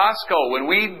 Costco, when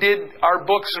we did our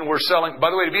books and we're selling,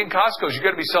 by the way, to be in Costco's, you've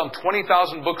got to be selling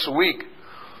 20,000 books a week.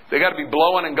 They got to be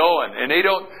blowing and going, and they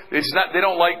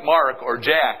don't like Mark or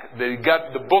Jack.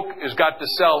 The book has got to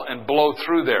sell and blow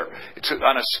through there. It's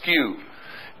on a skew.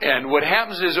 And what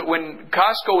happens is that when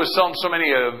Costco was selling so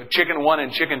many of Chicken 1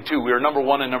 and Chicken 2, we were number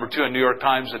 1 and number 2 in New York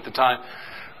Times at the time.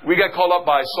 We got called up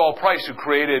by Saul Price, who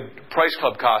created Price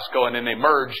Club Costco, and then they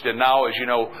merged. And now, as you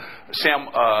know,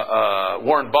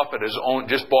 Warren Buffett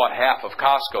just bought half of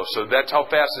Costco. So that's how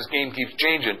fast this game keeps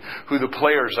changing, who the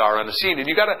players are on the scene. And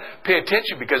you got to pay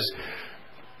attention because,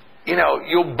 you know,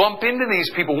 you'll bump into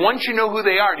these people. Once you know who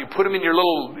they are and you put them in your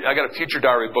little, I got a future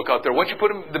diary book out there. Once you put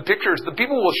them, the pictures, the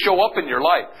people will show up in your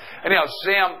life. Anyhow,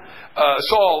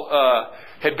 Saul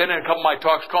had been in a couple of my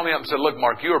talks, called me up and said, look,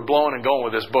 Mark, you are blowing and going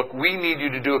with this book. We need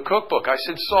you to do a cookbook. I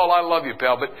said, Saul, I love you,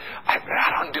 pal, but I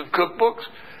don't do cookbooks.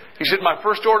 He said, my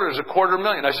first order is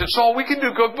 $250,000. I said, Saul, we can do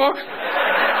cookbooks.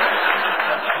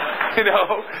 You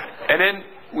know, and then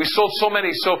we sold so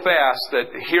many so fast that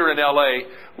here in L.A.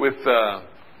 with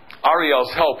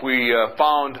Ariel's help, we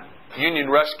found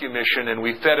Union Rescue Mission and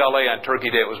we fed L.A. on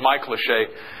Turkey Day. It was my cliche.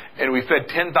 And we fed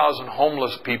 10,000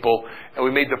 homeless people, and we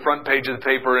made the front page of the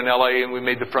paper in L.A., and we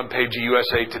made the front page of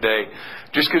USA Today.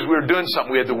 Just because we were doing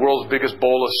something, we had the world's biggest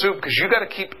bowl of soup, because you got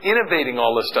to keep innovating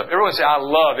all this stuff. Everyone say, I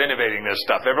love innovating this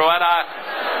stuff. Everyone,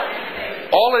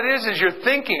 all it is you're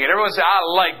thinking, and everyone say, I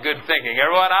like good thinking.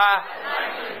 Everyone,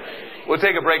 We'll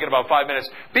take a break in about 5 minutes.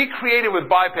 Be creative with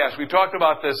bypass. We talked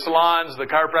about the salons, the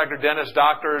chiropractor, dentist,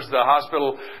 doctors, the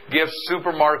hospital gifts,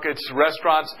 supermarkets,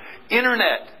 restaurants,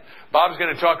 internet. Bob's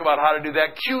going to talk about how to do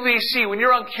that. QVC. When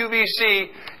you're on QVC,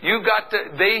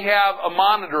 they have a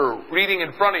monitor reading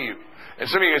in front of you. And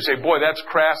some of you can say, boy, that's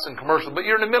crass and commercial. But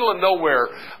you're in the middle of nowhere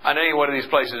on any one of these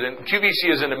places. And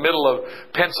QVC is in the middle of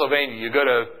Pennsylvania. You go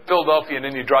to Philadelphia and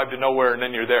then you drive to nowhere and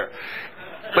then you're there.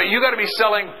 But you got to be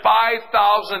selling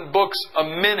 5,000 books a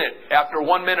minute after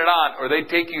 1 minute on, or they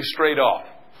take you straight off.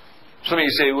 Some of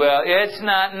you say, well, it's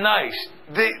not nice.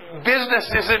 That business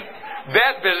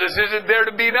isn't there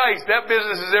to be nice. That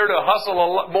business is there to hustle a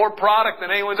lot more product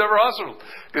than anyone's ever hustled.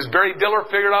 Because Barry Diller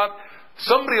figured out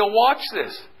somebody will watch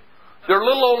this. There are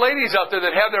little old ladies out there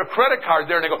that have their credit card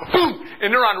there and they go, boom,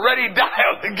 and they're on ready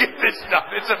dial to get this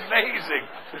stuff. It's amazing.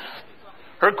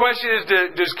 Her question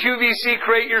is, does QVC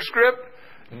create your script?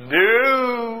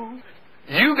 No.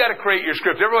 You got to create your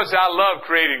script. Everyone says, I love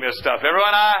creating this stuff.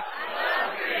 Everyone, I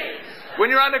love creating. When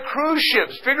you're on the cruise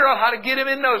ships, figure out how to get them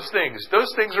in those things.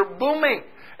 Those things are booming.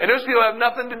 And those people have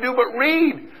nothing to do but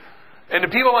read. And the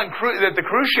people on the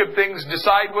cruise ship things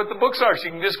decide what the books are. So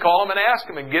you can just call them and ask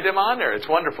them and get them on there. It's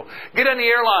wonderful. Get on the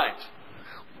airlines.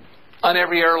 On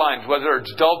every airline, whether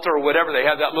it's Delta or whatever, they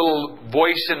have that little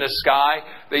voice in the sky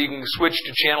that you can switch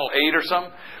to channel 8 or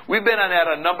something. We've been on that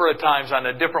a number of times on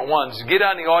the different ones. Get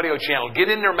on the audio channel. Get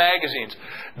in their magazines.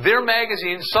 Their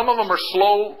magazines, some of them are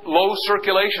low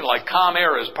circulation, like Com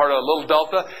Air is part of a little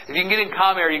Delta. If you can get in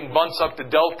Com Air, you can bounce up to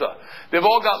Delta. They've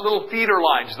all got little feeder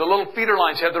lines. The little feeder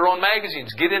lines have their own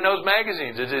magazines. Get in those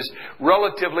magazines. It is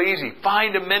relatively easy.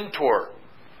 Find a mentor.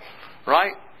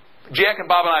 Right? Jack and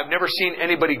Bob and I have never seen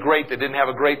anybody great that didn't have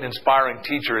a great and inspiring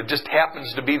teacher. It just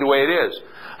happens to be the way it is.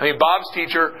 I mean, Bob's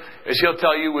teacher, as he'll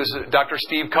tell you, was Dr.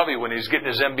 Steve Covey when he was getting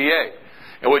his MBA.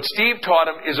 And what Steve taught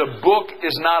him is a book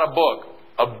is not a book.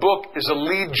 A book is a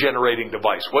lead-generating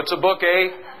device. What's a book,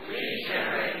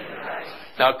 Lead-generating device.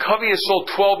 Now, Covey has sold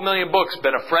 12 million books,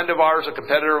 been a friend of ours, a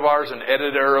competitor of ours, an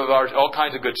editor of ours, all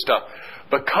kinds of good stuff.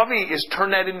 But Covey has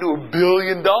turned that into $1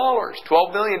 billion.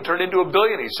 12 million turned into $1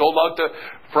 billion. He sold out to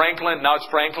Franklin. Now it's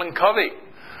Franklin Covey.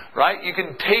 Right? You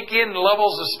can take in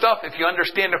levels of stuff if you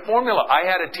understand the formula. I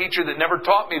had a teacher that never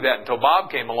taught me that until Bob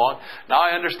came along. Now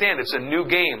I understand it's a new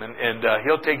game, and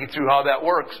he'll take you through how that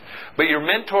works. But your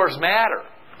mentors matter.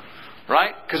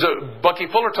 Right? Because Bucky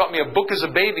Fuller taught me a book is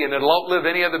a baby, and it'll outlive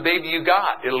any other baby you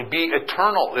got. It'll be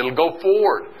eternal. It'll go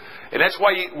forward. And that's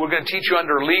why we're going to teach you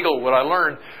under legal. What I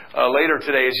learned later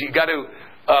today is you got to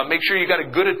make sure you got a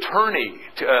good attorney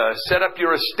to set up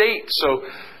your estate. So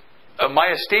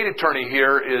my estate attorney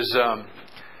here is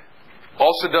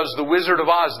also does The Wizard of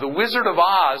Oz. The Wizard of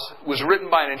Oz was written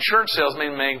by an insurance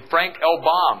salesman named Frank L.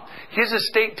 Baum. His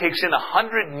estate takes in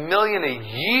 $100 million a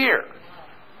year.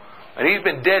 And he's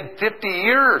been dead 50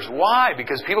 years. Why?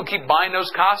 Because people keep buying those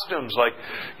costumes like,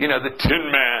 the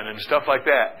Tin Man and stuff like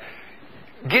that.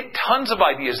 Get tons of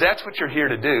ideas. That's what you're here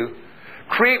to do.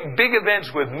 Create big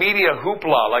events with media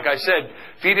hoopla. Like I said,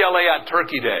 Feed LA on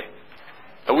Turkey Day.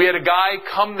 We had a guy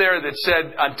come there that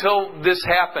said, until this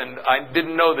happened, I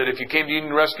didn't know that if you came to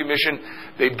Union Rescue Mission,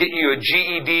 they'd get you a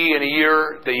GED in a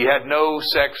year, that you had no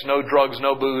sex, no drugs,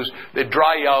 no booze. They'd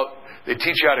dry you out. They'd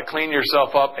teach you how to clean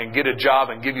yourself up and get a job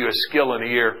and give you a skill in a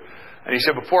year. And he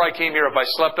said, before I came here, if I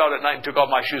slept out at night and took off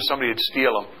my shoes, somebody would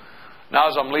steal them. Now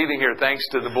as I'm leaving here, thanks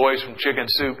to the boys from Chicken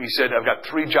Soup, he said, I've got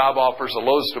 3 job offers, the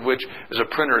lowest of which is a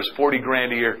printer, is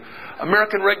 $40,000 a year.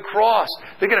 American Red Cross,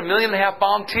 they got 1.5 million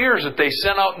volunteers that they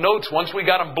sent out notes. Once we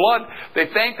got them blood, they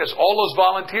thanked us. All those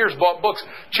volunteers bought books.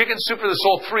 Chicken Soup for the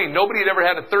sold 3. Nobody had ever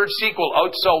had a third sequel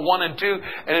outsell 1 and 2.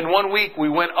 And in 1 week, we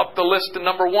went up the list to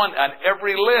number 1 on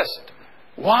every list.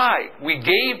 Why? We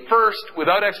gave first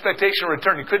without expectation of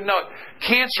return. You couldn't know it.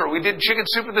 Cancer, we did Chicken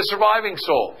Soup for the Surviving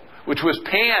Soul, which was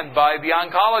panned by the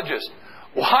oncologist.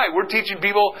 Why? We're teaching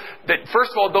people that,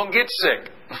 first of all, don't get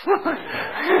sick.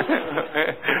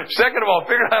 Second of all,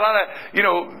 figure out how to,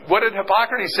 what did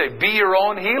Hippocrates say? Be your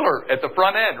own healer at the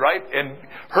front end, right? And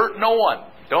hurt no one.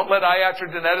 Don't let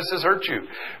iatrogenesis hurt you.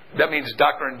 That means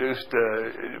doctor-induced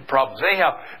problems.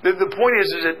 Anyhow, the point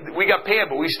is that we got paid,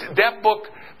 but that book,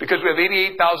 because we have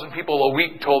 88,000 people a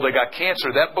week told they got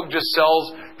cancer, that book just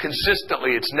sells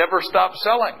consistently. It's never stopped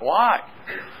selling. Why?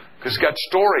 Because it's got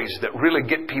stories that really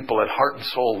get people at heart and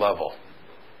soul level.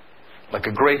 Like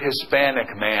a great Hispanic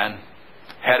man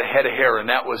had a head of hair, and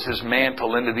that was his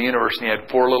mantle into the universe, and he had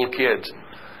 4 little kids.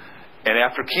 And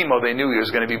after chemo, they knew he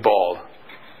was going to be bald.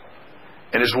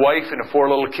 And his wife and the 4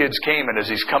 little kids came, and as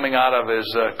he's coming out of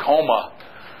his coma,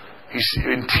 he's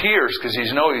in tears because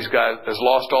he's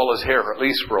lost all his hair, at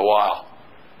least for a while.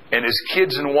 And his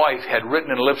kids and wife had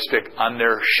written in lipstick on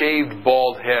their shaved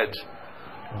bald heads,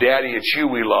 "Daddy, it's you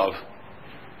we love,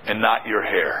 and not your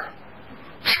hair."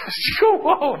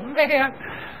 Whoa, man.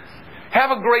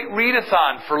 Have a great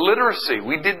readathon for literacy.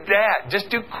 We did that. Just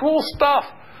do cool stuff.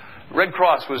 Red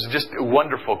Cross was just a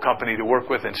wonderful company to work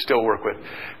with and still work with.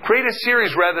 Create a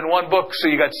series rather than 1 book, so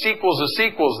you got sequels of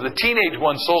sequels. The teenage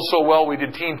one sold so well, we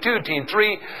did Teen 2, Teen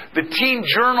 3. The Teen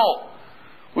Journal.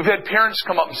 We've had parents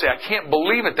come up and say, I can't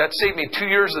believe it. That saved me 2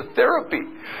 years of therapy.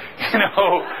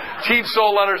 Teen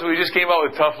Soul Letters, we just came out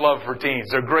with Tough Love for Teens.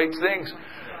 They're great things.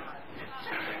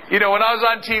 When I was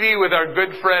on TV with our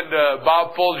good friend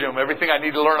Bob Fulgham, everything I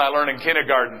need to learn, I learned in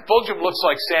kindergarten. Fulgham looks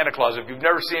like Santa Claus. If you've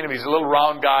never seen him, he's a little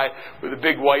round guy with a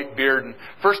big white beard. And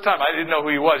first time I didn't know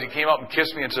who he was. He came up and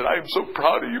kissed me and said, I'm so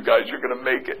proud of you guys. You're going to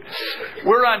make it.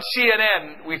 We're on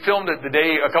CNN. We filmed it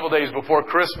a couple days before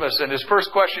Christmas. And his first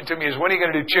question to me is, when are you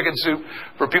going to do chicken soup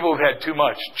for people who've had too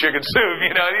much chicken soup?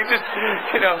 And he just,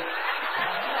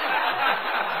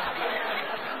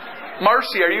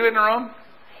 Marcy, are you in the room?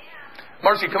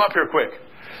 Marcy, come up here quick.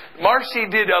 Marcy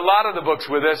did a lot of the books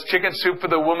with us. Chicken Soup for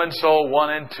the Woman's Soul 1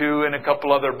 and 2 and a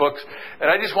couple other books. And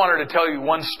I just wanted to tell you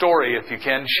one story, if you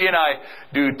can. She and I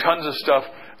do tons of stuff.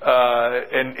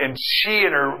 And she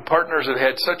and her partners have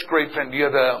had such great fun. Do you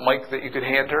have a mic that you could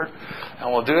hand her?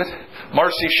 And we'll do it.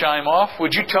 Marcy Scheimoff,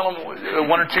 would you tell them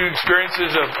 1 or 2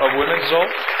 experiences of Women's Soul?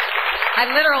 I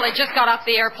literally just got off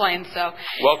the airplane, so...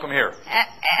 Welcome here.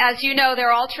 As you know,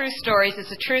 they're all true stories.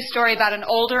 It's a true story about an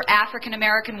older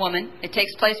African-American woman. It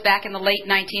takes place back in the late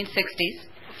 1960s.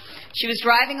 She was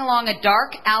driving along a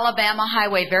dark Alabama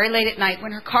highway very late at night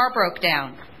when her car broke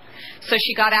down. So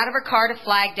she got out of her car to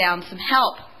flag down some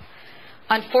help.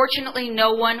 Unfortunately,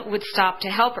 no one would stop to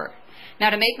help her.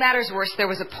 Now, to make matters worse, there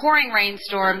was a pouring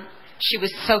rainstorm. She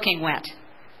was soaking wet.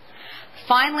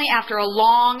 Finally, after a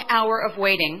long hour of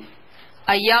waiting,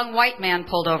 a young white man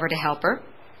pulled over to help her.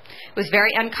 It was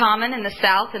very uncommon in the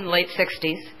South in the late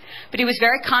 60s, but he was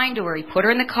very kind to her. He put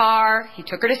her in the car, he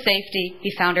took her to safety,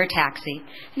 he found her a taxi,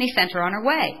 and he sent her on her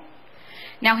way.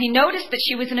 Now, he noticed that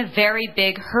she was in a very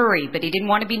big hurry, but he didn't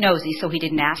want to be nosy, so he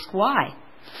didn't ask why.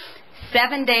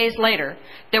 7 days later,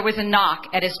 there was a knock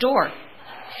at his door.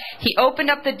 He opened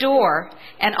up the door,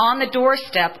 and on the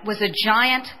doorstep was a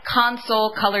giant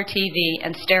console color TV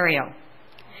and stereo.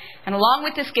 And along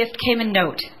with this gift came a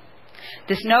note.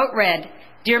 This note read,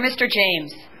 Dear Mr.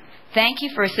 James, thank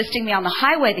you for assisting me on the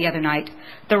highway the other night.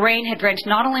 The rain had drenched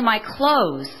not only my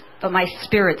clothes, but my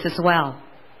spirits as well.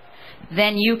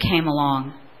 Then you came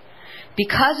along.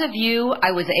 Because of you,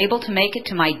 I was able to make it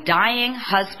to my dying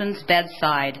husband's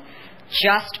bedside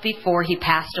just before he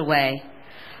passed away.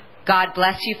 God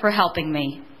bless you for helping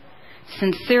me.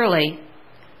 Sincerely,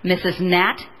 Mrs.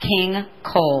 Nat King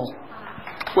Cole.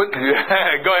 Go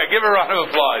ahead, give her a round of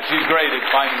applause. She's great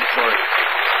at finding stories.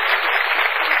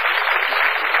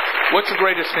 What's the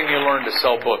greatest thing you learned to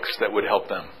sell books that would help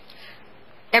them?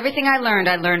 Everything I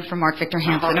learned from Mark Victor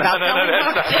Hansen.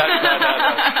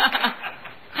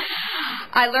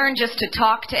 I learned just to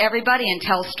talk to everybody and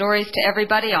tell stories to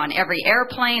everybody on every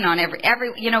airplane, on every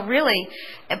really,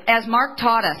 as Mark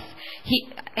taught us.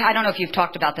 I don't know if you've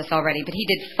talked about this already, but he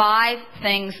did 5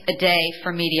 things a day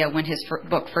for media when his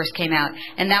book first came out.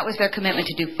 And that was their commitment,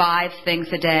 to do 5 things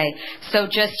a day. So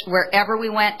just wherever we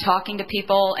went, talking to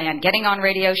people and getting on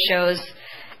radio shows,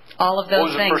 all of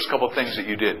those things. What was the first couple of things that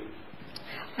you did?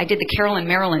 I did the Carolyn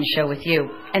Maryland show with you,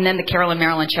 and then the Carolyn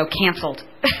Maryland show canceled.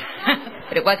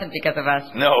 But it wasn't because of us.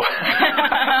 No.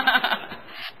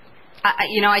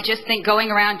 I just think going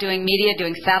around doing media,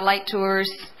 doing satellite tours.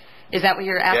 Is that what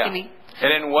you're asking me? And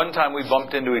then one time we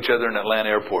bumped into each other in Atlanta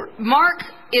airport. Mark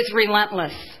is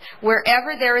relentless.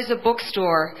 Wherever there is a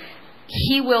bookstore,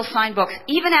 he will sign books.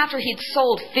 Even after he'd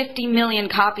sold 50 million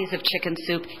copies of Chicken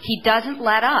Soup, he doesn't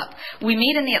let up. We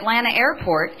meet in the Atlanta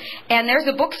airport, and there's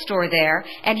a bookstore there,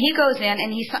 and he goes in,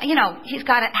 and he's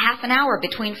got a half an hour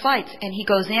between flights, and he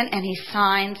goes in and he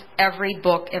signs every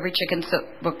book, every Chicken Soup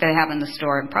book they have in the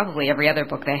store, and probably every other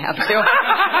book they have too.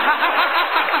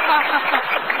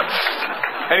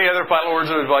 Any other final words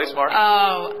of advice, Mark?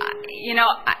 Oh,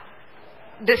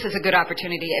 this is a good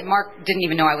opportunity. Mark didn't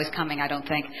even know I was coming, I don't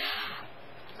think.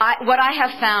 What I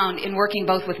have found in working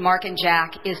both with Mark and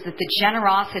Jack is that the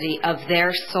generosity of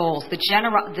their souls, they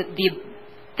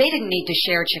didn't need to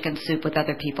share Chicken Soup with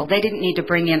other people. They didn't need to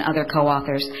bring in other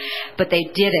co-authors, but they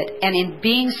did it. And in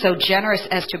being so generous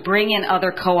as to bring in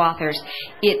other co-authors,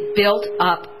 it built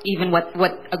up even what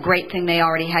a great thing they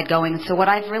already had going. So what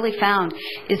I've really found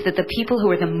is that the people who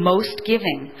are the most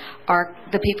giving are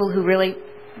the people who really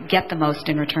get the most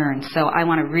in return. So I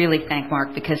want to really thank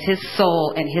Mark, because his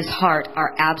soul and his heart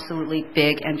are absolutely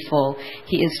big and full.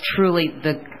 He is truly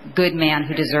the good man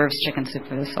who deserves Chicken Soup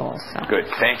for his soul. So. Good.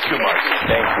 Thank you, Mark.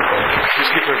 Thank you.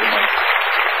 Just give her the mic.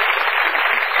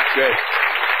 Good.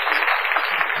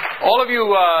 All of you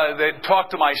that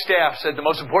talked to my staff said the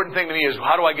most important thing to me is,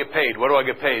 how do I get paid? What do I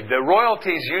get paid? The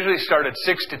royalties usually start at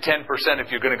 6 to 10%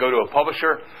 if you're going to go to a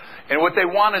publisher. And what they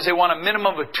want is they want a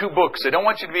minimum of 2 books. They don't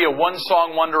want you to be a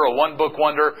 1-song wonder, a 1-book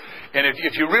wonder. And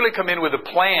if you really come in with a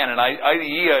plan, an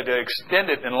idea to extend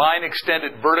it and line extend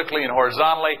it vertically and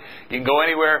horizontally, you can go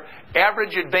anywhere.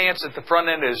 Average advance at the front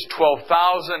end is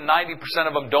 $12,000. 90%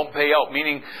 of them don't pay out,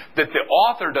 meaning that the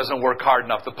author doesn't work hard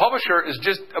enough. The publisher is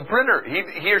just a printer.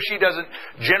 He or she doesn't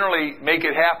generally make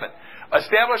it happen.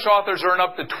 Established authors earn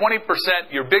up to 20%.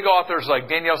 Your big authors like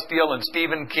Danielle Steele and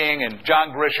Stephen King and John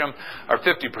Grisham are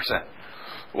 50%.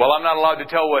 Well, I'm not allowed to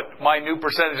tell what my new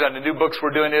percentage on the new books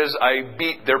we're doing is. I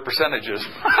beat their percentages.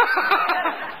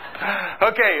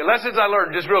 Okay, lessons I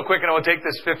learned, just real quick, and I will take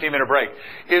this 15-minute break,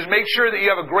 is make sure that you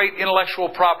have a great intellectual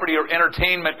property or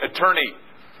entertainment attorney.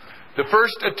 The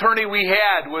first attorney we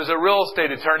had was a real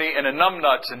estate attorney and a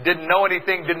numbnuts and didn't know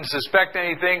anything, didn't suspect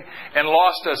anything, and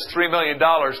lost us $3 million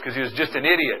because he was just an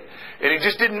idiot. And he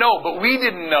just didn't know, but we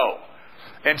didn't know.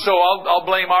 And so I'll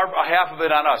blame half of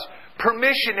it on us.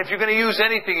 Permission, if you're going to use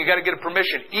anything, you've got to get a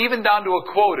permission, even down to a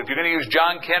quote. If you're going to use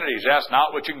John Kennedy's, ask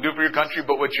not what you can do for your country,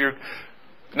 but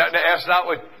ask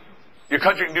not what your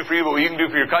country can do for you, but what you can do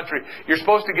for your country. You're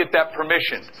supposed to get that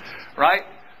permission, right?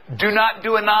 Do not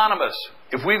do anonymous.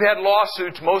 If we've had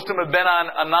lawsuits, most of them have been on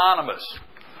anonymous.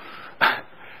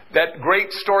 That great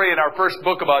story in our first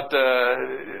book about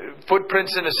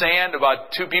footprints in the sand,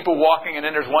 about 2 people walking, and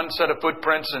then there's one set of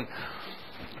footprints, and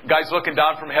guy's looking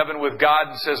down from heaven with God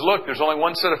and says, look, there's only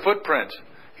one set of footprints.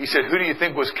 He said, who do you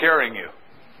think was carrying you?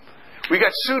 We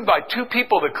got sued by 2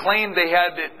 people that claimed they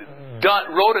had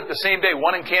wrote it the same day,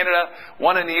 one in Canada,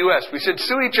 one in the U.S. We said,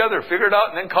 sue each other, figure it out,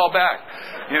 and then call back.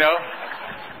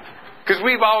 Because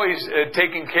we've always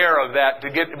taken care of that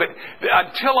but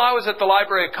until I was at the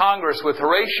Library of Congress with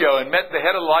Horatio and met the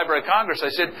head of the Library of Congress, I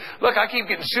said, look, I keep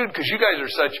getting sued because you guys are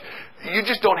you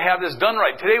just don't have this done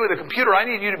right. Today with a computer, I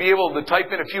need you to be able to type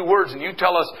in a few words and you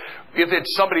tell us if it's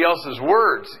somebody else's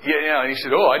words. And he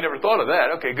said, oh, I never thought of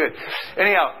that. Okay, good.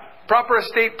 Anyhow, proper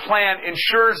estate plan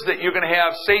ensures that you're going to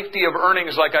have safety of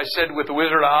earnings, like I said, with the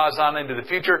Wizard of Oz on into the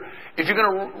future. If you're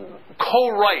going to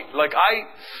co-write,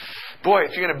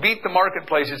 if you're going to beat the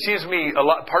marketplace, it seems to me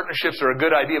partnerships are a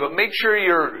good idea, but make sure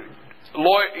your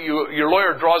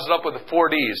lawyer draws it up with the 4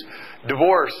 Ds.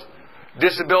 Divorce,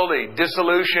 disability,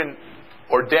 dissolution,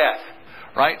 or death.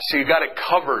 Right? So you got it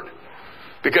covered.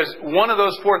 Because one of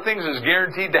those 4 things is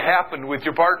guaranteed to happen with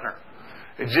your partner.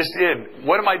 It's just in.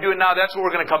 What am I doing now? That's what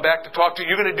we're going to come back to talk to.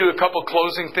 You're going to do a couple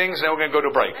closing things, and then we're going to go to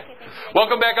a break. Okay,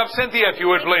 welcome back up, Cynthia, if you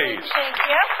would, please. Thank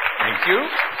you. Thank you.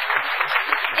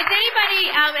 Is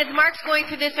anybody, as Mark's going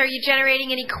through this, are you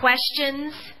generating any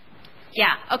questions?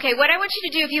 Yeah. Okay, what I want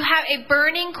you to do, if you have a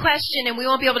burning question, and we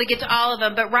won't be able to get to all of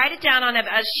them, but write it down on a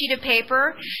sheet of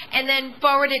paper and then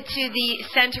forward it to the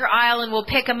center aisle and we'll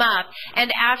pick them up.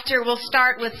 And after, we'll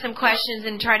start with some questions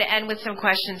and try to end with some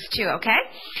questions too, okay?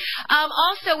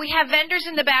 Also, we have vendors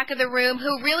in the back of the room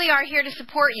who really are here to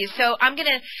support you. So I'm going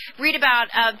to read about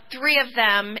 3 of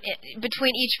them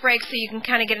between each break so you can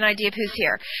kind of get an idea of who's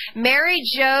here. Mary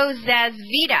Jo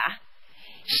Zazvita.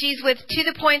 She's with To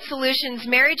The Point Solutions.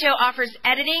 Mary Jo offers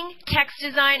editing, text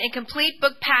design, and complete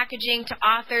book packaging to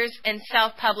authors and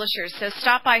self-publishers. So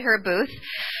stop by her booth.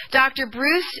 Dr.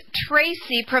 Bruce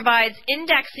Tracy provides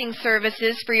indexing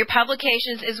services for your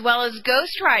publications as well as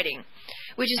ghostwriting,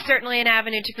 which is certainly an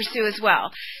avenue to pursue as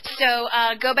well. So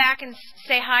go back and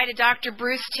say hi to Dr.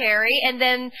 Bruce Terry. And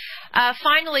then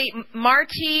finally,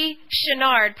 Marty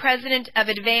Chenard, President of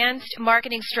Advanced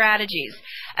Marketing Strategies,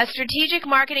 a strategic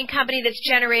marketing company that's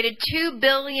generated $2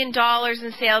 billion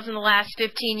in sales in the last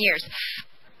 15 years.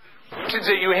 Questions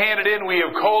that you handed in, we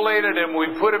have collated and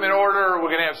we put them in order. We're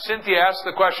going to have Cynthia ask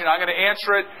the question. I'm going to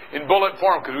answer it in bullet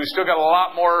form because we still got a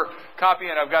lot more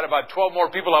copy, and I've got about 12 more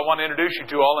people I want to introduce you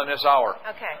to all in this hour.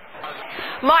 Okay.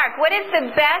 Mark, what is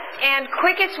the best and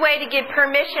quickest way to get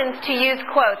permissions to use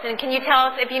quotes? And can you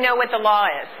tell us if you know what the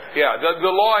law is? Yeah,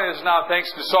 the law is now,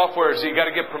 thanks to software, so you got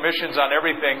to get permissions on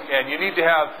everything, and you need to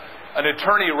have an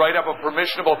attorney write up a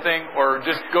permissionable thing, or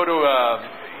just go to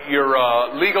your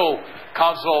legal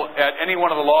counsel at any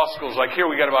one of the law schools. Like here,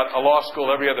 we got about a law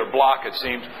school every other block, it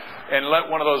seems, and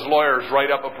let one of those lawyers write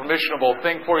up a permissionable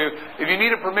thing for you. If you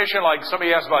need a permission, like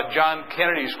somebody asked about John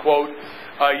Kennedy's quote,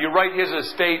 you write his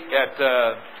estate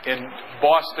in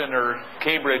Boston or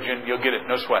Cambridge, and you'll get it.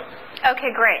 No sweat.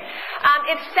 Okay, great.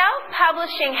 If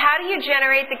self-publishing, how do you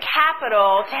generate the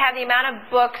capital to have the amount of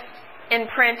books in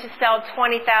print to sell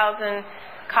 20,000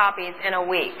 copies in a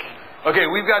week? Okay,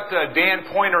 we've got Dan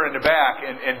Pointer in the back,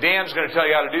 and Dan's going to tell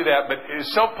you how to do that. But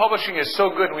self-publishing is so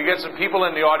good, and we get some people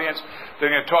in the audience that are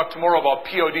going to talk tomorrow about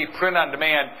POD, print on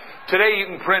demand. Today you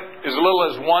can print as little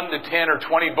as 1 to 10 or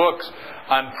 20 books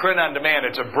on print on demand.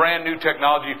 It's a brand new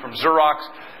technology from Xerox,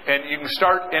 and you can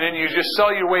start, and then you just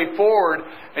sell your way forward,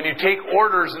 and you take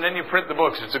orders, and then you print the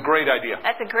books. It's a great idea.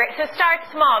 That's a great. So start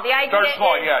small. The idea start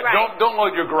small, is, yeah. Right. Don't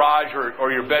load your garage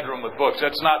or your bedroom with books.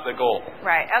 That's not the goal.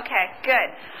 Right. Okay. Good.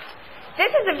 This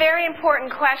is a very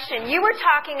important question. You were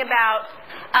talking about,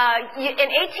 in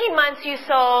 18 months you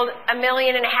sold 1.5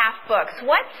 million books.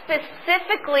 What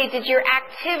specifically did your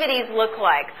activities look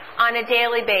like on a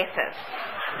daily basis?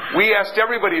 We asked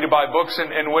everybody to buy books,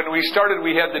 and when we started,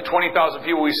 we had the 20,000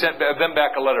 people. We sent them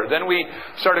back a letter. Then we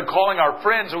started calling our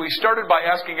friends, and we started by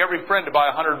asking every friend to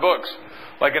buy 100 books.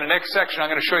 Like in the next section, I'm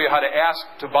going to show you how to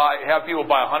have people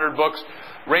buy 100 books.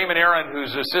 Raymond Aaron, whose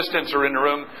assistants are in the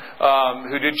room,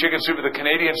 who did Chicken Soup for the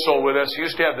Canadian Soul with us, he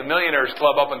used to have the Millionaires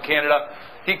Club up in Canada.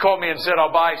 He called me and said,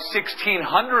 I'll buy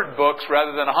 1,600 books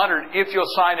rather than 100 if you'll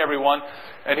sign every one.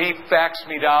 And he faxed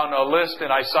me down a list,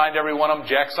 and I signed every one of them.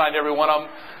 Jack signed every one of them.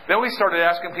 Then we started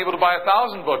asking people to buy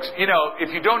 1,000 books. You know, if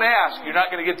you don't ask, you're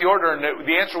not going to get the order, and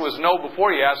the answer was no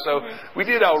before you asked. So we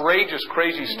did outrageous,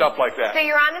 crazy stuff like that. So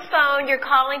you're on the phone, you're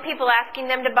calling people, asking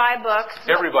them to buy books.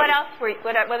 Everybody. What else were you?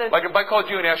 Like if I called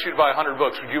you and asked you to buy 100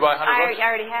 books, would you buy 100 books? I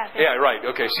already have. Yeah, right.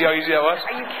 Okay. See how easy that was?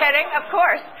 Are you kidding? Of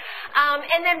course.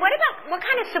 And then what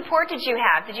kind of support did you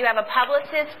have? Did you have a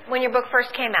publicist when your book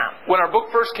first came out? When our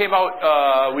book first came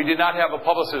out, we did not have a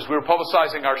publicist. We were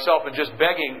publicizing ourselves and just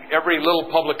begging every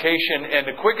little publication. And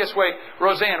the quickest way,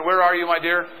 Roseanne, where are you, my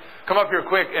dear? Come up here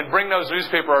quick and bring those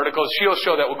newspaper articles. She'll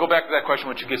show that. We'll go back to that question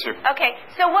when she gets here. Okay.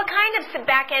 So what kind of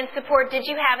back-end support did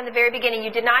you have in the very beginning?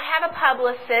 You did not have a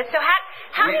publicist. So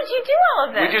how did you do all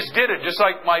of this? We just did it. Just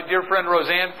like my dear friend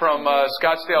Roseanne from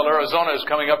Scottsdale, Arizona is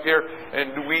coming up here.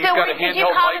 And we've got a handheld mic. Did you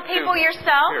call the people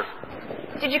yourself? Here.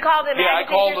 Did you call the magazines yourself? Yeah, I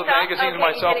called the magazines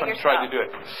myself and tried to do it.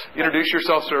 Introduce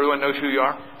yourself so everyone knows who you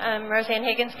are. I'm Roseanne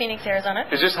Higgins, Phoenix, Arizona.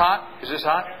 Is this hot? Is this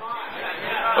hot?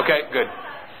 Okay, good.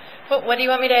 What do you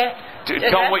want me to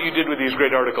tell them what you did with these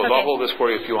great articles. Okay. I'll hold this for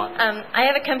you if you want. I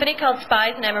have a company called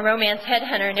Spies, and I'm a romance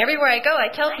headhunter. And everywhere I go, I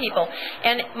tell people.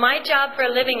 And my job for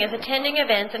a living is attending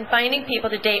events and finding people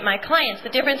to date my clients. The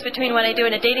difference between what I do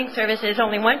in a dating service is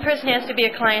only one person has to be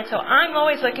a client. So I'm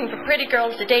always looking for pretty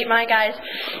girls to date my guys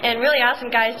and really awesome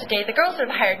guys to date the girls that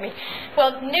have hired me.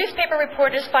 Well, newspaper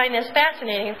reporters find this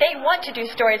fascinating. They want to do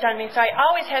stories on me. So I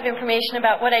always have information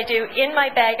about what I do in my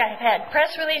bag. I have had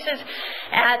press releases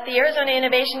at the Arizona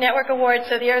Innovation Network Awards,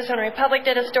 so the Arizona Republic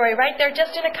did a story right there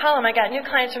just in a column. I got new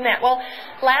clients from that. Well,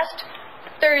 last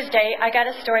Thursday, I got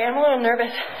a story. I'm a little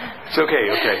nervous. It's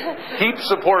okay. Keep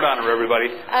support on her,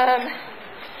 everybody.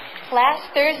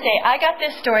 last Thursday, I got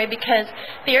this story because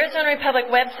the Arizona Republic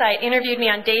website interviewed me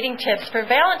on dating tips for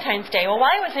Valentine's Day. Well,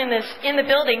 while I was in the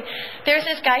building, there's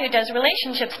this guy who does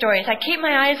relationship stories. I keep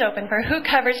my eyes open for who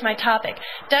covers my topic.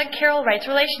 Doug Carroll writes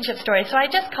relationship stories. So I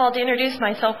just called to introduce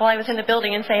myself while I was in the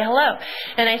building and say hello.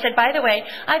 And I said, by the way,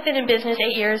 I've been in business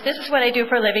 8 years. This is what I do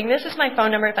for a living. This is my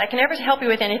phone number. If I can ever help you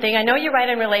with anything, I know you write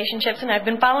on relationships, and I've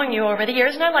been following you over the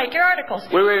years, and I like your articles.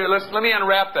 Wait, let me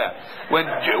unwrap that. When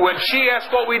she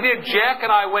asked what we did, Jack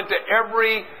and I went to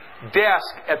every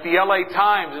desk at the LA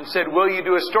Times and said, will you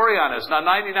do a story on us? Now,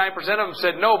 99% of them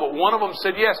said no, but one of them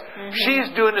said yes. Mm-hmm. She's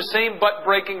doing the same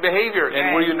butt-breaking behavior.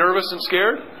 And were you nervous and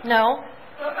scared? No.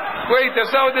 Wait,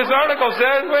 that's not what this article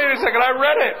says. Wait a second, I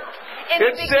read it. In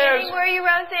the beginning, were you,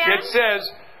 Roseanne? It says,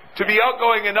 to be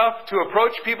outgoing enough to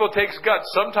approach people takes guts.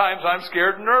 Sometimes I'm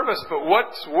scared and nervous, but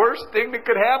what's the worst thing that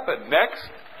could happen? Next.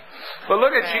 But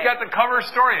look at, she got the cover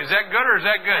story. Is that good or is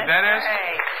that good? That is?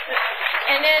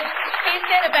 And then he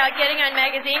said about getting on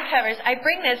magazine covers, I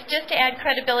bring this just to add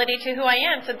credibility to who I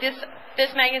am. So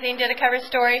this magazine did a cover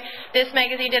story. This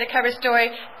magazine did a cover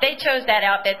story. They chose that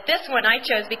outfit. This one I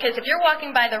chose because if you're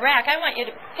walking by the rack, I want you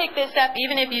to pick this up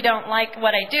even if you don't like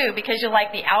what I do because you like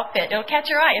the outfit. It'll catch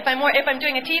your eye. If I'm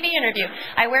doing a TV interview,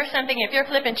 I wear something. If you're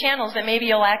flipping channels, then maybe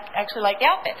you'll actually like the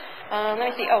outfit. Let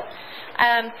me see.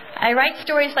 I write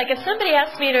stories like if somebody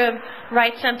asks me to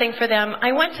write something for them,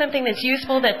 I want something that's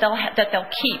useful that they'll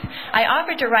keep. I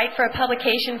offered to write for a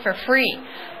publication for free.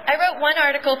 I wrote one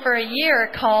article for a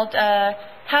year called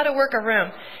How to Work a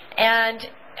Room, and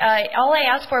all I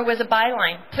asked for was a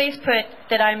byline. Please put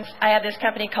that I have this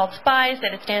company called SPIES,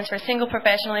 that it stands for Single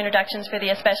Professional Introductions for the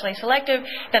Especially Selective,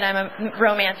 that I'm a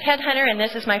romance headhunter, and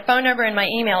this is my phone number and my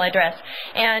email address.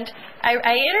 And I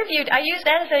used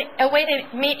that as a way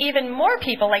to meet even more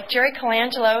people, like Jerry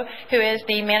Colangelo, who is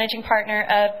the managing partner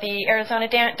of the Arizona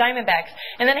Diamondbacks.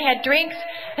 And then I had drinks.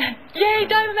 Yay,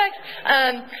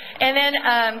 Diamondbacks! And then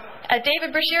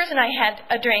David Brashears and I had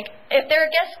a drink. If they're a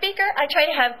guest speaker, I try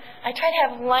to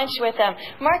have lunch with them.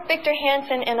 Mark Victor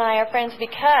Hansen and I are friends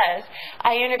because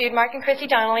I interviewed Mark and Chrissy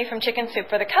Donnelly from Chicken Soup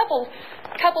for the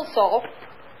Couple Soul.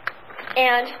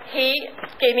 And he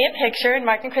gave me a picture, and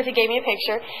Mark and Chrissy gave me a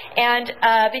picture. And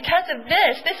because of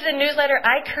this is a newsletter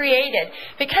I created.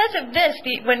 Because of this,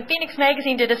 when Phoenix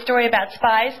Magazine did a story about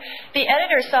SPIES, the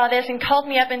editor saw this and called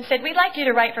me up and said, we'd like you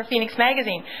to write for Phoenix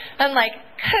Magazine. I'm like,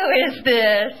 who is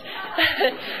this?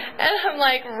 And I'm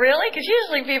like, really? Because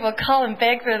usually people call and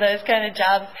beg for those kind of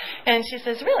jobs. And she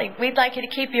says, really, we'd like you to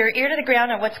keep your ear to the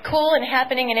ground on what's cool and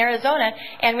happening in Arizona,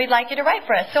 and we'd like you to write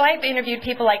for us. So I've interviewed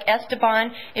people like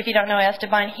Esteban. If you don't know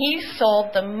Esteban, he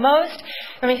sold the most.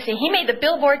 Let me see. He made the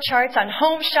Billboard charts on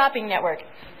Home Shopping Network.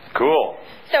 Cool.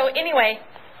 So anyway,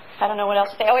 I don't know what else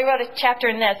to say. Oh, he wrote a chapter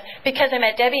in this. Because I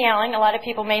met Debbie Allen. A lot of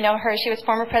people may know her. She was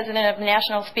former president of the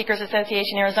National Speakers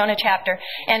Association Arizona chapter.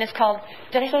 And it's called,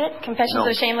 did I say it? Confessions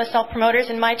of Shameless Self-Promoters.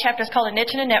 And my chapter is called A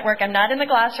Niche and a Network. I'm not in the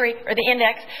glossary or the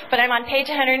index, but I'm on page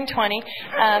 120.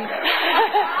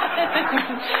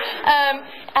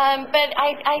 But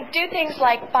I do things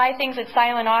like buy things at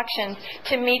silent auctions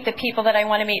to meet the people that I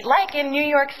want to meet. Like in New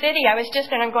York City. I was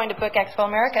just there. I'm going to Book Expo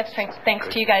America. Thanks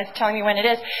to you guys telling me when it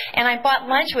is. And I bought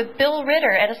lunch with Bill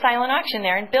Ritter at a silent auction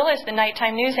there. And Bill is the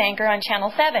nighttime news anchor on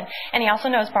Channel 7. And he also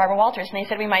knows Barbara Walters. And they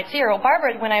said we might see her. Well,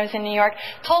 Barbara, when I was in New York,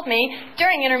 told me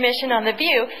during intermission on The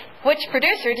View which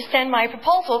producer to send my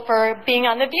proposal for being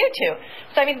on The View to.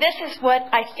 So, I mean, this is what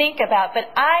I think about.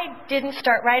 But I didn't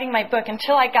start writing my book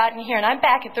until I got in here. And I'm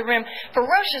back at the room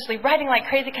ferociously writing like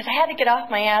crazy because I had to get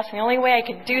off my ass. And the only way I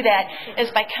could do that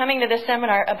is by coming to this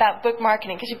seminar about book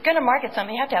marketing. Because if you're going to market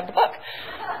something, you have to have the book.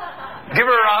 Give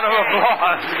her a round of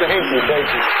applause. Thank you.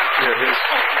 Here.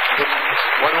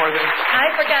 One more thing.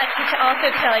 I forgot to also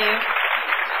tell you,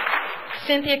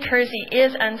 Cynthia Kersey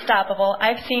is unstoppable.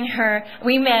 I've seen her.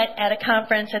 We met at a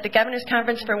conference, at the Governor's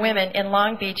Conference for Women in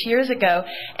Long Beach years ago,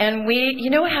 and you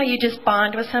know how you just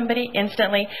bond with somebody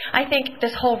instantly? I think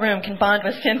this whole room can bond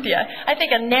with Cynthia. I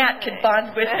think a gnat could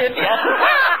bond with Cynthia.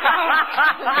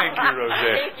 Thank you,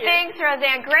 Roseanne. Thanks,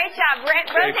 Roseanne. Great job.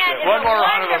 Roseanne is One a more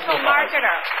round of wonderful applause.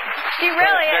 marketer. She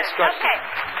really is. Next question. Okay.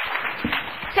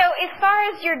 So as far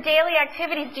as your daily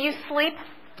activities, do you sleep?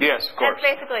 Yes, of course.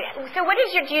 That's basically it. So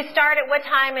do you start at what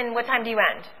time and what time do you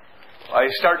end? I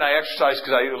start and I exercise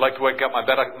because I like to wake up my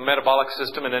metabolic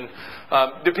system, and then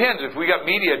depends. If we got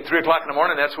media at 3 o'clock in the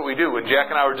morning, that's what we do. When Jack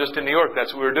and I were just in New York,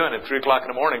 that's what we were doing at 3 o'clock in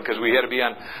the morning because we had to be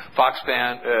on Fox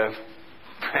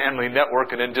Family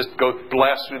Network and then just go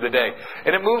blast through the day.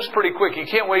 And it moves pretty quick. You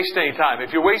can't waste any time.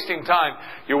 If you're wasting time,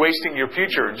 you're wasting your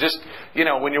future. Just,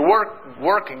 when you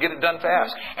work and get it done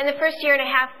fast. And the first year and a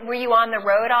half, were you on the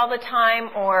road all the time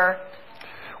or?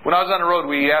 When I was on the road,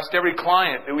 we asked every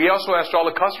client, we also asked all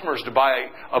the customers to buy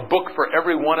a book for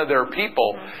every one of their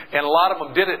people, and a lot of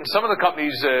them did it. And some of the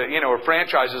companies, were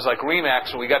franchises like Remax,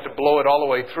 and we got to blow it all the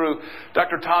way through.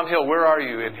 Dr. Tom Hill, where are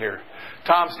you in here?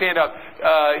 Tom, stand up.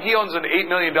 He owns an $8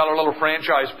 million little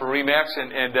franchise for Remax,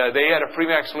 and they had a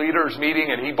Remax leaders meeting,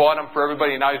 and he bought them for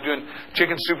everybody, and now he's doing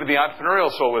Chicken Soup of the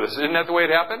Entrepreneurial Soul with us. Isn't that the way it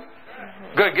happened?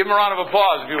 Good. Give him a round of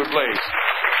applause, if you would, please.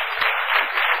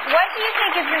 What do you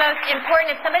think is the most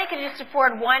important? If somebody could just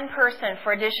afford one person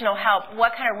for additional help,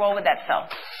 what kind of role would that fill?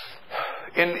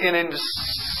 In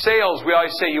sales, we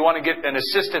always say you want to get an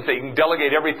assistant that you can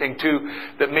delegate everything to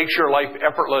that makes your life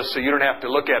effortless so you don't have to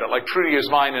look at it. Like Trudy is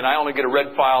mine, and I only get a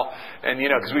red file, and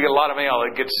because we get a lot of mail,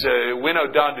 it gets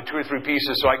winnowed down to 2 or 3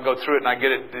 pieces so I can go through it and I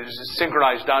get it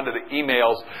synchronized down to the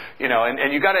emails.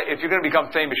 And you got to, if you're going to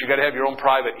become famous, you got to have your own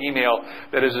private email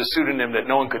that is a pseudonym that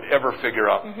no one could ever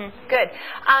figure out. Good.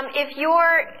 If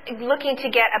you're looking to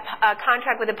get a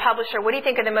contract with a publisher, what do you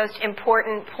think are the most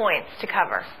important points to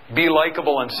cover? Be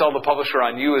likable and sell the publisher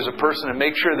on you as a person, and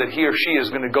make sure that he or she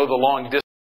is going to go the long distance.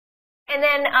 And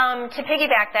then to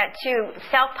piggyback that too,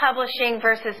 self-publishing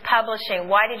versus publishing.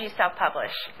 Why did you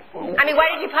self-publish? I mean, why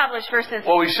did you publish versus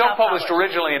Well, we self-published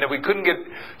originally, and if we couldn't get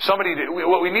somebody to...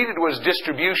 What we needed was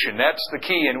distribution. That's the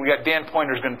key, and we got Dan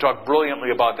Pointer's going to talk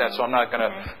brilliantly about that, so I'm not going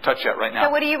to touch that right now.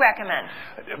 So what do you recommend?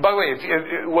 By the way,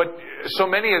 what so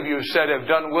many of you said have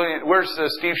done... Where's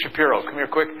Steve Shapiro? Come here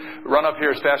quick. Run up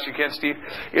here as fast as you can, Steve.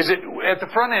 Is it at the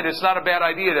front end, it's not a bad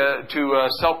idea to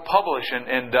self-publish,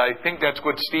 and I think that's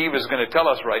what Steve is going to tell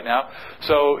us right now.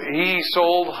 So he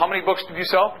sold, how many books did you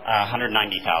sell?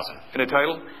 190,000. And a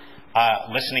title?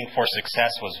 Listening for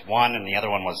Success was one, and the other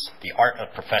one was The Art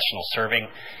of Professional Serving.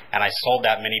 And I sold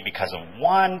that many because of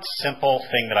one simple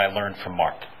thing that I learned from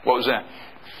Mark. What was that?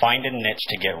 Find a niche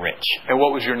to get rich. And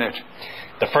what was your niche?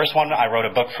 The first one, I wrote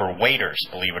a book for waiters,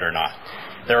 believe it or not.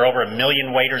 There are over 1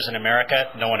 million waiters in America.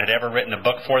 No one had ever written a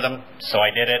book for them, so I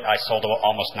did it. I sold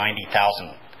almost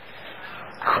 90,000.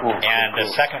 Cool. And the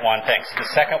second one, thanks. The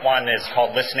second one is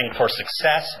called Listening for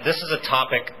Success. This is a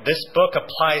topic, this book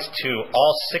applies to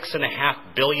all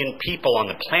 6.5 billion people on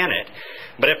the planet.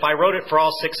 But if I wrote it for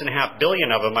all 6.5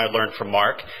 billion of them, I learned from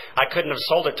Mark, I couldn't have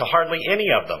sold it to hardly any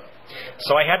of them.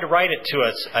 So I had to write it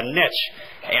to a niche.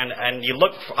 And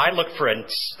I look for a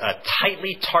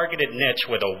tightly targeted niche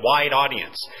with a wide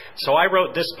audience. So I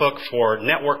wrote this book for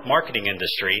network marketing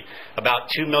industry, about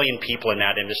 2 million people in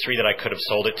that industry that I could have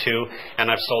sold it to,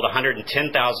 and I've sold 110,000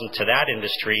 to that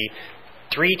industry.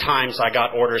 3 times I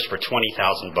got orders for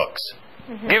 20,000 books.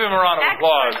 Give him a round of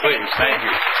applause, please. Thank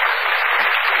you.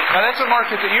 Now that's a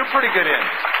market that you're pretty good in.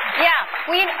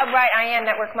 Yeah, right, I am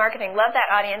network marketing. Love that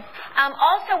audience.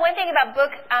 Also, one thing about book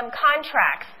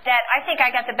contracts that I think I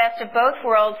got the best of both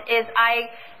worlds is I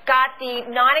got the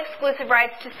non-exclusive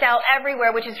rights to sell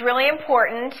everywhere, which is really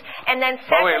important. And then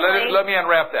secondly... Oh, wait, let me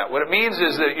unwrap that. What it means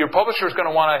is that your publisher is going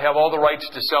to want to have all the rights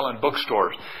to sell in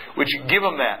bookstores, which you give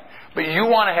them that. But you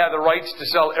want to have the rights to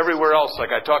sell everywhere else,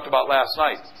 like I talked about last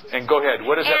night. And go ahead.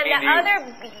 What does that mean to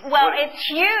you? It's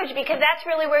huge, because that's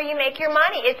really where you make your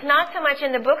money. It's not so much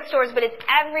in the bookstores, but it's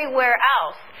everywhere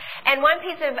else. And one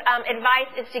piece of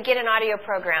advice is to get an audio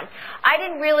program. I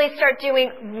didn't really start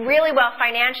doing really well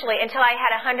financially until I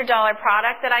had a $100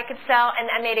 product that I could sell, and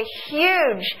I made a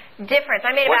huge difference.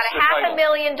 I made about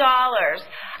 $500,000.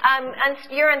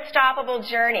 Your Unstoppable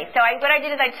Journey. So what I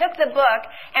did is I took the book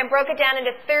and broke it down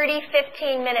into 30,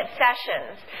 15-minute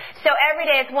sessions. So every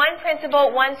day it's one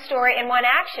principle, one story, and one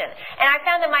action. And I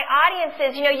found that my audience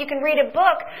is, you can read a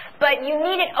book, but you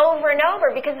need it over and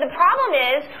over, because the problem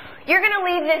is you're going to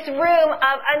leave this room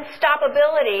of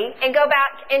unstoppability and go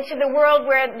back into the world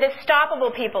where the stoppable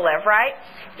people live, right?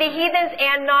 The heathens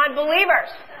and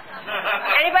non-believers.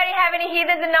 Anybody have any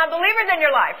heathens and non-believers in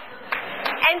your life?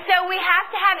 And so we have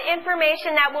to have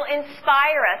information that will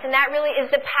inspire us, and that really is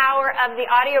the power of the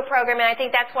audio program, and I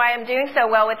think that's why I'm doing so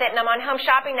well with it, and I'm on Home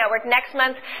Shopping Network next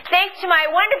month. Thanks to my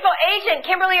wonderful agent.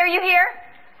 Kimberly, are you here?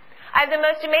 I have the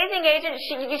most amazing agent.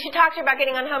 You should talk to her about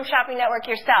getting on Home Shopping Network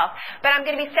yourself. But I'm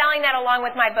going to be selling that along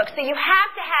with my book. So you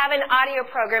have to have an audio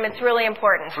program. It's really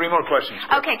important. 3 more questions.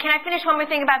 Okay, can I finish one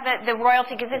more thing about the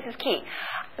royalty, because this is key.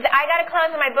 I got a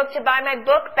clause in my book to buy my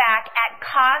book back at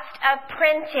cost of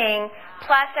printing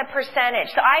plus a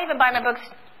percentage. So I even buy my books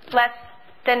less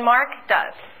than Mark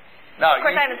does. Now, of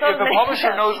course, I haven't sold if a many publisher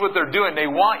books. knows what they're doing, they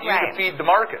want you to feed the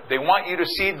market. They want you to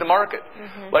seed the market.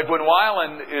 Like when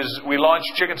Wyland we launched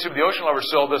Chicken Soup the Ocean Lover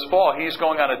Still this fall, he's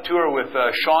going on a tour with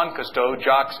Sean Cousteau,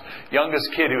 Jock's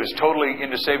youngest kid, who is totally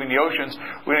into saving the oceans.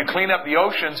 We're going to clean up the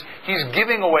oceans. He's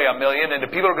giving away $1 million, and the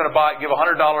people are going to give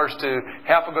 $100 to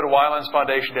half will go to Wyland's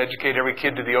foundation to educate every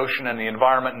kid to the ocean and the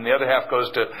environment, and the other half goes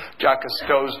to Jock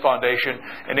Cousteau's foundation,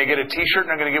 and they get a T-shirt,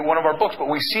 and they're going to get one of our books. But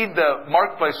we seed the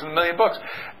marketplace with 1 million books.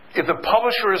 If the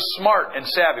publisher is smart and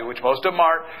savvy, which most of them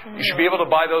aren't, you should be able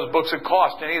to buy those books at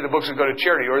cost. Any of the books that go to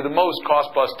charity, or the most cost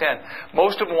plus 10.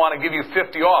 Most of them want to give you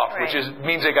 50 off, which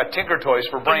means they got Tinker Toys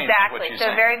for brains. Exactly.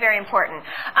 So very, very important.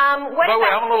 By the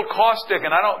way, I'm a little caustic,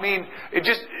 and I don't mean it.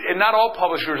 And not all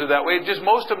publishers are that way.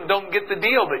 Most of them don't get the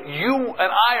deal that you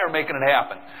and I are making it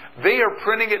happen. They are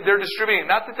printing it, they're distributing it.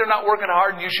 Not that they're not working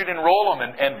hard and you should enroll them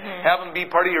and have them be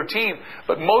part of your team,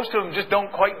 but most of them just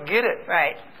don't quite get it.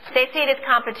 Right. They see it as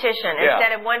competition.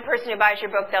 Instead of one person who buys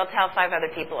your book, they'll tell 5 other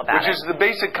people about it. Which is the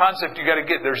basic concept you got to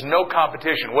get. There's no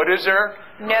competition. What is there?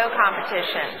 No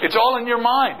competition. It's all in your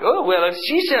mind. Oh, well, if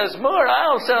she sells more,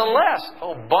 I'll sell less.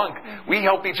 Oh, bunk. We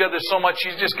help each other so much.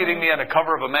 She's just getting me on the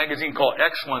cover of a magazine called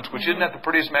Excellence, which isn't that the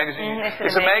prettiest magazine?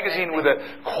 It's a magazine with a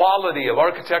quality of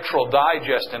Architectural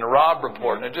Digest and a Robb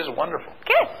Report, and it's just wonderful.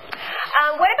 Good.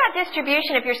 What about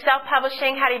distribution? If you're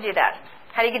self-publishing, how do you do that?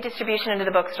 How do you get distribution into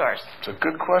the bookstores? It's a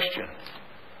good question.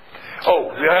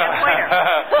 Oh,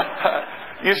 yeah.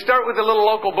 You start with the little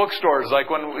local bookstores. Like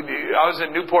when I was in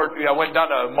Newport, I went down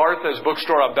to Martha's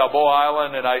bookstore on Balboa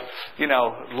Island, and I,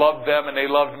 loved them, and they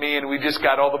loved me, and we just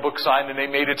got all the books signed, and they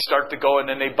made it start to go, and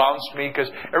then they bounced me because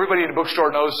everybody in the bookstore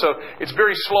knows. So it's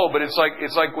very slow, but it's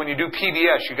like when you do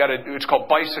PBS, it's called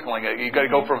bicycling. You got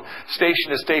to go from station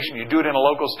to station. You do it in a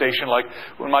local station, like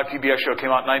when my PBS show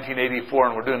came out in 1984,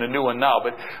 and we're doing a new one now.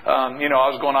 But I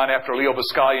was going on after Leo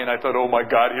Biscaglia, and I thought, oh my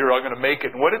God, here I'm going to make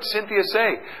it. And what did Cynthia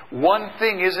say? One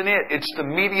thing isn't it? It's the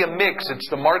media mix. It's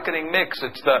the marketing mix.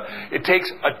 It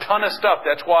takes a ton of stuff.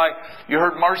 That's why you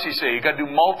heard Marcy say you got to do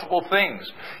multiple things.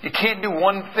 You can't do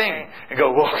one thing and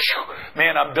go, well,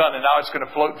 man, I'm done, and now it's going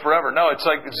to float forever. No, it's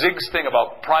like Zig's thing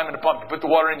about priming the pump. You put the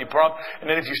water in, you pump,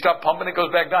 and then if you stop pumping, it goes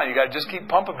back down. You got to just keep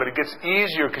pumping, but it gets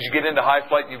easier because you get into high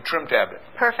flight and you've trim tabbed it.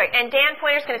 Perfect. And Dan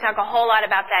Pointer's going to talk a whole lot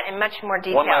about that in much more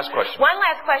detail. One last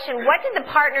question. What did the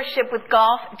partnership with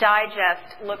Golf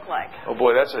Digest look like? Oh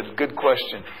boy, that's a good question.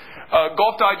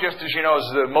 Golf Digest, as you know, is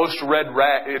the most read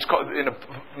rag. It's called in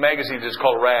a magazine. It's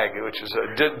called rag, which is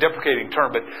a deprecating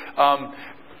term. But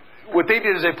what they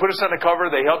did is they put us on the cover.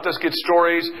 They helped us get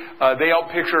stories. They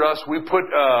outpictured us. We put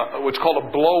what's called a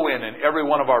blow-in every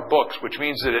one of our books, which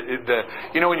means that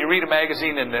when you read a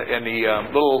magazine and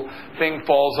the little thing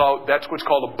falls out, that's what's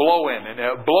called a blow-in. And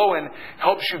a blow-in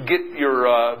helps you get your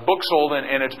book sold,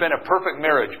 and it's been a perfect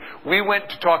marriage. We went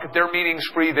to talk at their meetings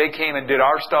free. They came and did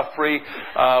our stuff free.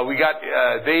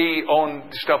 They own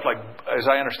stuff like, as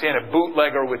I understand it,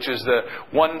 Bootlegger, which is the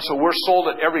one. So we're sold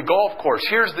at every golf course.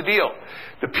 Here's the deal.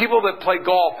 The people that play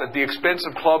golf at the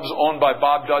expensive clubs owned by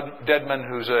Bob Dedman,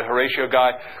 who's a Horatio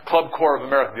guy, Club Corps of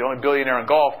America, the only billionaire in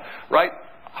golf, right?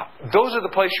 Those are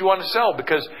the places you want to sell,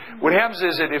 because what happens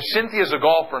is that if Cynthia's a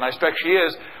golfer, and I expect she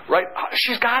is, right,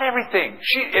 she's got everything.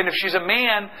 And if she's a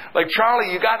man, like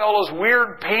Charlie, you got all those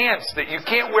weird pants that you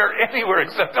can't wear anywhere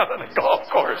except out on the golf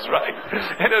course, right?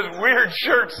 And those weird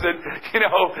shirts that,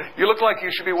 you look like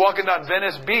you should be walking down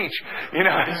Venice Beach.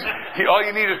 All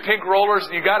you need is pink rollers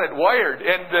and you got it wired.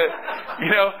 And,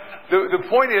 the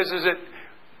point is that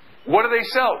what do they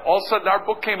sell? All of a sudden, our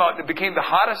book came out and it became the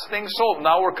hottest thing sold.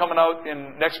 Now we're coming out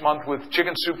in next month with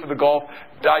Chicken Soup for the Golf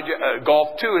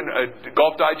too, and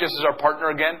Golf Digest is our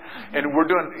partner again. And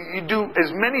you do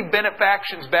as many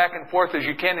benefactions back and forth as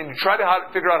you can, and you try to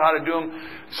figure out how to do them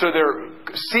so they're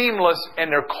seamless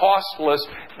and they're costless,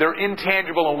 they're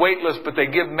intangible and weightless, but they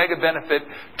give mega benefit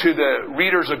to the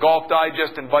readers of Golf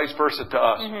Digest and vice versa to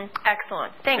us.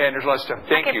 Excellent. Thank you. And there's lots of stuff.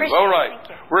 Thank you. All right.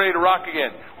 We're ready to rock again.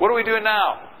 What are we doing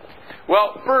now?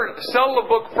 Well, first, sell the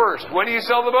book first. When do you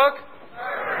sell the book?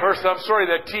 First. I'm sorry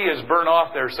that T is burned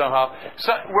off there somehow.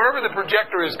 So, wherever the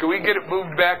projector is, can we get it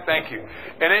moved back? Thank you.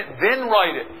 And then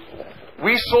write it.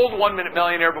 We sold 1 Minute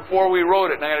Millionaire before we wrote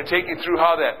it, and I'm going to take you through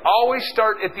how that. Always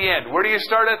start at the end. Where do you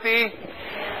start at the?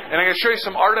 And I'm going to show you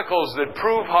some articles that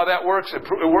prove how that works. It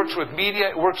works with media.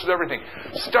 It works with everything.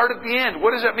 Start at the end.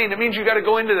 What does that mean? It means you've got to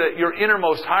go into your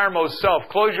innermost, highermost self.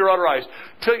 Close your outer eyes.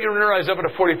 Tilt your inner eyes up at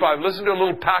a 45. Listen to a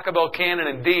little Pachelbel canon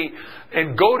in D.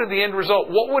 And go to the end result.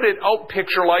 What would it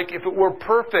outpicture like if it were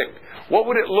perfect? What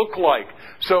would it look like?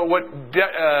 So what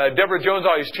Deborah Jones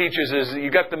always teaches is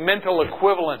you got the mental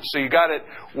equivalent. So you got it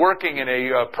working in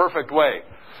a perfect way.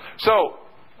 So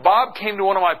Bob came to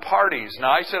one of my parties.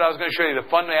 Now, I said I was going to show you the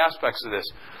fun aspects of this.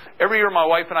 Every year my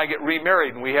wife and I get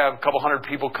remarried, and we have a couple hundred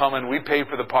people come, and we pay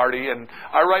for the party, and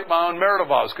I write my own marital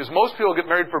vows, because most people get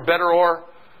married for better or...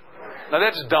 Now,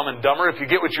 that's Dumb and Dumber. If you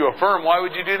get what you affirm, why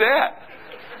would you do that?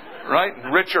 Right?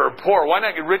 Richer or poor. Why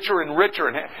not get richer and richer?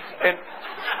 And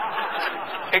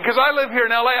because I live here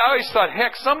in L.A., I always thought,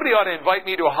 heck, somebody ought to invite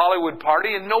me to a Hollywood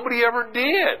party, and nobody ever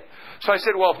did. So I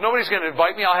said, well, if nobody's going to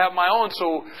invite me, I'll have my own.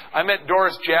 So I met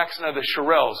Doris Jackson of the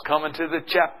Shirelles, coming to the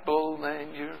chapel,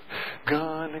 and you're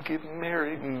going to get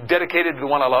married, and dedicated to the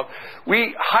one I love.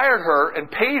 We hired her and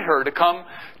paid her to come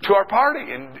to our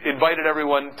party and invited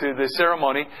everyone to the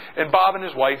ceremony. And Bob and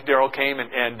his wife, Daryl, came,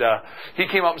 and he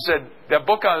came up and said, that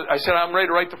book, I said, I'm ready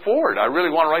to write the foreword. I really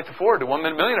want to write the foreword to 1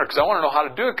 Minute Millionaire because I want to know how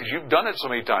to do it because you've done it so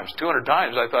many times, 200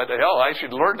 times. I thought, hell, I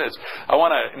should learn this. I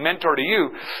want to mentor to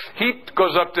you. He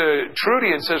goes up to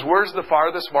Trudy and says, where's the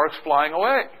farthest marks flying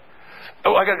away?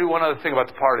 Oh, I got to do one other thing about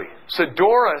the party. So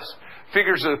Doris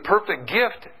figures a perfect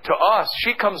gift to us.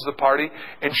 She comes to the party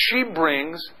and she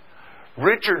brings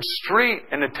Richard Street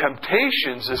and the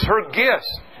Temptations as her gift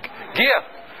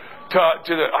to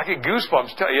the. I get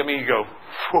goosebumps. Tell you, I mean, you go,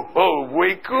 whoa,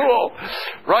 way cool,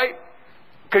 right?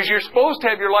 Because you're supposed to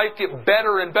have your life get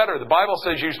better and better. The Bible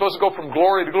says you're supposed to go from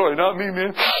glory to glory. Not me,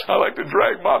 man. I like to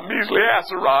drag my measly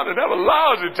ass around and have a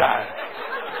lousy time.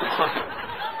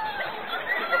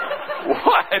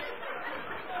 What?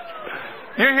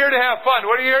 You're here to have fun.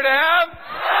 What are you here to have?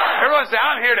 Everyone say,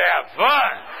 I'm here to have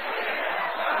fun.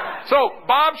 So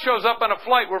Bob shows up on a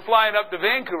flight. We're flying up to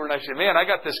Vancouver, and I said, man, I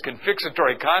got this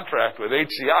confixatory contract with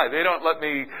HCI. They don't let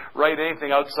me write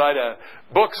anything outside of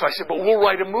books. I said, but we'll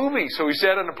write a movie. So we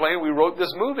sat on a plane and we wrote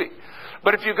this movie.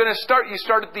 But if you're going to start, you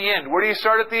start at the end. Where do you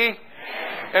start at the end?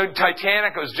 And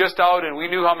Titanic was just out, and we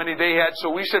knew how many they had. So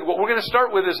we said, what we're going to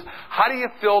start with is, how do you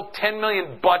fill 10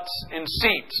 million butts in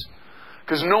seats?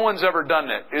 Because no one's ever done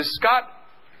that. Is Scott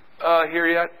here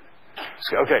yet?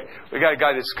 Okay, we got a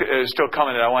guy that's still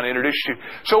coming that I want to introduce you to.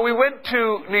 So we went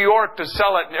to New York to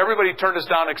sell it, and everybody turned us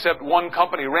down except one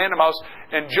company, Random House,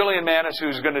 and Jillian Manis,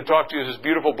 who's going to talk to you, is this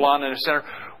beautiful blonde in the center.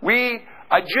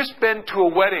 I'd just been to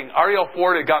a wedding. Ariel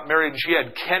Ford had got married, and she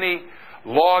had Kenny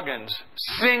Loggins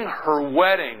sing her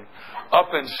wedding up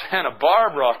in Santa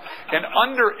Barbara, and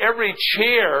under every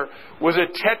chair was a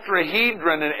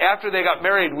tetrahedron, and after they got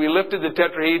married, we lifted the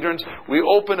tetrahedrons, we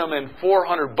opened them, and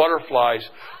 400 butterflies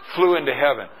flew into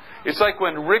heaven. It's like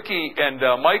when Ricky and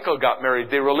Michael got married,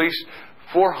 they released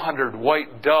 400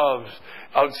 white doves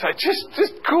outside.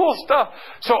 Just cool stuff.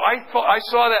 So I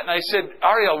saw that and I said,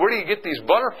 Ariel, where do you get these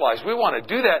butterflies? We want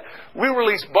to do that. We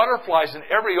release butterflies in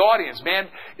every audience, man.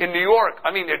 In New York,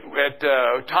 I mean,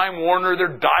 at Time Warner,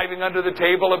 they're diving under the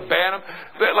table at Bantam.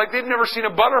 Like they've never seen a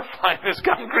butterfly in this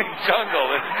concrete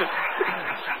jungle.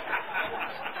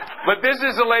 But this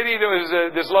is a lady that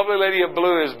was this lovely lady of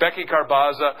blue is Becky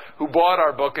Carbaza, who bought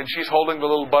our book, and she's holding the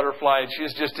little butterfly, and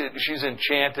she's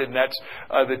enchanted, and that's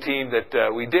the team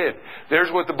that we did. There's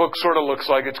what the book sort of looks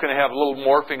like. It's going to have a little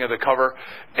morphing of the cover.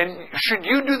 And should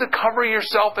you do the cover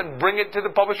yourself and bring it to the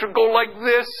publisher? Go like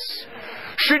this.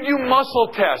 Should you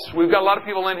muscle test? We've got a lot of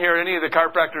people in here. Any of the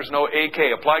chiropractors know AK,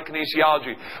 Applied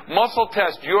Kinesiology. Muscle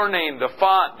test your name, the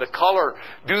font, the color.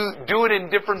 Do it in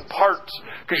different parts.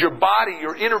 Because your body,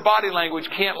 your inner body language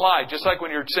can't lie. Just like when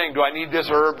you're saying, do I need this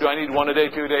herb? Do I need 1 a day,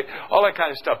 2 a day? All that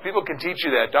kind of stuff. People can teach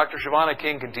you that. Dr. Shavana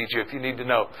King can teach you if you need to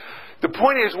know. The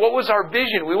point is, what was our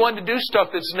vision? We wanted to do stuff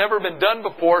that's never been done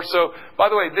before. So, by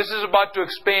the way, this is about to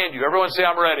expand you. Everyone say,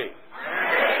 I'm ready.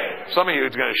 Some of you,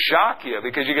 it's going to shock you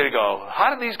because you're going to go,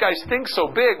 how do these guys think so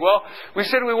big? Well, we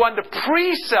said we wanted to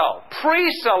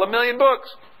pre-sell 1 million books.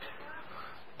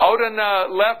 Out on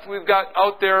the left, we've got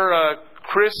out there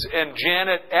Chris and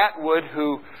Janet Atwood,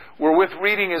 who were with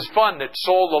Reading is Fun, that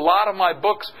sold a lot of my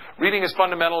books. Reading is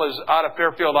Fundamental is out of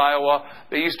Fairfield, Iowa.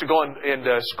 They used to go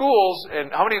in schools.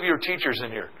 And how many of you are teachers in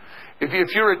here?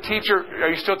 If you're a teacher, are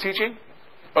you still teaching?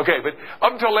 Okay, but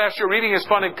up until last year, Reading is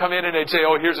Fun, and come in and they'd say,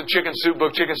 oh, here's a chicken soup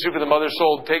book, Chicken Soup of the Mother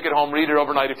sold, take it home, read it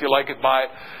overnight, if you like it, buy it.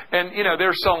 And, you know,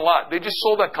 they're selling a lot. They just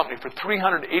sold that company for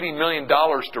 $380 million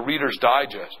to Reader's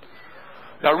Digest.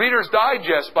 Now, Reader's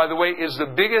Digest, by the way, is the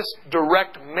biggest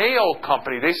direct mail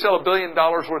company. They sell $1 billion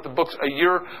worth of books a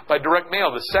year by direct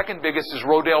mail. The second biggest is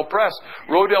Rodale Press.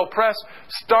 Rodale Press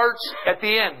starts at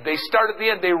the end. They start at the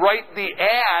end. They write the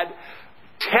ad,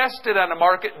 test it on the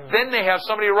market, then they have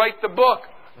somebody write the book.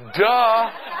 Duh.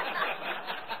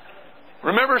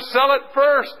 Remember, sell it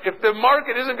first. If the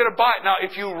market isn't going to buy it. Now,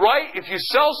 if you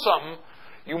sell something,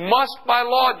 you must, by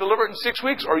law, deliver it in 6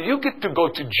 weeks or you get to go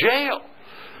to jail.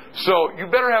 So you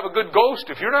better have a good ghost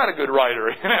if you're not a good writer.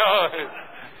 You know.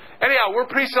 Anyhow, we're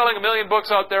pre-selling 1 million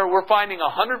books out there. We're finding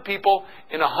 100 people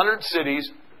in 100 cities.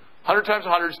 100 times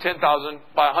 100 is 10,000.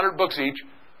 Buy 100 books each.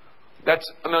 That's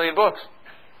 1 million books.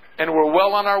 And we're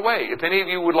well on our way. If any of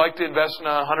you would like to invest in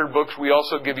 100 books, we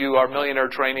also give you our millionaire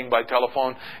training by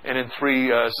telephone and in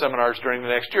 3 seminars during the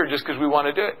next year, just because we want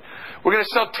to do it. We're going to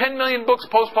sell 10 million books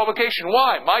post-publication.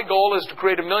 Why? My goal is to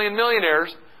create 1 million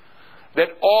millionaires that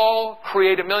all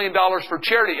create $1 million for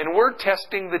charity. And we're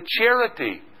testing the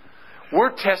charity.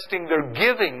 We're testing their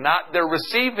giving, not their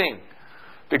receiving.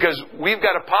 Because we've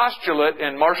got a postulate,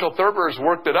 and Marshall Thurber has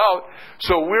worked it out,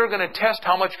 so we're going to test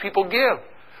how much people give.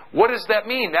 What does that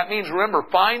mean? That means, remember,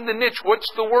 find the niche. What's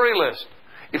the worry list?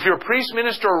 If you're a priest,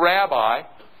 minister, or rabbi,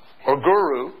 or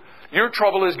guru, your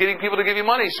trouble is getting people to give you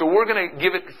money. So we're going to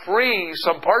give it free,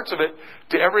 some parts of it,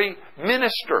 to every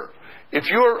minister. If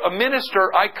you're a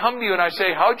minister, I come to you and I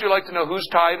say, how would you like to know who's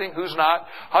tithing, who's not?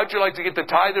 How would you like to get the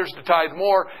tithers to tithe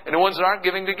more and the ones that aren't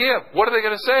giving to give? What are they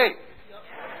going to say?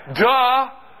 Duh!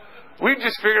 We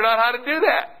just figured out how to do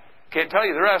that. Can't tell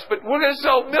you the rest, but we're going to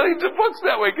sell millions of books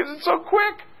that way because it's so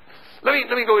quick. Let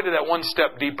me go into that one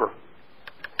step deeper.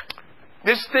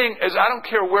 This thing is, I don't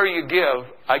care where you give,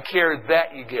 I care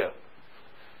that you give.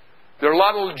 There are a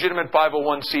lot of legitimate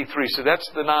 501c3, so that's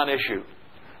the non-issue.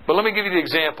 But let me give you the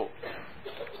example.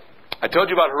 I told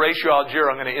you about Horatio Algier.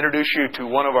 I'm going to introduce you to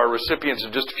one of our recipients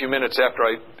in just a few minutes after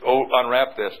I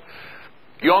unwrap this.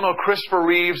 You all know Christopher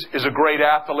Reeves is a great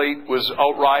athlete, was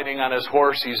out riding on his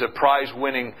horse. He's a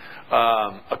prize-winning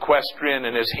equestrian,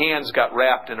 and his hands got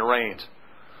wrapped in the reins.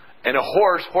 And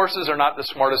horses are not the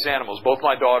smartest animals. Both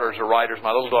my daughters are riders.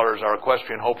 My little daughters are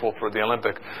equestrian hopeful for the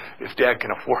Olympic, if Dad can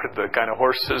afford the kind of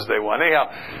horses they want. Anyhow,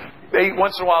 they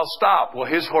once in a while stop. Well,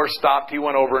 his horse stopped. He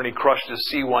went over and he crushed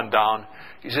his C1 down.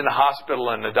 He's in the hospital,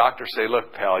 and the doctors say,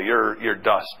 look, pal, you're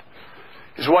dust.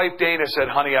 His wife, Dana, said,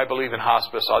 honey, I believe in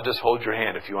hospice. I'll just hold your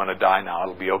hand. If you want to die now,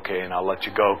 it'll be okay, and I'll let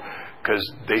you go. Because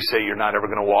they say you're not ever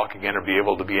going to walk again or be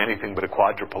able to be anything but a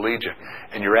quadriplegic.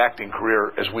 And your acting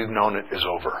career, as we've known it, is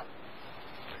over.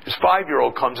 His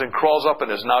 5-year-old comes in, crawls up in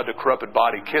his now decrepit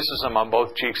body, kisses him on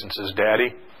both cheeks and says,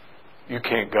 Daddy, you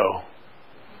can't go.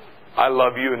 I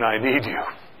love you and I need you.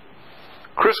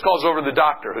 Chris calls over the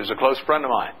doctor, who's a close friend of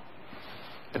mine,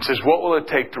 and says, what will it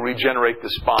take to regenerate the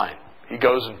spine? He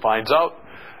goes and finds out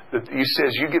that he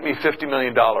says, you give me $50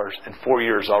 million, in 4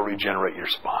 years I'll regenerate your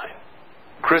spine.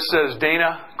 Chris says,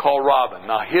 Dana, call Robin.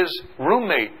 Now, his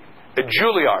roommate at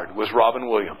Juilliard was Robin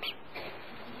Williams,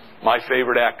 my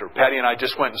favorite actor. Patty and I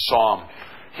just went and saw him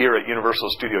here at Universal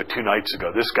Studio 2 nights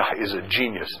ago. This guy is a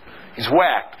genius. He's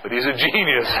whacked, but he's a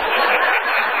genius.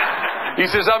 He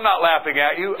says, I'm not laughing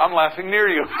at you, I'm laughing near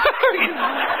you.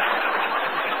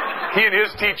 He and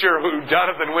his teacher,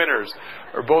 Jonathan Winters,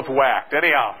 are both whacked.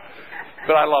 Anyhow,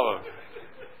 but I love him.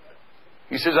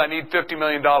 He says, I need $50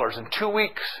 million. In 2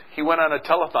 weeks, he went on a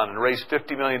telethon and raised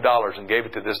 $50 million and gave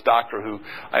it to this doctor who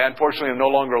I unfortunately am no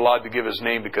longer allowed to give his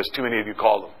name because too many of you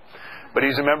called him. But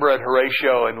he's a member at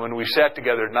Horatio, and when we sat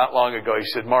together not long ago, he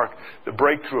said, Mark, the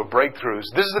breakthrough of breakthroughs.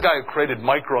 This is the guy who created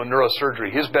micro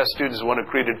neurosurgery. His best student is the one who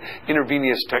created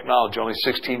intravenous technology only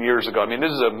 16 years ago. I mean,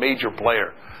 this is a major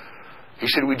player. He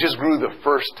said, we just grew the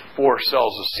first 4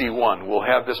 cells of C1. We'll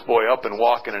have this boy up and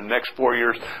walking in the next 4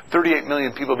 years. 38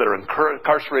 million people that are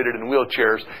incarcerated in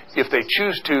wheelchairs, if they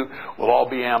choose to, will all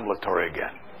be ambulatory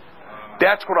again.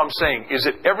 That's what I'm saying, is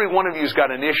that every one of you's got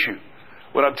an issue.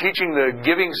 When I'm teaching the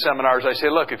giving seminars, I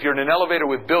say, look, if you're in an elevator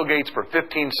with Bill Gates for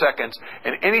 15 seconds,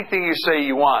 and anything you say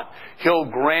you want, he'll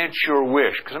grant your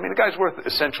wish. Because, I mean, the guy's worth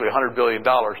essentially $100 billion.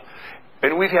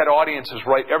 And we've had audiences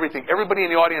write everything. Everybody in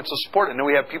the audience will support it. And then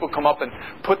we have people come up and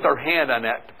put their hand on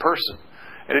that person.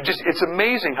 And it's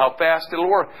amazing how fast it'll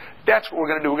work. That's what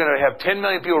we're going to do. We're going to have 10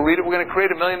 million people read it. We're going to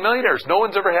create 1 million millionaires. No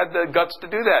one's ever had the guts to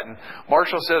do that. And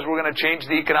Marshall says we're going to change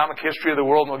the economic history of the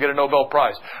world and we'll get a Nobel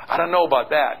Prize. I don't know about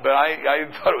that, but I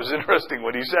thought it was interesting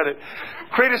when he said it.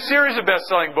 Create a series of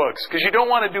best-selling books, because you don't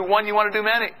want to do one, you want to do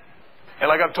many. And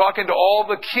like I'm talking to all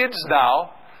the kids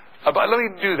now about, let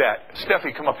me do that.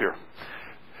 Steffi, come up here.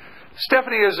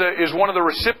 Stephanie is one of the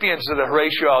recipients of the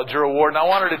Horatio Algier Award, and I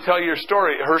want her to tell you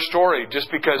her story, just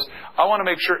because I want to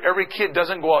make sure every kid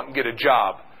doesn't go out and get a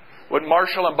job. What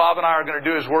Marshall and Bob and I are going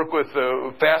to do is work with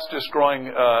the fastest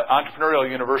growing entrepreneurial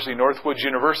university, Northwoods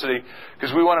University,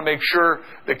 because we want to make sure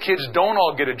that kids don't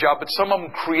all get a job, but some of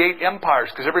them create empires,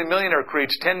 because every millionaire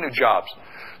creates 10 new jobs.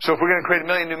 So if we're going to create 1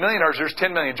 million new millionaires, there's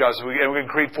 10 million jobs. And we're going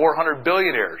to create 400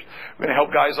 billionaires. We're going to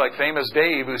help guys like Famous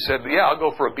Dave, who said, yeah, I'll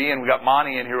go for a B. And we got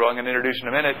Monty in here, who I'm going to introduce in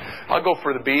a minute. I'll go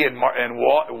for the B, and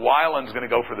Weiland's going to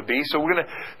go for the B. So we're going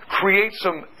to create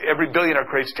every billionaire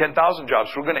creates 10,000 jobs.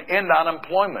 So we're going to end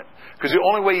unemployment. Because the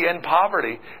only way you end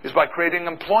poverty is by creating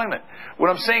employment.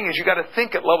 What I'm saying is you got to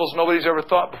think at levels nobody's ever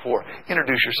thought before.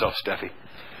 Introduce yourself, Steffi.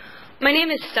 My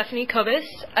name is Stephanie Kobus.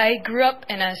 I grew up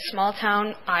in a small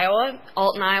town, Iowa,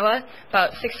 Alton, Iowa,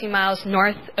 about 60 miles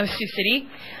north of Sioux City.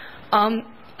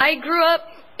 I grew up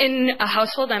in a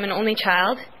household. I'm an only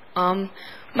child.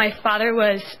 My father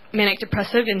was manic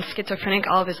depressive and schizophrenic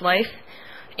all of his life.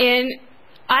 And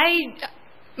I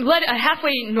led a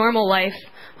halfway normal life,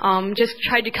 just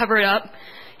tried to cover it up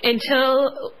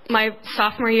until my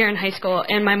sophomore year in high school,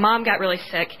 and my mom got really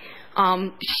sick.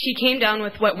 She came down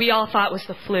with what we all thought was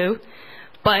the flu,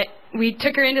 but we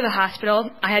took her into the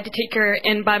hospital. I had to take her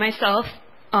in by myself,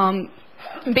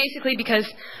 basically because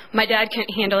my dad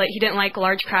couldn't handle it. He didn't like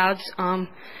large crowds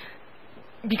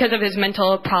because of his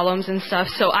mental problems and stuff.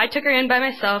 So I took her in by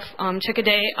myself, took a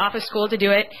day off of school to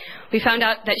do it. We found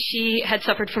out that she had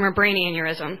suffered from a brain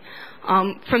aneurysm.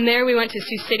 From there, we went to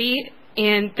Sioux City,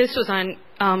 and this was on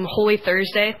Holy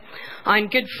Thursday. On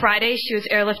Good Friday, she was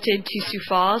airlifted to Sioux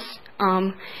Falls.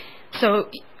 So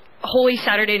Holy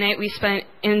Saturday night we spent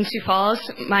in Sioux Falls,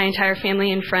 my entire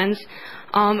family and friends.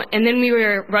 And then we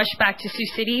were rushed back to Sioux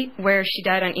City, where she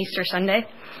died on Easter Sunday.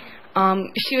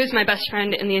 She was my best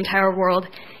friend in the entire world,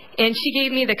 and she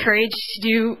gave me the courage to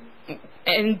do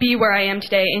and be where I am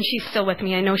today, and she's still with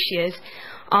me. I know she is.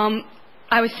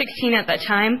 I was 16 at that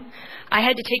time. I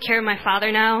had to take care of my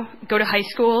father now, go to high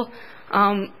school.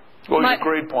 What was your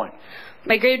grade point?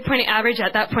 My grade point average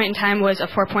at that point in time was a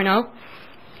 4.0.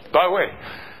 By the way,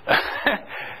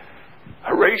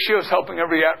 Horatio's helping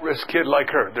every at-risk kid like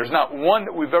her. There's not one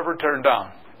that we've ever turned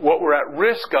down. What we're at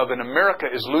risk of in America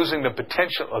is losing the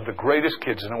potential of the greatest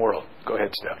kids in the world. Go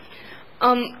ahead, Steph.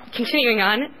 Continuing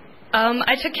on,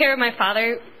 I took care of my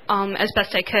father as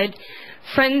best I could.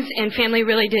 Friends and family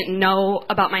really didn't know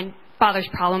about my father's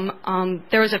problem.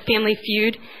 There was a family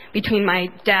feud between my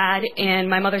dad and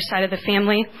my mother's side of the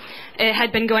family. It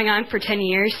had been going on for 10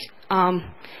 years.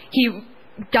 He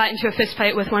got into a fist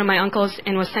fight with one of my uncles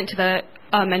and was sent to the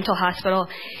mental hospital.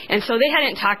 And so they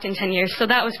hadn't talked in 10 years, so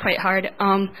that was quite hard.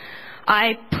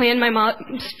 I planned my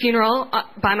mom's funeral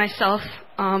by myself.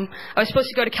 I was supposed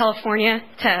to go to California,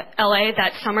 to LA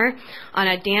that summer on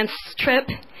a dance trip,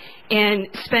 and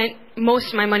spent most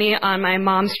of my money on my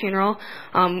mom's funeral.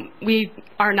 We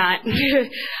were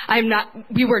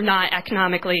not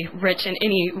economically rich in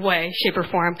any way, shape, or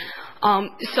form.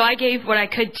 So I gave what I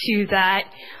could to that.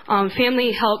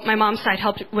 Family helped, my mom's side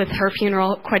helped with her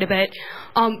funeral quite a bit.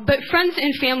 But friends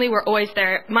and family were always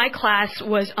there. My class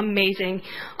was amazing.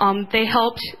 They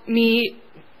helped me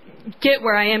get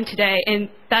where I am today, and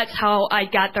that's how I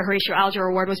got the Horatio Alger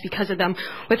Award, was because of them.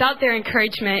 Without their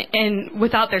encouragement and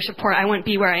without their support, I wouldn't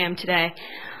be where I am today.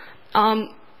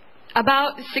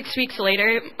 About 6 weeks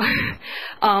later,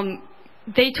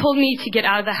 they told me to get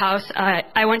out of the house.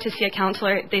 I went to see a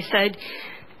counselor. They said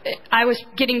I was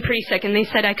getting pretty sick, and they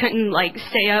said I couldn't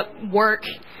stay up, work,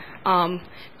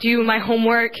 do my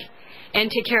homework, and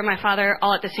take care of my father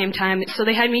all at the same time. So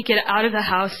they had me get out of the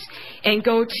house and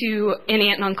go to an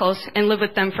aunt and uncle's and live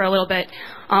with them for a little bit,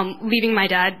 leaving my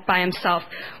dad by himself,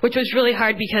 which was really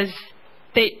hard because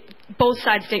both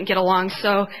sides didn't get along.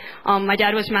 So my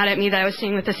dad was mad at me that I was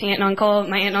staying with this aunt and uncle.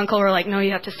 My aunt and uncle were like, no,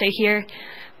 you have to stay here.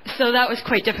 So that was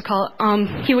quite difficult.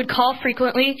 He would call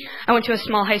frequently. I went to a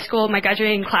small high school. My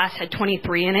graduating class had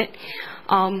 23 in it.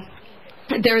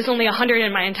 There was only 100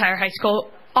 in my entire high school.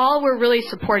 All were really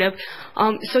supportive.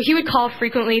 So he would call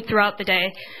frequently throughout the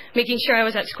day, making sure I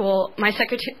was at school.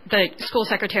 The school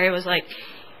secretary was like,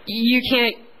 you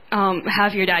can't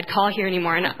have your dad call here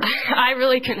anymore. And I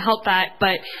really couldn't help that,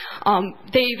 but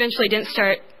they eventually didn't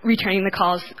start returning the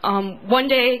calls. One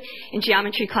day in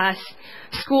geometry class,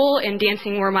 school and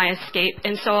dancing were my escape,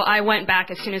 and so I went back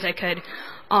as soon as I could.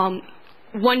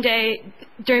 One day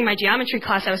during my geometry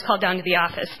class, I was called down to the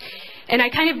office, and I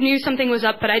kind of knew something was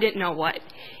up, but I didn't know what.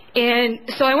 And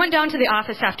so I went down to the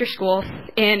office after school,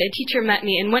 and a teacher met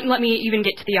me and wouldn't let me even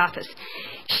get to the office.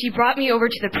 She brought me over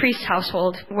to the priest's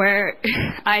household, where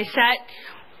I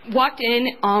walked in,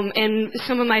 and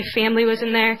some of my family was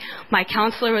in there, my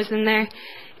counselor was in there,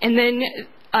 and then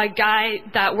a guy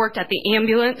that worked at the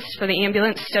ambulance,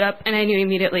 stood up, and I knew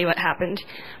immediately what happened.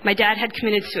 My dad had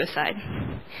committed suicide.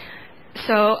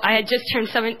 So I had just turned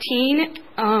 17.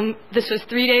 This was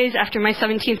 3 days after my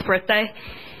 17th birthday,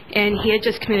 and he had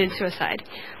just committed suicide.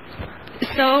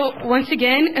 So once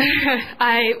again,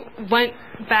 I went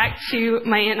back to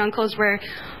my aunt and uncle's where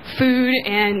food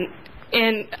and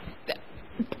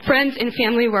friends and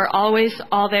family were always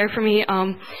all there for me.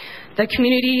 The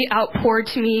community outpoured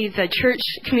to me. The church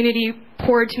community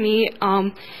poured to me.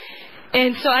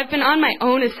 And so I've been on my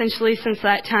own essentially since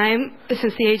that time,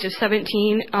 since the age of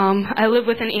 17. I live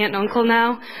with an aunt and uncle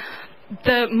now.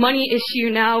 The money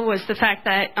issue now was the fact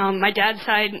that my dad's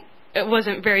side, it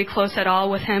wasn't very close at all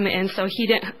with him, and so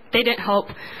they didn't help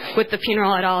with the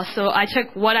funeral at all. So I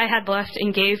took what I had left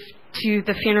and gave to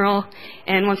the funeral,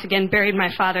 and once again buried my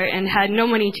father, and had no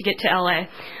money to get to LA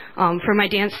for my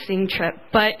dancing trip.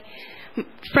 But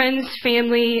friends,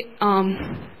 family,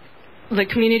 the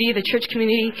community, the church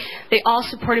community, they all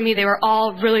supported me. They were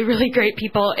all really, really great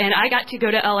people, and I got to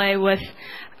go to LA with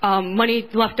money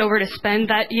left over to spend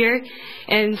that year.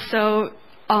 And so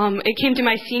it came to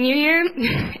my senior year,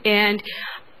 and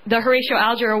the Horatio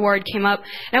Alger Award came up,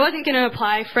 and I wasn't going to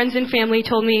apply. Friends and family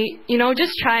told me,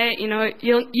 just try it.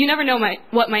 You never know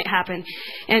what might happen.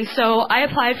 And so I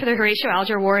applied for the Horatio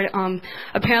Alger Award.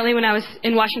 Apparently, when I was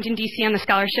in Washington, D.C. on the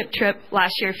scholarship trip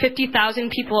last year,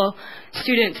 50,000 people,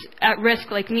 students at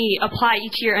risk like me, apply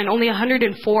each year, and only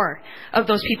 104 of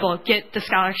those people get the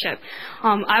scholarship.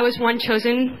 I was one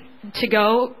chosen to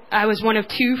go. I was one of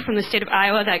two from the state of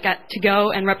Iowa that got to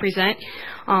go and represent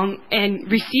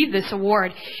and receive this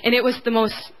award. And it was the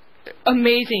most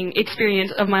amazing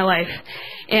experience of my life.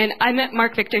 And I met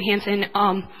Mark Victor Hansen.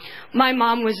 My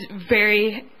mom was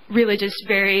very religious,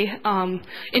 very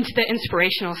into the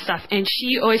inspirational stuff. And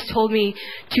she always told me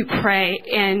to pray.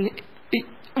 And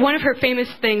one of her famous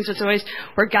things was always,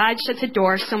 where God shuts a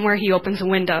door, somewhere he opens a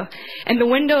window. And the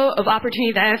window of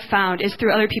opportunity that I've found is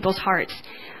through other people's hearts.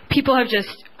 People have just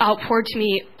outpoured to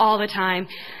me all the time.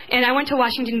 And I went to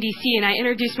Washington, D.C., and I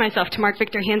introduced myself to Mark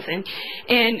Victor Hansen.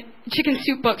 And Chicken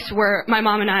Soup books were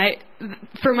that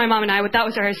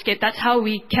was our escape. That's how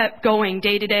we kept going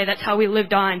day to day. That's how we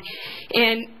lived on.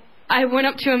 And I went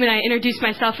up to him and I introduced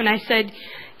myself and I said,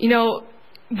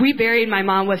 we buried my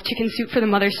mom with Chicken Soup for the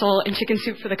Mother's Soul and Chicken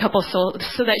Soup for the Couple's Soul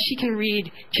so that she can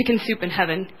read Chicken Soup in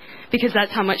heaven, because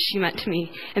that's how much she meant to me,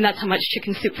 and that's how much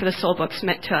Chicken Soup for the Soul books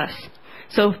meant to us.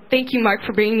 So thank you, Mark,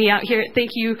 for bringing me out here. Thank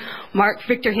you, Mark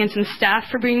Victor Hansen's staff,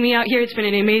 for bringing me out here. It's been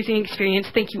an amazing experience.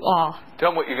 Thank you all.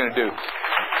 Tell them what you're going to do.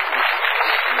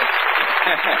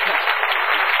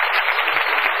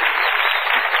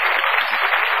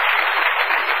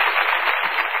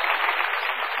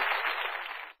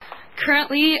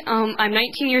 Currently, I'm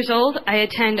 19 years old. I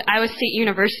attend Iowa State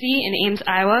University in Ames,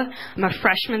 Iowa. I'm a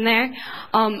freshman there.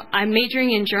 I'm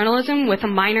majoring in journalism with a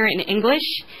minor in English,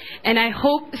 and I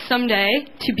hope someday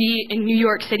to be in New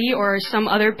York City or some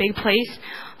other big place,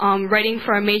 writing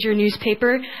for a major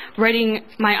newspaper, writing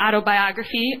my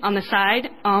autobiography on the side.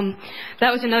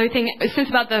 That was another thing.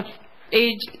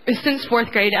 Since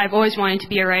fourth grade, I've always wanted to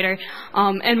be a writer.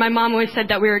 And my mom always said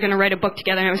that we were going to write a book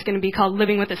together, and it was going to be called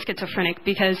Living with a Schizophrenic,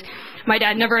 because my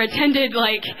dad never attended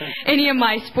any of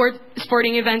my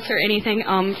sporting events or anything.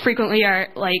 Frequently our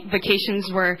vacations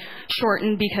were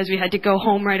shortened because we had to go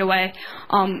home right away.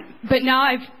 But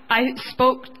now I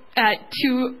spoke at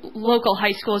 2 local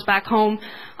high schools back home,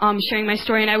 sharing my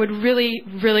story, and I would really,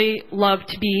 really love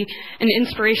to be an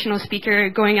inspirational speaker,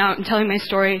 going out and telling my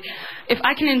story. If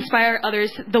I can inspire others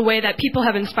the way that people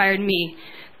have inspired me,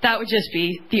 that would just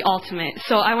be the ultimate.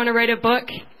 So I want to write a book,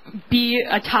 be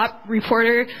a top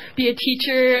reporter, be a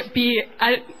teacher, be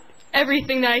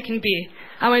everything that I can be.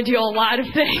 I want to do a lot of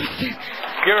things.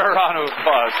 Give her a round of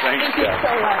applause. Thank you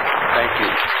so much. Thank you.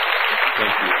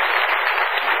 Thank you.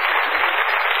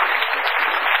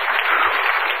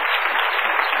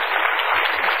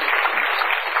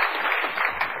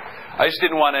 I just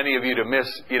didn't want any of you to miss,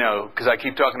 because I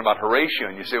keep talking about Horatio,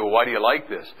 and you say, well, why do you like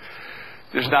this?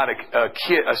 There's not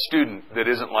a student that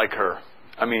isn't like her.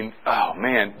 I mean, oh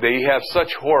man, they have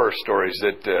such horror stories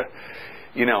that,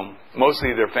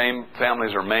 mostly their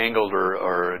families are mangled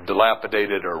or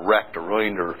dilapidated or wrecked or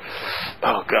ruined or,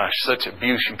 oh gosh, such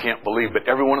abuse you can't believe. But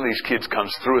every one of these kids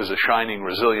comes through as a shining,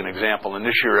 resilient example. And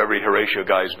this year, every Horatio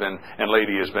guy and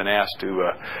lady has been asked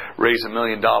to raise $1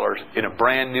 million in a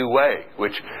brand new way,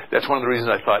 that's one of the reasons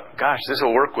I thought, gosh, this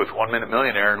will work with 1 Minute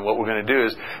Millionaire. And what we're going to do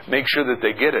is make sure that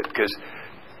they get it, because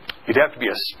you'd have to be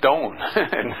a stone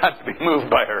and not to be moved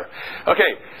by her.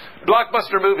 Okay,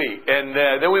 blockbuster movie.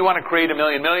 And then we want to create 1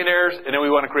 million millionaires, and then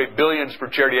we want to create billions for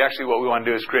charity. Actually, what we want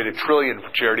to do is create 1 trillion for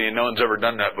charity, and no one's ever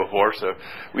done that before, so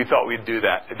we thought we'd do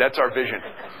that. That's our vision.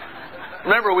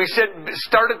 Remember, we said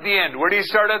start at the end. Where do you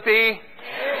start at the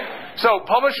end? So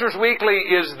Publishers Weekly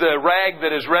is the rag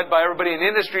that is read by everybody in the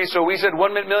industry. So we said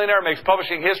 1 Minute Millionaire makes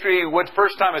publishing history. What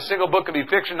first time a single book can be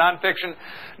fiction, nonfiction.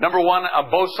 Number one on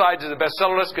both sides is the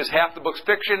bestseller list because half the book's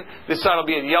fiction. This side will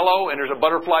be in yellow, and there's a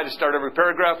butterfly to start every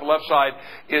paragraph. The left side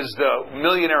is the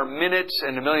Millionaire Minutes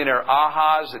and the Millionaire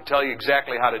Ahas that tell you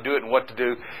exactly how to do it and what to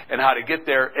do and how to get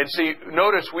there. And see,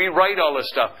 notice we write all this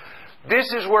stuff.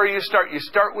 This is where you start. You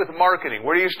start with marketing.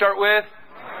 Where do you start with?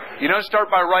 You don't start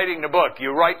by writing the book.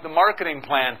 You write the marketing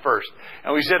plan first.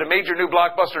 And we said a major new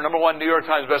blockbuster, number one New York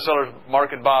Times bestseller,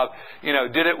 Mark and Bob,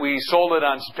 did it. We sold it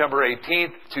on September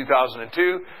 18th,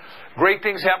 2002. Great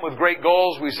things happen with great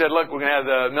goals. We said, look, we're going to have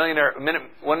the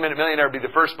 1 Minute Millionaire be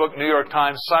the first book, New York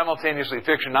Times, simultaneously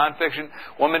fiction, nonfiction.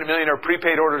 1 Minute Millionaire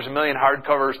prepaid orders, 1 million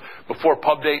hardcovers before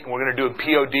pub date, and we're going to do a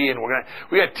POD. And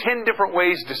we got 10 different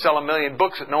ways to sell 1 million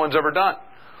books that no one's ever done.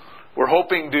 We're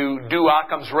hoping to do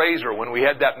Occam's razor. When we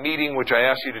had that meeting, which I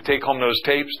asked you to take home those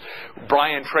tapes,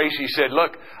 Brian Tracy said,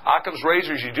 look, Occam's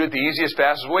razor is you do it the easiest,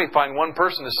 fastest way. Find one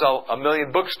person to sell 1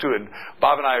 million books to. And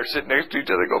Bob and I are sitting next to each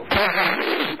other go,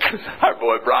 our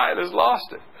boy Brian has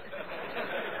lost it.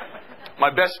 My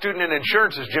best student in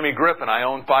insurance is Jimmy Griffin. I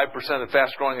own 5% of the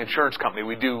fast-growing insurance company.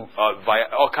 We do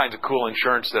all kinds of cool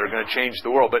insurance that are going to change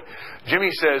the world. But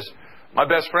Jimmy says, my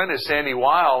best friend is Sandy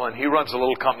Weil, and he runs a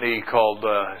little company called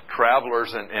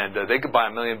Travelers, and they could buy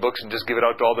 1 million books and just give it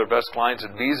out to all their best clients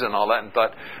at Visa and all that, and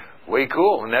thought, way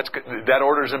cool, and that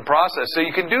order's in process. So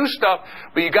you can do stuff,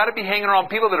 but you got to be hanging around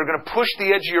people that are going to push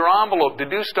the edge of your envelope to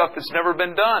do stuff that's never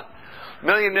been done.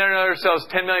 Millionaire sells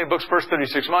 10 million books first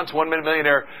 36 months. 1 Minute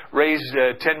Millionaire raised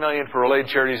 10 million for related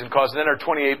charities and causes. Then our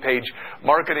 28-page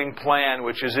marketing plan,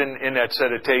 which is in that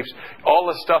set of tapes, all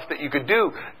the stuff that you could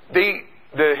do.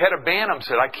 The head of Bantam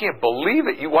said, I can't believe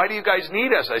it. Why do you guys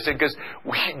need us? I said, because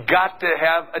we got to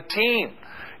have a team.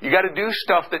 You got to do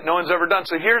stuff that no one's ever done.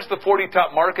 So here's the 40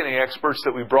 top marketing experts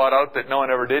that we brought out that no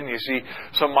one ever did. And you see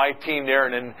some of my team there.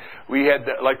 And then we had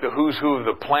the who's who of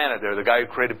the planet there. The guy who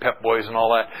created Pep Boys and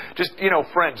all that. Just,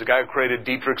 friends. The guy who created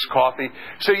Dietrich's Coffee.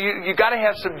 So you got to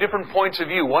have some different points of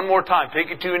view. One more time. Take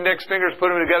your 2 index fingers, put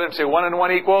them together and say 1 and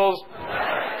 1 equals.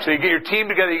 So you get your team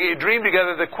together, you get your dream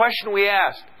together. The question we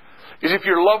asked is if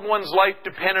your loved one's life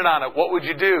depended on it, what would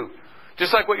you do?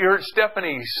 Just like what you heard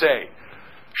Stephanie say.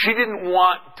 She didn't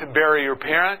want to bury her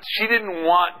parents. She didn't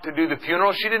want to do the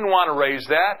funeral. She didn't want to raise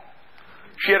that.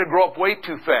 She had to grow up way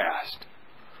too fast.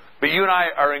 But you and I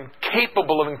are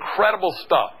incapable of incredible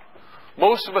stuff.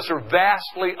 Most of us are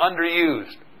vastly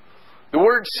underused. The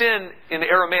word sin in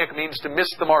Aramaic means to miss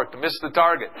the mark, to miss the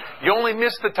target. You only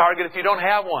miss the target if you don't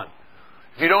have one.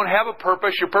 If you don't have a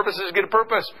purpose, your purpose is to get a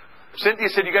purpose. Cynthia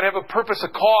said you got to have a purpose, a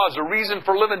cause, a reason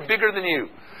for living bigger than you.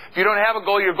 If you don't have a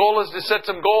goal, your goal is to set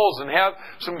some goals and have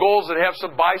some goals that have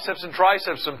some biceps and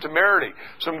triceps, some temerity,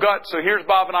 some guts. So here's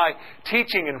Bob and I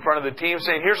teaching in front of the team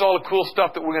saying, here's all the cool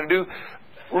stuff that we're going to do.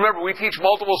 Remember, we teach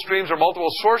multiple streams or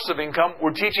multiple sources of income.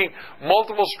 We're teaching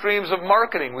multiple streams of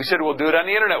marketing. We said we'll do it on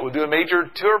the internet. We'll do a major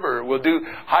tour. We'll do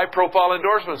high-profile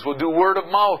endorsements. We'll do word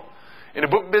of mouth. In the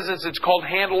book business, it's called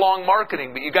hand-along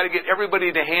marketing, but you've got to get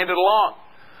everybody to hand it along.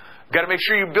 Got to make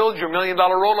sure you build your $1 million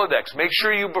Rolodex. Make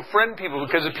sure you befriend people,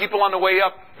 because the people on the way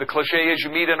up, the cliche is you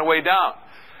meet on the way down.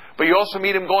 But you also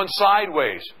meet them going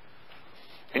sideways.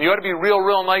 And you ought to be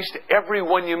real nice to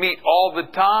everyone you meet all the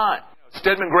time.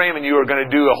 Stedman Graham and you are going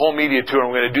to do a whole media tour, and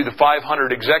we're going to do the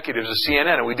 500 executives of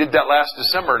CNN. And we did that last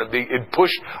December. It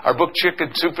pushed our book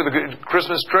Chicken Soup for the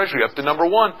Christmas Treasury up to number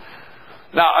 1.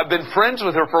 Now, I've been friends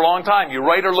with her for a long time. You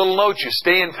write her little notes. You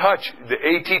stay in touch. The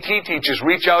ATT teachers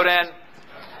reach out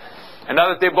and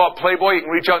now that they bought Playboy, you can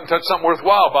reach out and touch something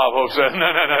worthwhile, Bob Hope said.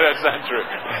 No, that's not true.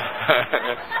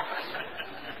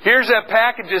 Here's that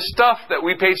package of stuff that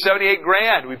we paid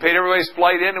 $78,000. We paid everybody's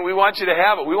flight in, and we want you to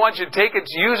have it. We want you to take it,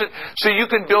 use it, so you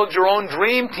can build your own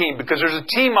dream team, because there's a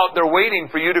team out there waiting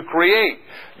for you to create.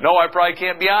 No, I probably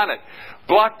can't be on it.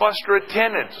 Blockbuster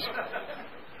attendance.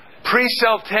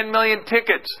 Pre-sell 10 million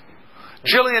tickets.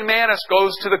 Jillian Manis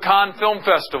goes to the Cannes Film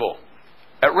Festival.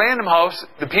 At Random House,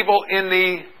 the people in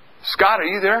the... Scott, are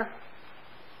you there?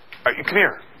 Come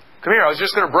here. Come here. I was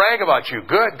just going to brag about you.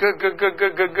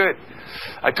 Good.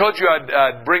 I told you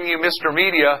I'd bring you Mr.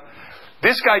 Media.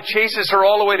 This guy chases her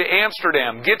all the way to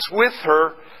Amsterdam, gets with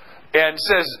her, and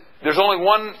says, there's only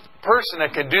one person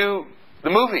that can do the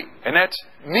movie, and that's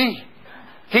me.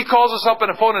 He calls us up on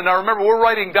the phone, and now remember, we're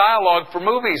writing dialogue for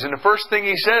movies, and the first thing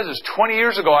he says is, 20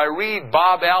 years ago, I read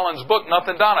Bob Allen's book,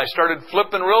 Nothing Done. I started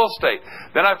flipping real estate.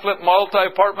 Then I flipped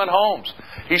multi-apartment homes.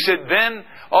 He said, then,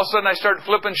 all of a sudden, I started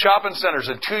flipping shopping centers.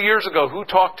 And 2 years ago, who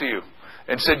talked to you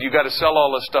and said, you got to sell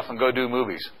all this stuff and go do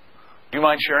movies? Do you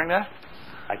mind sharing that?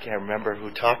 I can't remember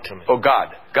who talked to me. Oh,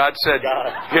 God. God said... God.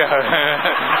 Yeah.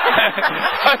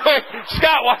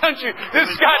 Scott, why don't you... This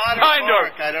is Scott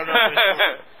Steindorf. I don't know.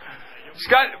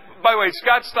 Scott... By the way,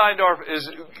 Scott Steindorf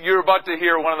you're about to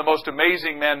hear one of the most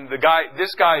amazing men.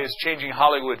 This guy is changing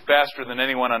Hollywood faster than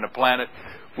anyone on the planet.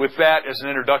 With that as an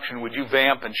introduction, would you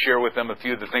vamp and share with them a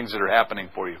few of the things that are happening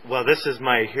for you? Well, this is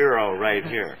my hero right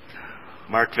here.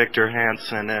 Mark Victor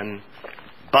Hansen and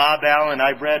Bob Allen.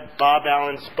 I read Bob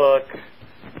Allen's book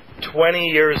 20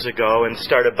 years ago and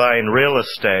started buying real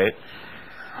estate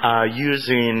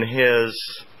using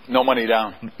his... No Money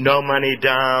Down. No Money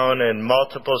Down and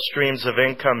Multiple Streams of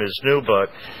Income, his new book.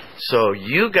 So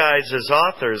you guys as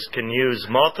authors can use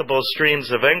multiple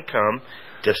streams of income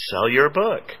to sell your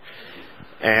book.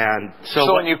 And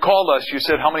so when you called us, you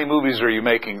said, how many movies are you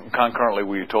making concurrently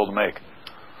were you told to make?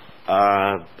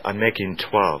 I'm making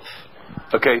 12.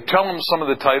 Okay, tell them some of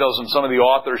the titles and some of the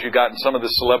authors you got and some of the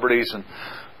celebrities and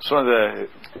some of the...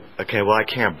 Okay, well, I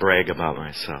can't brag about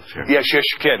myself here. Yes, you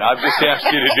can. I've just asked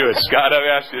you to do it, Scott. I've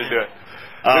asked you to do it.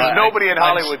 There's nobody in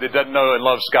Hollywood that doesn't know and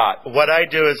love Scott. What I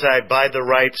do is I buy the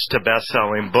rights to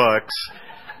best-selling books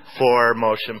for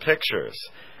motion pictures.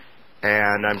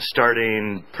 And I'm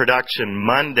starting production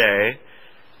Monday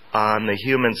on The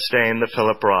Human Stain, the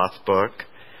Philip Roth book,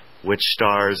 which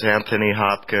stars Anthony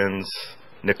Hopkins,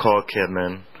 Nicole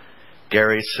Kidman,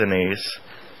 Gary Sinise.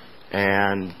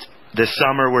 And this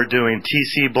summer we're doing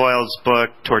T.C. Boyle's book,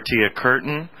 Tortilla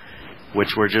Curtain,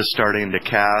 which we're just starting to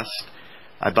cast.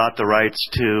 I bought the rights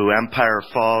to Empire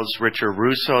Falls, Richard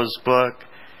Russo's book,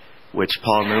 which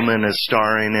Paul Newman is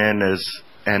starring in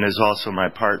and is also my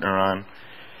partner on.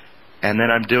 And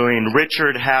then I'm doing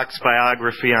Richard Hack's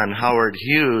biography on Howard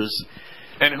Hughes.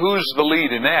 And who's the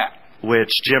lead in that?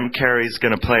 Which Jim Carrey's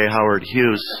going to play Howard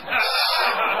Hughes.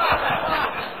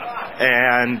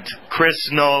 And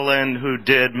Chris Nolan, who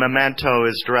did Memento,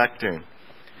 is directing.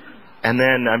 And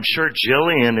then I'm sure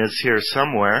Jillian is here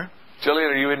somewhere.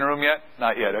 Jillian, are you in the room yet?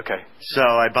 Not yet, okay. So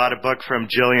I bought a book from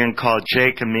Jillian called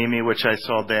Jake and Mimi, which I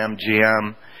sold to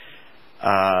MGM,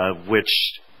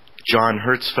 which John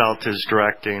Hertzfeldt is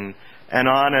directing, and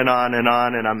on and on and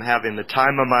on, and I'm having the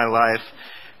time of my life.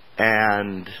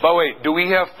 And by the way, do we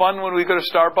have fun when we go to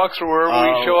Starbucks or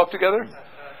wherever we show up together?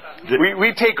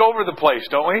 We take over the place,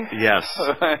 don't we? Yes.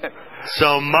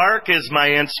 So Mark is my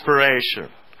inspiration.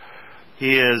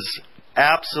 He is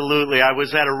absolutely... I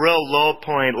was at a real low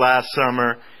point last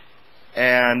summer,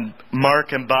 and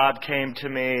Mark and Bob came to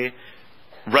me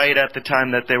right at the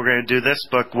time that they were going to do this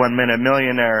book, 1 Minute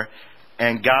Millionaire,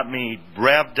 and got me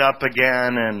revved up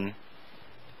again, and,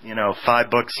 5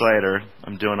 books later,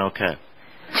 I'm doing okay.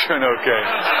 Doing okay.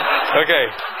 Okay,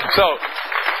 so...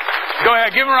 Go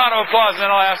ahead, give him a round of applause, and then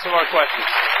I'll ask some more questions.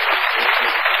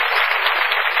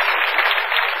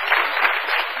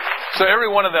 So every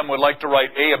one of them would like to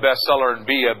write A bestseller, and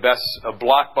B a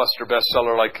blockbuster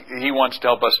bestseller. Like he wants to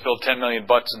help us fill 10 million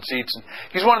butts and seats. And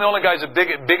he's one of the only guys that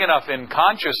big enough in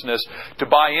consciousness to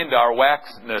buy into our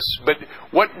wackness. But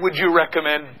what would you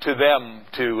recommend to them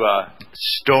to?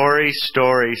 Story.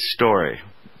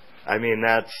 I mean,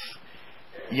 that's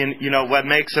what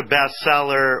makes a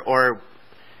bestseller, or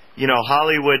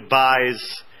Hollywood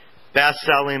buys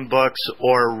best-selling books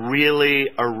or really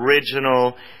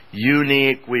original,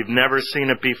 unique, we've never seen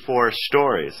it before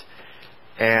stories.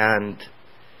 And,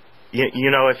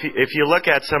 if you look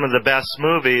at some of the best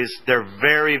movies, they're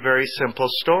very, very simple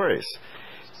stories.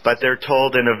 But they're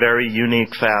told in a very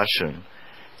unique fashion.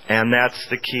 And that's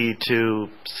the key to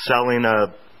selling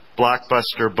a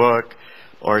blockbuster book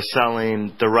or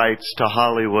selling the rights to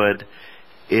Hollywood,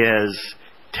 is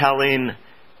telling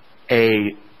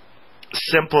a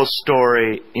simple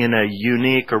story in a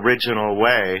unique, original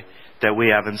way that we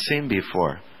haven't seen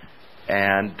before.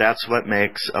 And that's what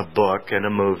makes a book and a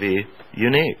movie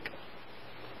unique.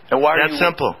 And why are that's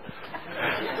simple.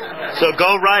 So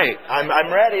go write. I'm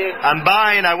ready. I'm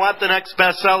buying. I want the next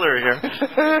bestseller here.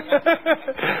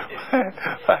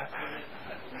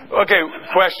 Okay,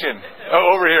 question.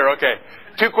 Oh, over here, okay.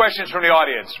 2 questions from the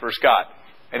audience for Scott.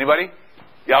 Anybody?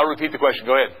 Yeah, I'll repeat the question.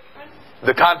 Go ahead.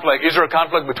 The conflict. Is there a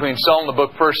conflict between selling the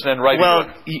book first and then writing the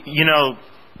book? Well,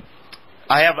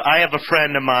 I have a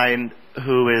friend of mine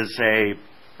who is a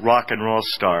rock and roll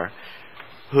star,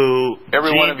 who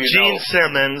Gene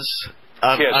Simmons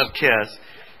of Kiss,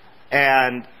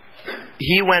 and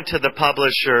he went to the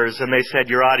publishers and they said,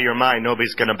 "You're out of your mind.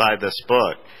 Nobody's going to buy this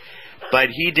book." But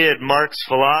he did Mark's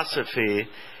philosophy,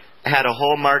 had a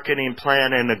whole marketing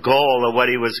plan and a goal of what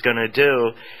he was going to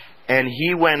do. And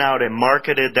he went out and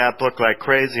marketed that book like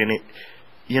crazy. And,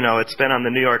 it's been on the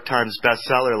New York Times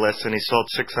bestseller list, and he sold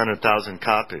 600,000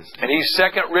 copies. And he's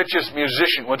second richest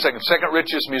musician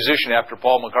after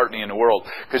Paul McCartney in the world,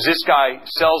 because this guy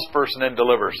sells first and then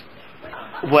delivers.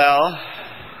 Well,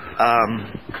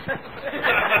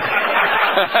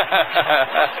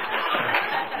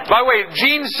 by the way,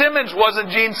 Gene Simmons wasn't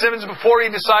Gene Simmons before he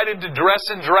decided to dress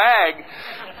in drag,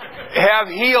 have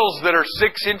heels that are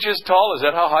 6 inches tall. Is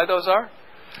that how high those are?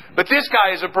 But this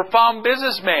guy is a profound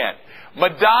businessman.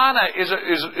 Madonna,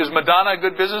 is Madonna a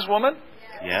good businesswoman?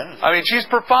 yes. I mean, she's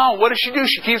profound. What does she do?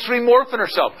 She keeps remorphing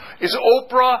herself. Is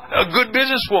Oprah a good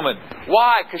businesswoman?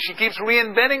 Why? Because she keeps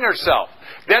reinventing herself.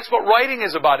 That's what writing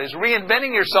is about, is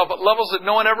reinventing yourself at levels that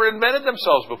no one ever invented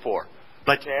themselves before.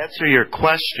 But to answer your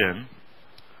question,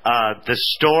 the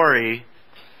story,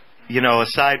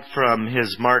 aside from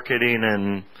his marketing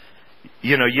and,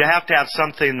 you have to have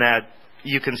something that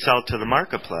you can sell to the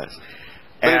marketplace.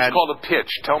 But it's called a pitch.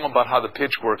 Tell them about how the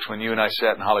pitch works when you and I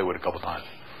sat in Hollywood a couple times.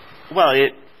 Well,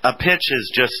 a pitch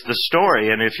is just the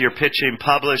story. And if you're pitching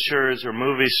publishers or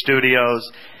movie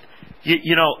studios,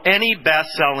 any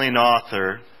best-selling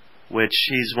author, which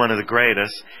he's one of the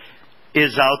greatest,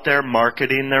 is out there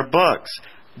marketing their books.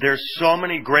 There's so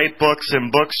many great books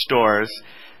in bookstores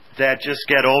that just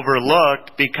get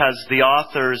overlooked because the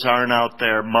authors aren't out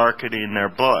there marketing their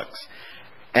books.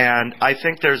 And I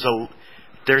think there's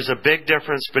a big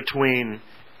difference between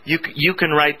you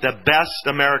can write the best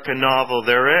American novel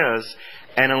there is,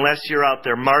 and unless you're out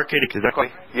there marketing.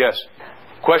 Yes.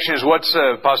 Question is, what's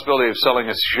the possibility of selling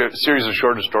a series of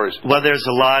shorter stories? Well, there's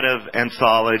a lot of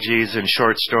anthologies and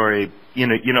short story.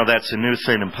 That's a new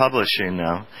thing in publishing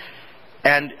now.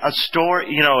 And a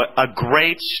story, a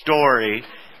great story,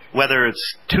 whether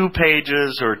it's 2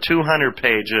 pages or 200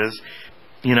 pages,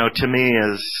 to me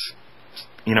is,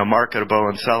 marketable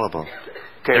and sellable.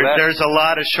 Okay, there's a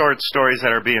lot of short stories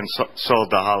that are being sold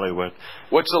to Hollywood.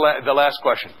 What's the last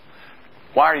question?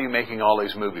 Why are you making all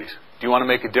these movies? Do you want to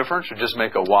make a difference or just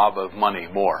make a wob of money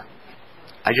more?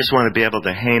 I just want to be able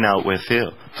to hang out with you.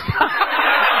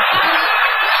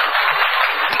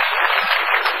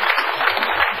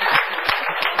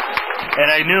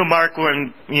 And I knew Mark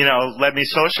wouldn't, let me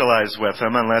socialize with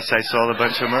him unless I sold a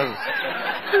bunch of movies.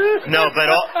 No, but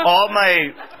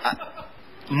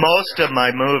most of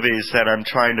my movies that I'm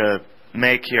trying to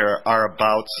make here are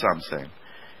about something.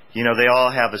 They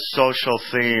all have a social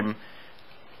theme.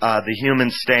 The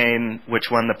Human Stain, which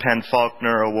won the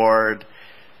PEN/Faulkner Award.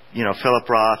 Philip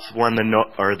Roth won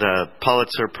the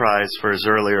Pulitzer Prize for his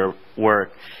earlier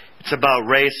work. It's about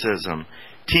racism.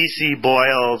 T.C.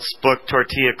 Boyle's book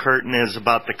Tortilla Curtain is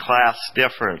about the class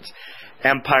difference.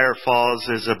 Empire Falls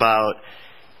is about,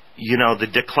 the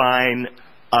decline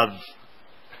of,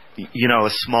 a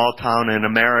small town in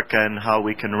America and how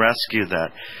we can rescue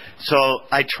that. So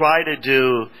I try to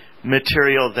do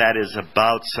material that is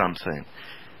about something.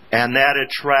 And that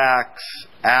attracts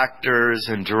actors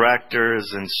and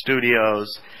directors and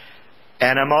studios.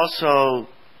 And I'm also,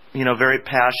 very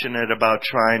passionate about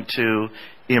trying to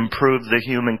improve the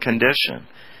human condition.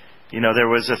 There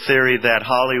was a theory that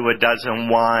Hollywood doesn't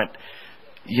want,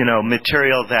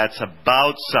 material that's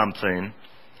about something,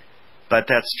 but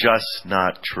that's just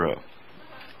not true.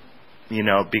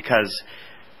 Because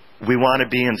we want to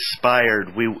be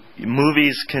inspired.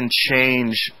 Movies can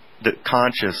change the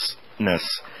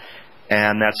consciousness,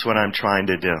 and that's what I'm trying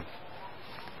to do.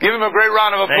 Give him a great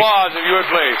round of applause, if you would,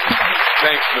 please.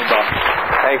 Thanks, Bob.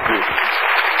 Thank you.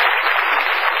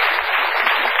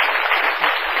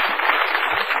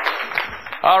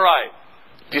 All right.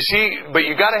 You see, but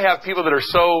you got to have people that are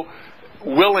so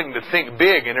willing to think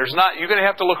big, and you're going to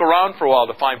have to look around for a while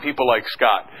to find people like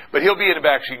Scott. But he'll be in the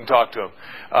back so you can talk to him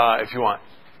if you want.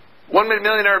 1 Minute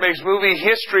Millionaire makes movie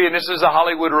history, and this is a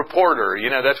Hollywood Reporter.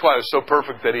 That's why it was so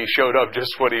perfect that he showed up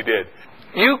just what he did.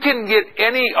 You can get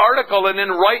any article and then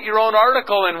write your own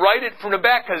article and write it from the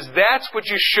back, because that's what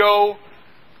you show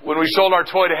when we sold our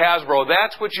toy to Hasbro.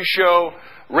 That's what you show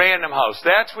Random House.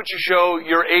 That's what you show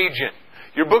your agent.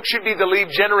 Your book should be the lead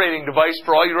generating device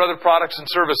for all your other products and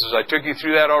services. I took you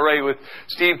through that already with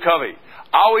Steve Covey.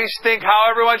 Always think how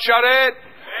everyone shout it.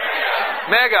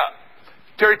 Mega.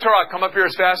 Terry Turok, come up here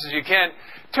as fast as you can.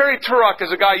 Terry Turok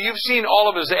is a guy, you've seen all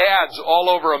of his ads all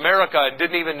over America and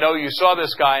didn't even know you saw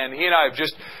this guy. And he and I have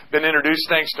just been introduced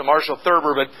thanks to Marshall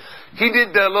Thurber. But he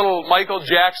did the little Michael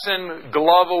Jackson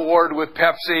glove award with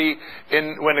Pepsi.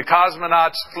 When the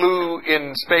cosmonauts flew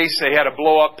in space, they had to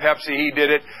blow up Pepsi. He did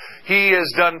it. He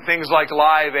has done things like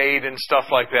Live Aid and stuff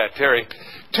like that. Terry,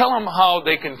 tell them how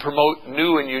they can promote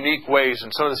new and unique ways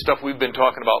and some of the stuff we've been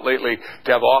talking about lately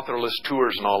to have authorless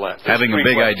tours and all that. Having a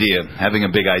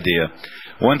big idea.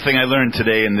 One thing I learned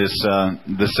today in this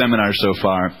the seminar so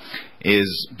far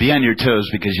is be on your toes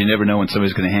because you never know when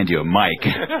somebody's going to hand you a mic.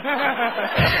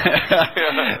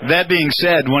 That being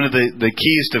said, one of the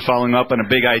keys to following up on a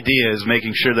big idea is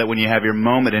making sure that when you have your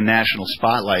moment in national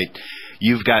spotlight,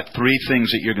 you've got 3 things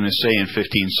that you're going to say in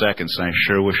 15 seconds. And I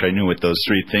sure wish I knew what those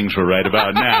 3 things were right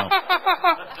about now.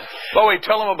 Oh, wait,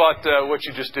 tell them about what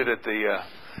you just did at the...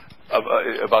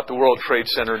 about the World Trade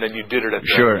Center, and then you did it at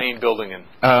the main building.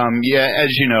 Yeah, as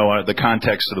you know, the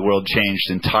context of the world changed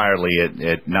entirely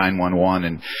at 9/11,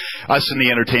 and us in the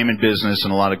entertainment business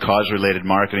and a lot of cause-related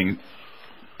marketing,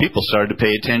 people started to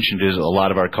pay attention to a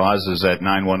lot of our causes at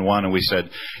 9/11, and we said,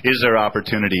 is there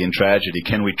opportunity in tragedy?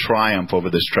 Can we triumph over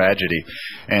this tragedy?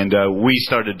 And we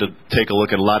started to take a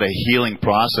look at a lot of healing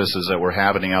processes that were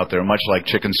happening out there, much like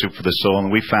Chicken Soup for the Soul,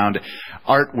 and we found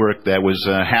artwork that was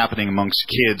happening amongst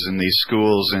kids in these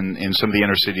schools and in some of the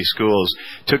inner city schools,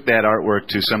 took that artwork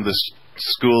to some of the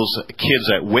schools, kids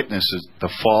that witnessed the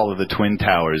fall of the Twin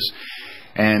Towers.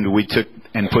 And we took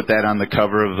and put that on the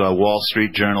cover of the Wall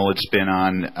Street Journal. It's been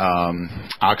on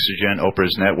Oxygen,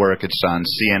 Oprah's network. It's on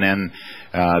CNN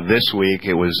this week.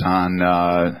 It was on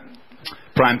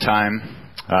Primetime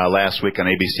last week on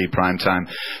ABC Primetime.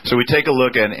 So we take a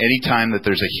look at any time that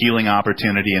there's a healing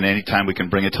opportunity and any time we can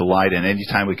bring it to light and any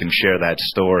time we can share that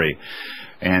story.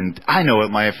 And I know what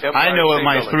my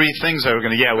 3 things are going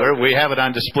to. Yeah, we have it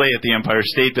on display at the Empire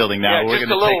State Building now. Yeah, we're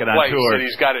going to take it on tour. That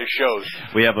he's got his shows.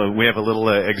 We have a little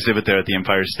exhibit there at the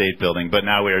Empire State Building. But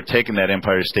now we are taking that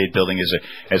Empire State Building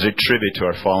as a tribute to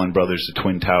our fallen brothers, the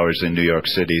Twin Towers in New York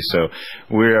City. So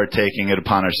we are taking it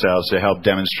upon ourselves to help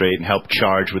demonstrate and help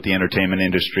charge with the entertainment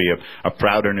industry a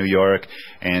prouder New York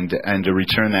and to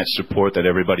return that support that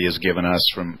everybody has given us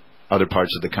from other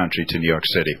parts of the country to New York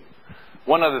City.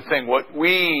 One other thing, what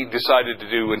we decided to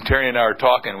do when Terry and I were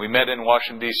talking, we met in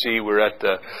Washington, D.C., we were at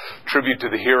the tribute to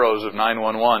the heroes of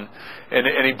 9/11,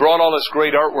 and he brought all this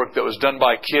great artwork that was done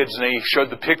by kids, and he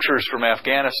showed the pictures from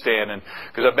Afghanistan, and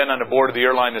because I've been on the board of the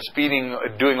airline that's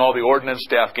doing all the ordnance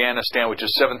to Afghanistan, which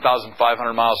is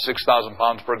 7,500 miles, 6,000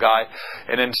 pounds per guy,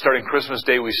 and then starting Christmas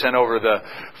Day, we sent over the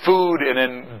food, and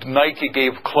then Nike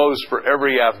gave clothes for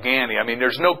every Afghani. I mean,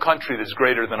 there's no country that's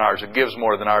greater than ours. It gives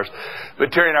more than ours.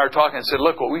 But Terry and I were talking and said,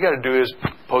 look, what we got to do is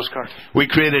postcards. We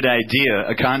created an idea,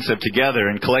 a concept together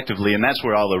and collectively, and that's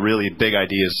where all the really big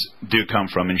ideas do come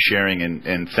from, in sharing.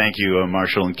 And thank you,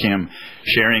 Marshall and Kim.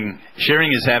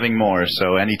 Sharing is having more,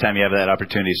 so anytime you have that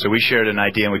opportunity. So we shared an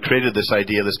idea, and we created this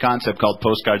idea, this concept called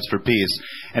Postcards for Peace.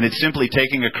 And it's simply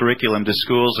taking a curriculum to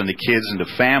schools and to kids and to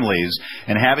families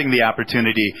and having the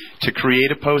opportunity to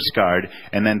create a postcard,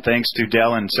 and then thanks to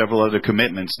Dell and several other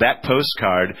commitments, that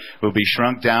postcard will be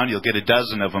shrunk down. You'll get a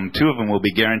dozen of them. 2 of them will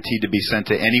be guaranteed to be sent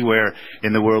to anywhere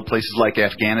in the world, places like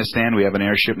Afghanistan. We have an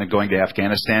air shipment going to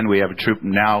Afghanistan. We have a troop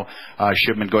now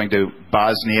shipment going to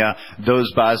Bosnia.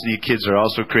 Those Bosnia kids are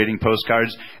also creating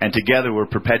postcards, and together we're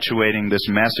perpetuating this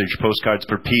message, Postcards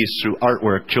for Peace, through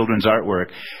artwork, children's artwork.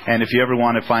 And if you ever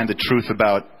want to find the truth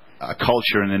about a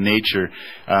culture and a nature,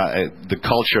 the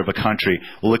culture of a country,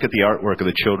 look at the artwork of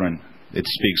the children. It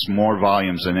speaks more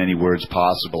volumes than any words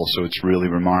possible, so it's really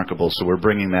remarkable. So we're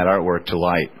bringing that artwork to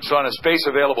light. So on a space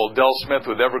available, Del Smith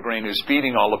with Evergreen, who's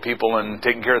feeding all the people and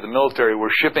taking care of the military, we're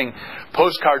shipping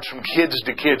postcards from kids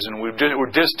to kids, and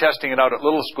we're just testing it out at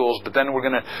little schools, but then we're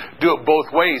going to do it both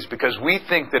ways, because we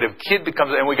think that if kid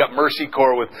becomes, and we got Mercy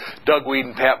Corps with Doug Weed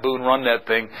and Pat Boone run that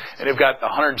thing, and they've got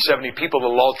 170 people that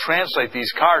will all translate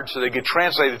these cards so they get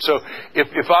translated. So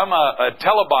if I'm a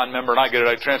Taliban member and I get it,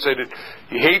 I translate it,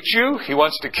 he hates you, he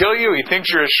wants to kill you, he thinks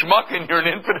you're a schmuck and you're an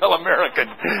infidel American.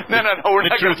 No, we're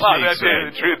not going to allow that.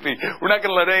 The truth be, we're not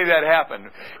going to let any of that happen.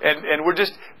 And we're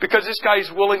just, because this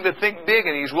guy's willing to think big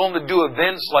and he's willing to do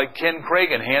events like Ken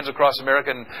Cragen, Hands Across America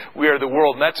and We Are the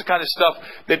World. And that's the kind of stuff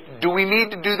that, do we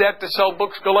need to do that to sell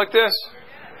books go like this?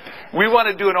 We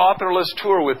want to do an authorless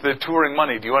tour with the touring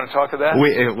money. Do you want to talk to that?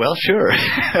 Well, sure.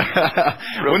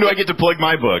 When do I get to plug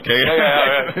my book? Hey?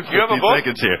 Yeah. You have a book?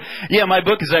 Seconds here. Yeah, my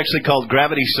book is actually called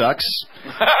Gravity Sucks.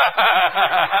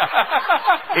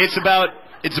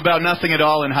 It's about nothing at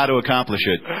all and how to accomplish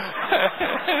it.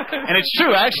 And it's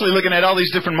true, actually, looking at all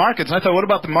these different markets, I thought, what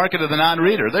about the market of the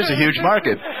non-reader? There's a huge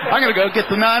market. I'm going to go get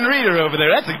the non-reader over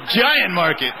there. That's a giant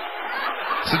market.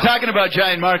 So talking about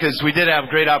giant markets, we did have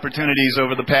great opportunities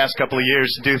over the past couple of years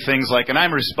to do things like, and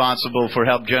I'm responsible for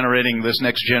help generating this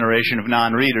next generation of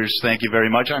non-readers. Thank you very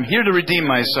much. I'm here to redeem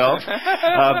myself.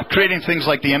 Creating things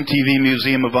like the MTV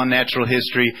Museum of Unnatural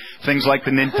History, things like the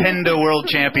Nintendo World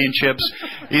Championships,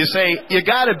 You say, you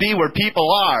got to be where people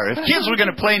are. If kids were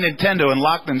going to play Nintendo and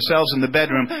lock themselves in the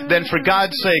bedroom, then for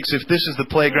God's sakes, if this is the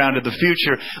playground of the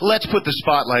future, let's put the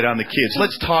spotlight on the kids.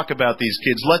 Let's talk about these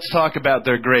kids. Let's talk about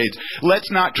their grades.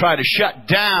 Let's not try to shut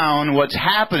down what's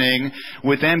happening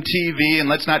with MTV, and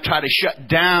let's not try to shut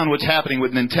down what's happening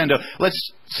with Nintendo. Let's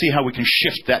see how we can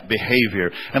shift that behavior,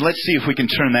 and let's see if we can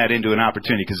turn that into an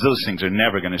opportunity, because those things are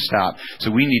never going to stop. So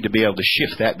we need to be able to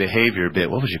shift that behavior a bit.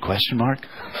 What was your question, Mark?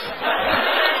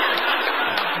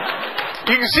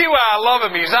 You can see why I love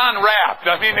him. He's unwrapped.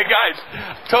 I mean, the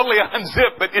guy's totally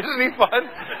unzipped, but isn't he fun?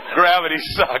 Gravity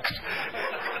sucks.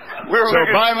 So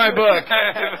buy my book.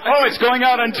 Oh, it's going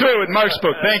out on tour with Mark's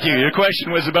book. Thank you. Your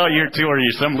question was about your tour,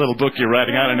 some little book you're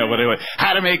writing. I don't know, but anyway,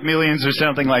 How to Make Millions or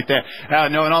something like that.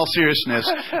 No, in all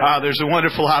seriousness, there's a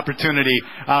wonderful opportunity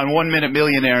on 1 Minute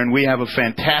Millionaire, and we have a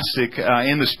fantastic,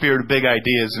 in the spirit of big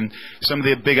ideas, and some of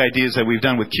the big ideas that we've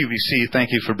done with QVC.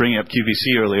 Thank you for bringing up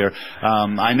QVC earlier.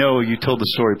 I know you told the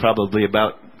story probably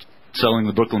about selling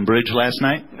the Brooklyn Bridge last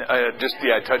night? I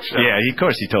touched on it. Yeah, of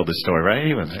course he told the story, right?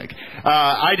 He was like,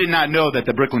 I did not know that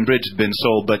the Brooklyn Bridge had been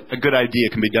sold, but a good idea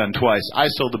can be done twice. I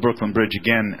sold the Brooklyn Bridge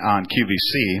again on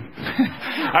QVC.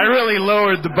 I really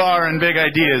lowered the bar on big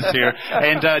ideas here,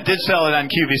 and did sell it on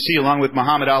QVC along with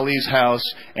Muhammad Ali's house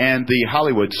and the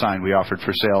Hollywood sign we offered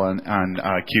for sale on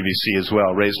QVC as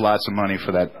well. Raised lots of money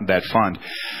for that fund.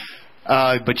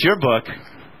 But your book...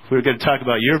 We're going to talk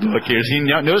about your book here. He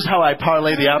knows how I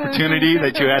parlay the opportunity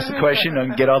that you ask the question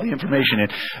and get all the information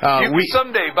in.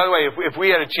 Someday, by the way, if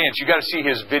we had a chance, you got to see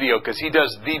his video, because he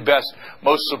does the best,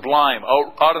 most sublime,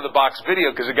 out-of-the-box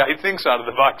video, because the guy thinks out of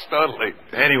the box totally.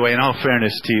 Anyway, in all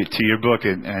fairness to your book,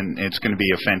 and it's going to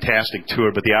be a fantastic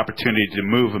tour, but the opportunity to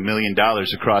move $1 million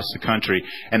across the country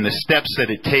and the steps that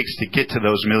it takes to get to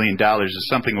those $1 million is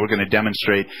something we're going to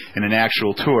demonstrate in an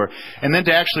actual tour. And then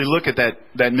to actually look at that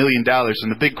 $1 million,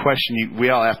 and the big question we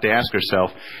all have to ask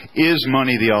ourselves, is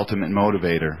money the ultimate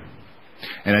motivator?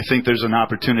 And I think there's an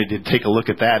opportunity to take a look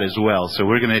at that as well. So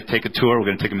we're going to take a tour. We're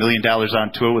going to take $1 million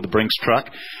on tour with the Brinks truck,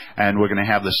 and we're going to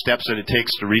have the steps that it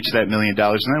takes to reach that $1 million.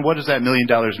 And then what does that $1 million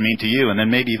mean to you? And then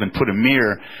maybe even put a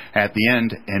mirror at the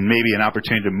end, and maybe an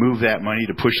opportunity to move that money,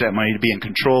 to push that money, to be in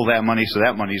control of that money, so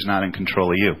that money's not in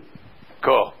control of you.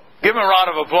 Cool. Give him a round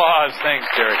of applause. Thanks,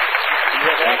 Jerry.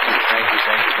 Thank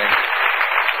you.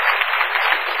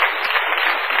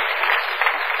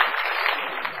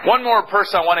 One more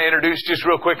person I want to introduce just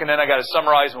real quick, and then I got to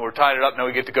summarize, and we're tying it up. Now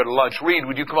we get to go to lunch. Reed,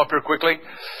 would you come up here quickly?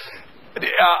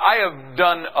 I have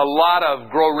done a lot of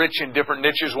grow rich in different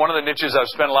niches. One of the niches I've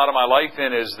spent a lot of my life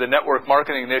in is the network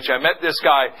marketing niche. I met this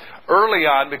guy early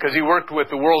on because he worked with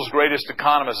the world's greatest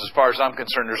economists, as far as I'm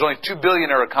concerned. There's only 2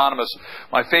 billionaire economists.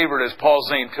 My favorite is Paul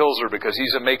Zane Pilzer, because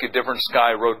he's a make a difference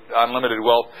guy, wrote Unlimited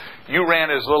Wealth. You ran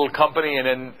his little company, and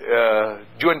then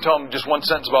do you want to tell him just one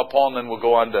sentence about Paul, and then we'll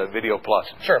go on to Video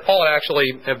Plus. Sure. Paul and I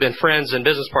actually have been friends and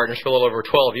business partners for a little over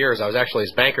 12 years. I was actually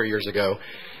his banker years ago.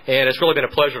 And it's really been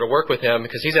a pleasure to work with him,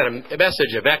 because he's had a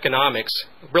message of economics,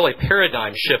 really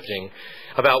paradigm shifting,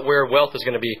 about where wealth is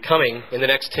going to be coming in the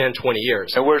next 10, 20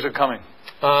 years. And where's it coming?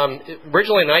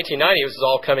 Originally in 1990, it was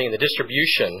all coming in the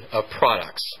distribution of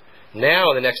products.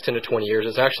 Now, in the next 10 to 20 years,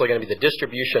 it's actually going to be the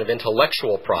distribution of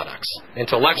intellectual products.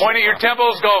 Point at your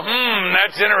temples, go,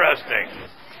 that's interesting.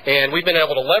 And we've been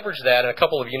able to leverage that in a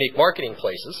couple of unique marketing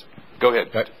places. Go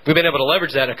ahead. We've been able to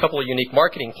leverage that in a couple of unique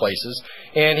marketing places,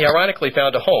 and he ironically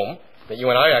found a home that you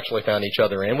and I actually found each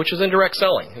other in, which is in direct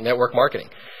selling, in network marketing,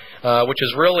 which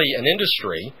is really an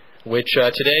industry which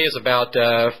today is about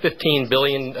 $15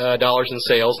 billion in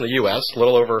sales in the U.S. A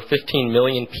little over 15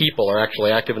 million people are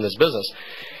actually active in this business,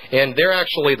 and they're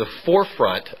actually the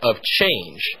forefront of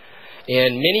change.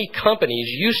 And many companies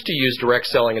used to use direct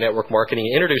selling and network marketing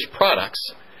to introduce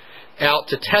products out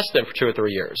to test them for 2 or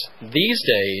 3 years. These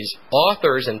days,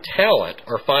 authors and talent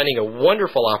are finding a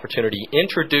wonderful opportunity to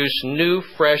introduce new,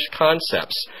 fresh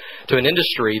concepts to an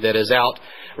industry that is out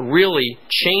really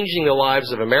changing the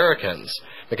lives of Americans,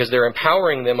 because they're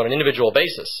empowering them on an individual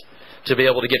basis to be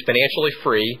able to get financially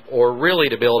free, or really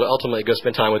to be able to ultimately go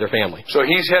spend time with their family. So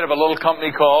he's head of a little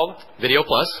company called? Video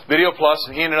Plus. Video Plus,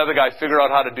 and he and another guy figure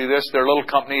out how to do this. Their little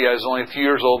company is only a few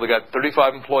years old. They got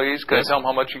 35 employees. Can I tell them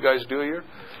how much you guys do a year?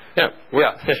 Yeah.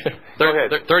 Go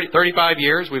ahead. 35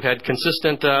 years. We've had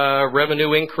consistent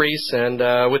revenue increase, and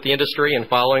with the industry, and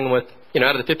following with,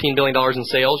 out of the $15 billion in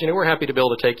sales, we're happy to be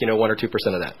able to take, 1 or 2%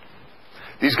 of that.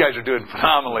 These guys are doing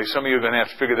phenomenally. Some of you are going to have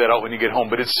to figure that out when you get home,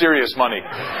 but it's serious money.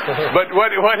 But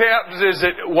what happens is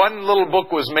that one little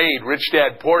book was made, Rich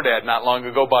Dad, Poor Dad, not long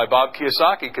ago by Bob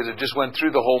Kiyosaki, because it just went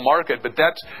through the whole market. But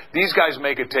these guys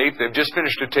make a tape. They've just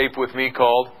finished a tape with me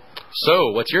called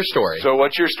So, what's your story? So,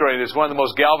 what's your story? It's one of the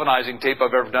most galvanizing tape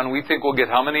I've ever done. We think we'll get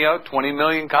how many out? 20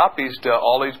 million copies to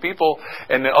all these people.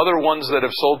 And the other ones that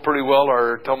have sold pretty well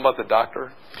are, tell them about the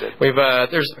doctor.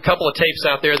 There's a couple of tapes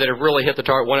out there that have really hit the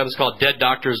target. One of them is called Dead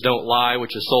Doctors Don't Lie,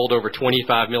 which has sold over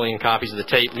 25 million copies of the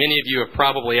tape. Many of you have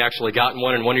probably actually gotten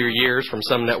one in one of your years from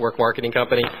some network marketing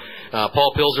company.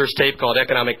 Paul Pilzer's tape called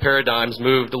Economic Paradigms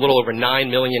moved a little over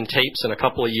 9 million tapes in a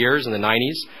couple of years in the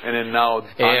 90s.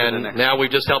 And then now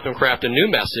we've just helped him craft a new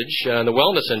message in the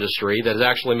wellness industry that has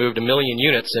actually moved 1 million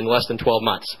units in less than 12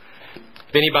 months.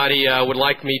 If anybody would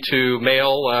like me to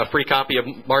mail a free copy of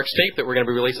Mark's tape that we're going to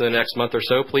be releasing in the next month or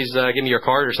so, please give me your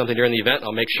card or something during the event.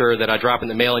 I'll make sure that I drop in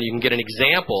the mail and you can get an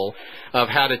example of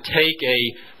how to take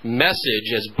a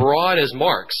message as broad as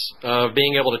Mark's of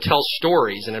being able to tell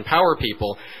stories and empower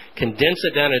people, condense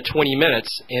it down to 20 minutes,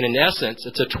 and in essence,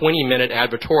 it's a 20-minute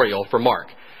advertorial for Mark.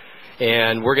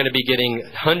 And we're going to be getting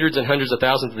hundreds and hundreds of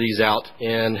thousands of these out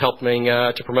and helping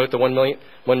to promote the 1 Minute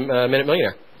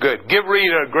Millionaire. Good. Give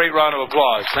Reed a great round of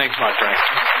applause. Thanks, my friend.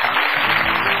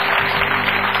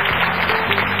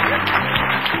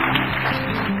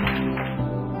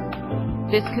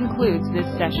 This concludes this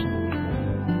session.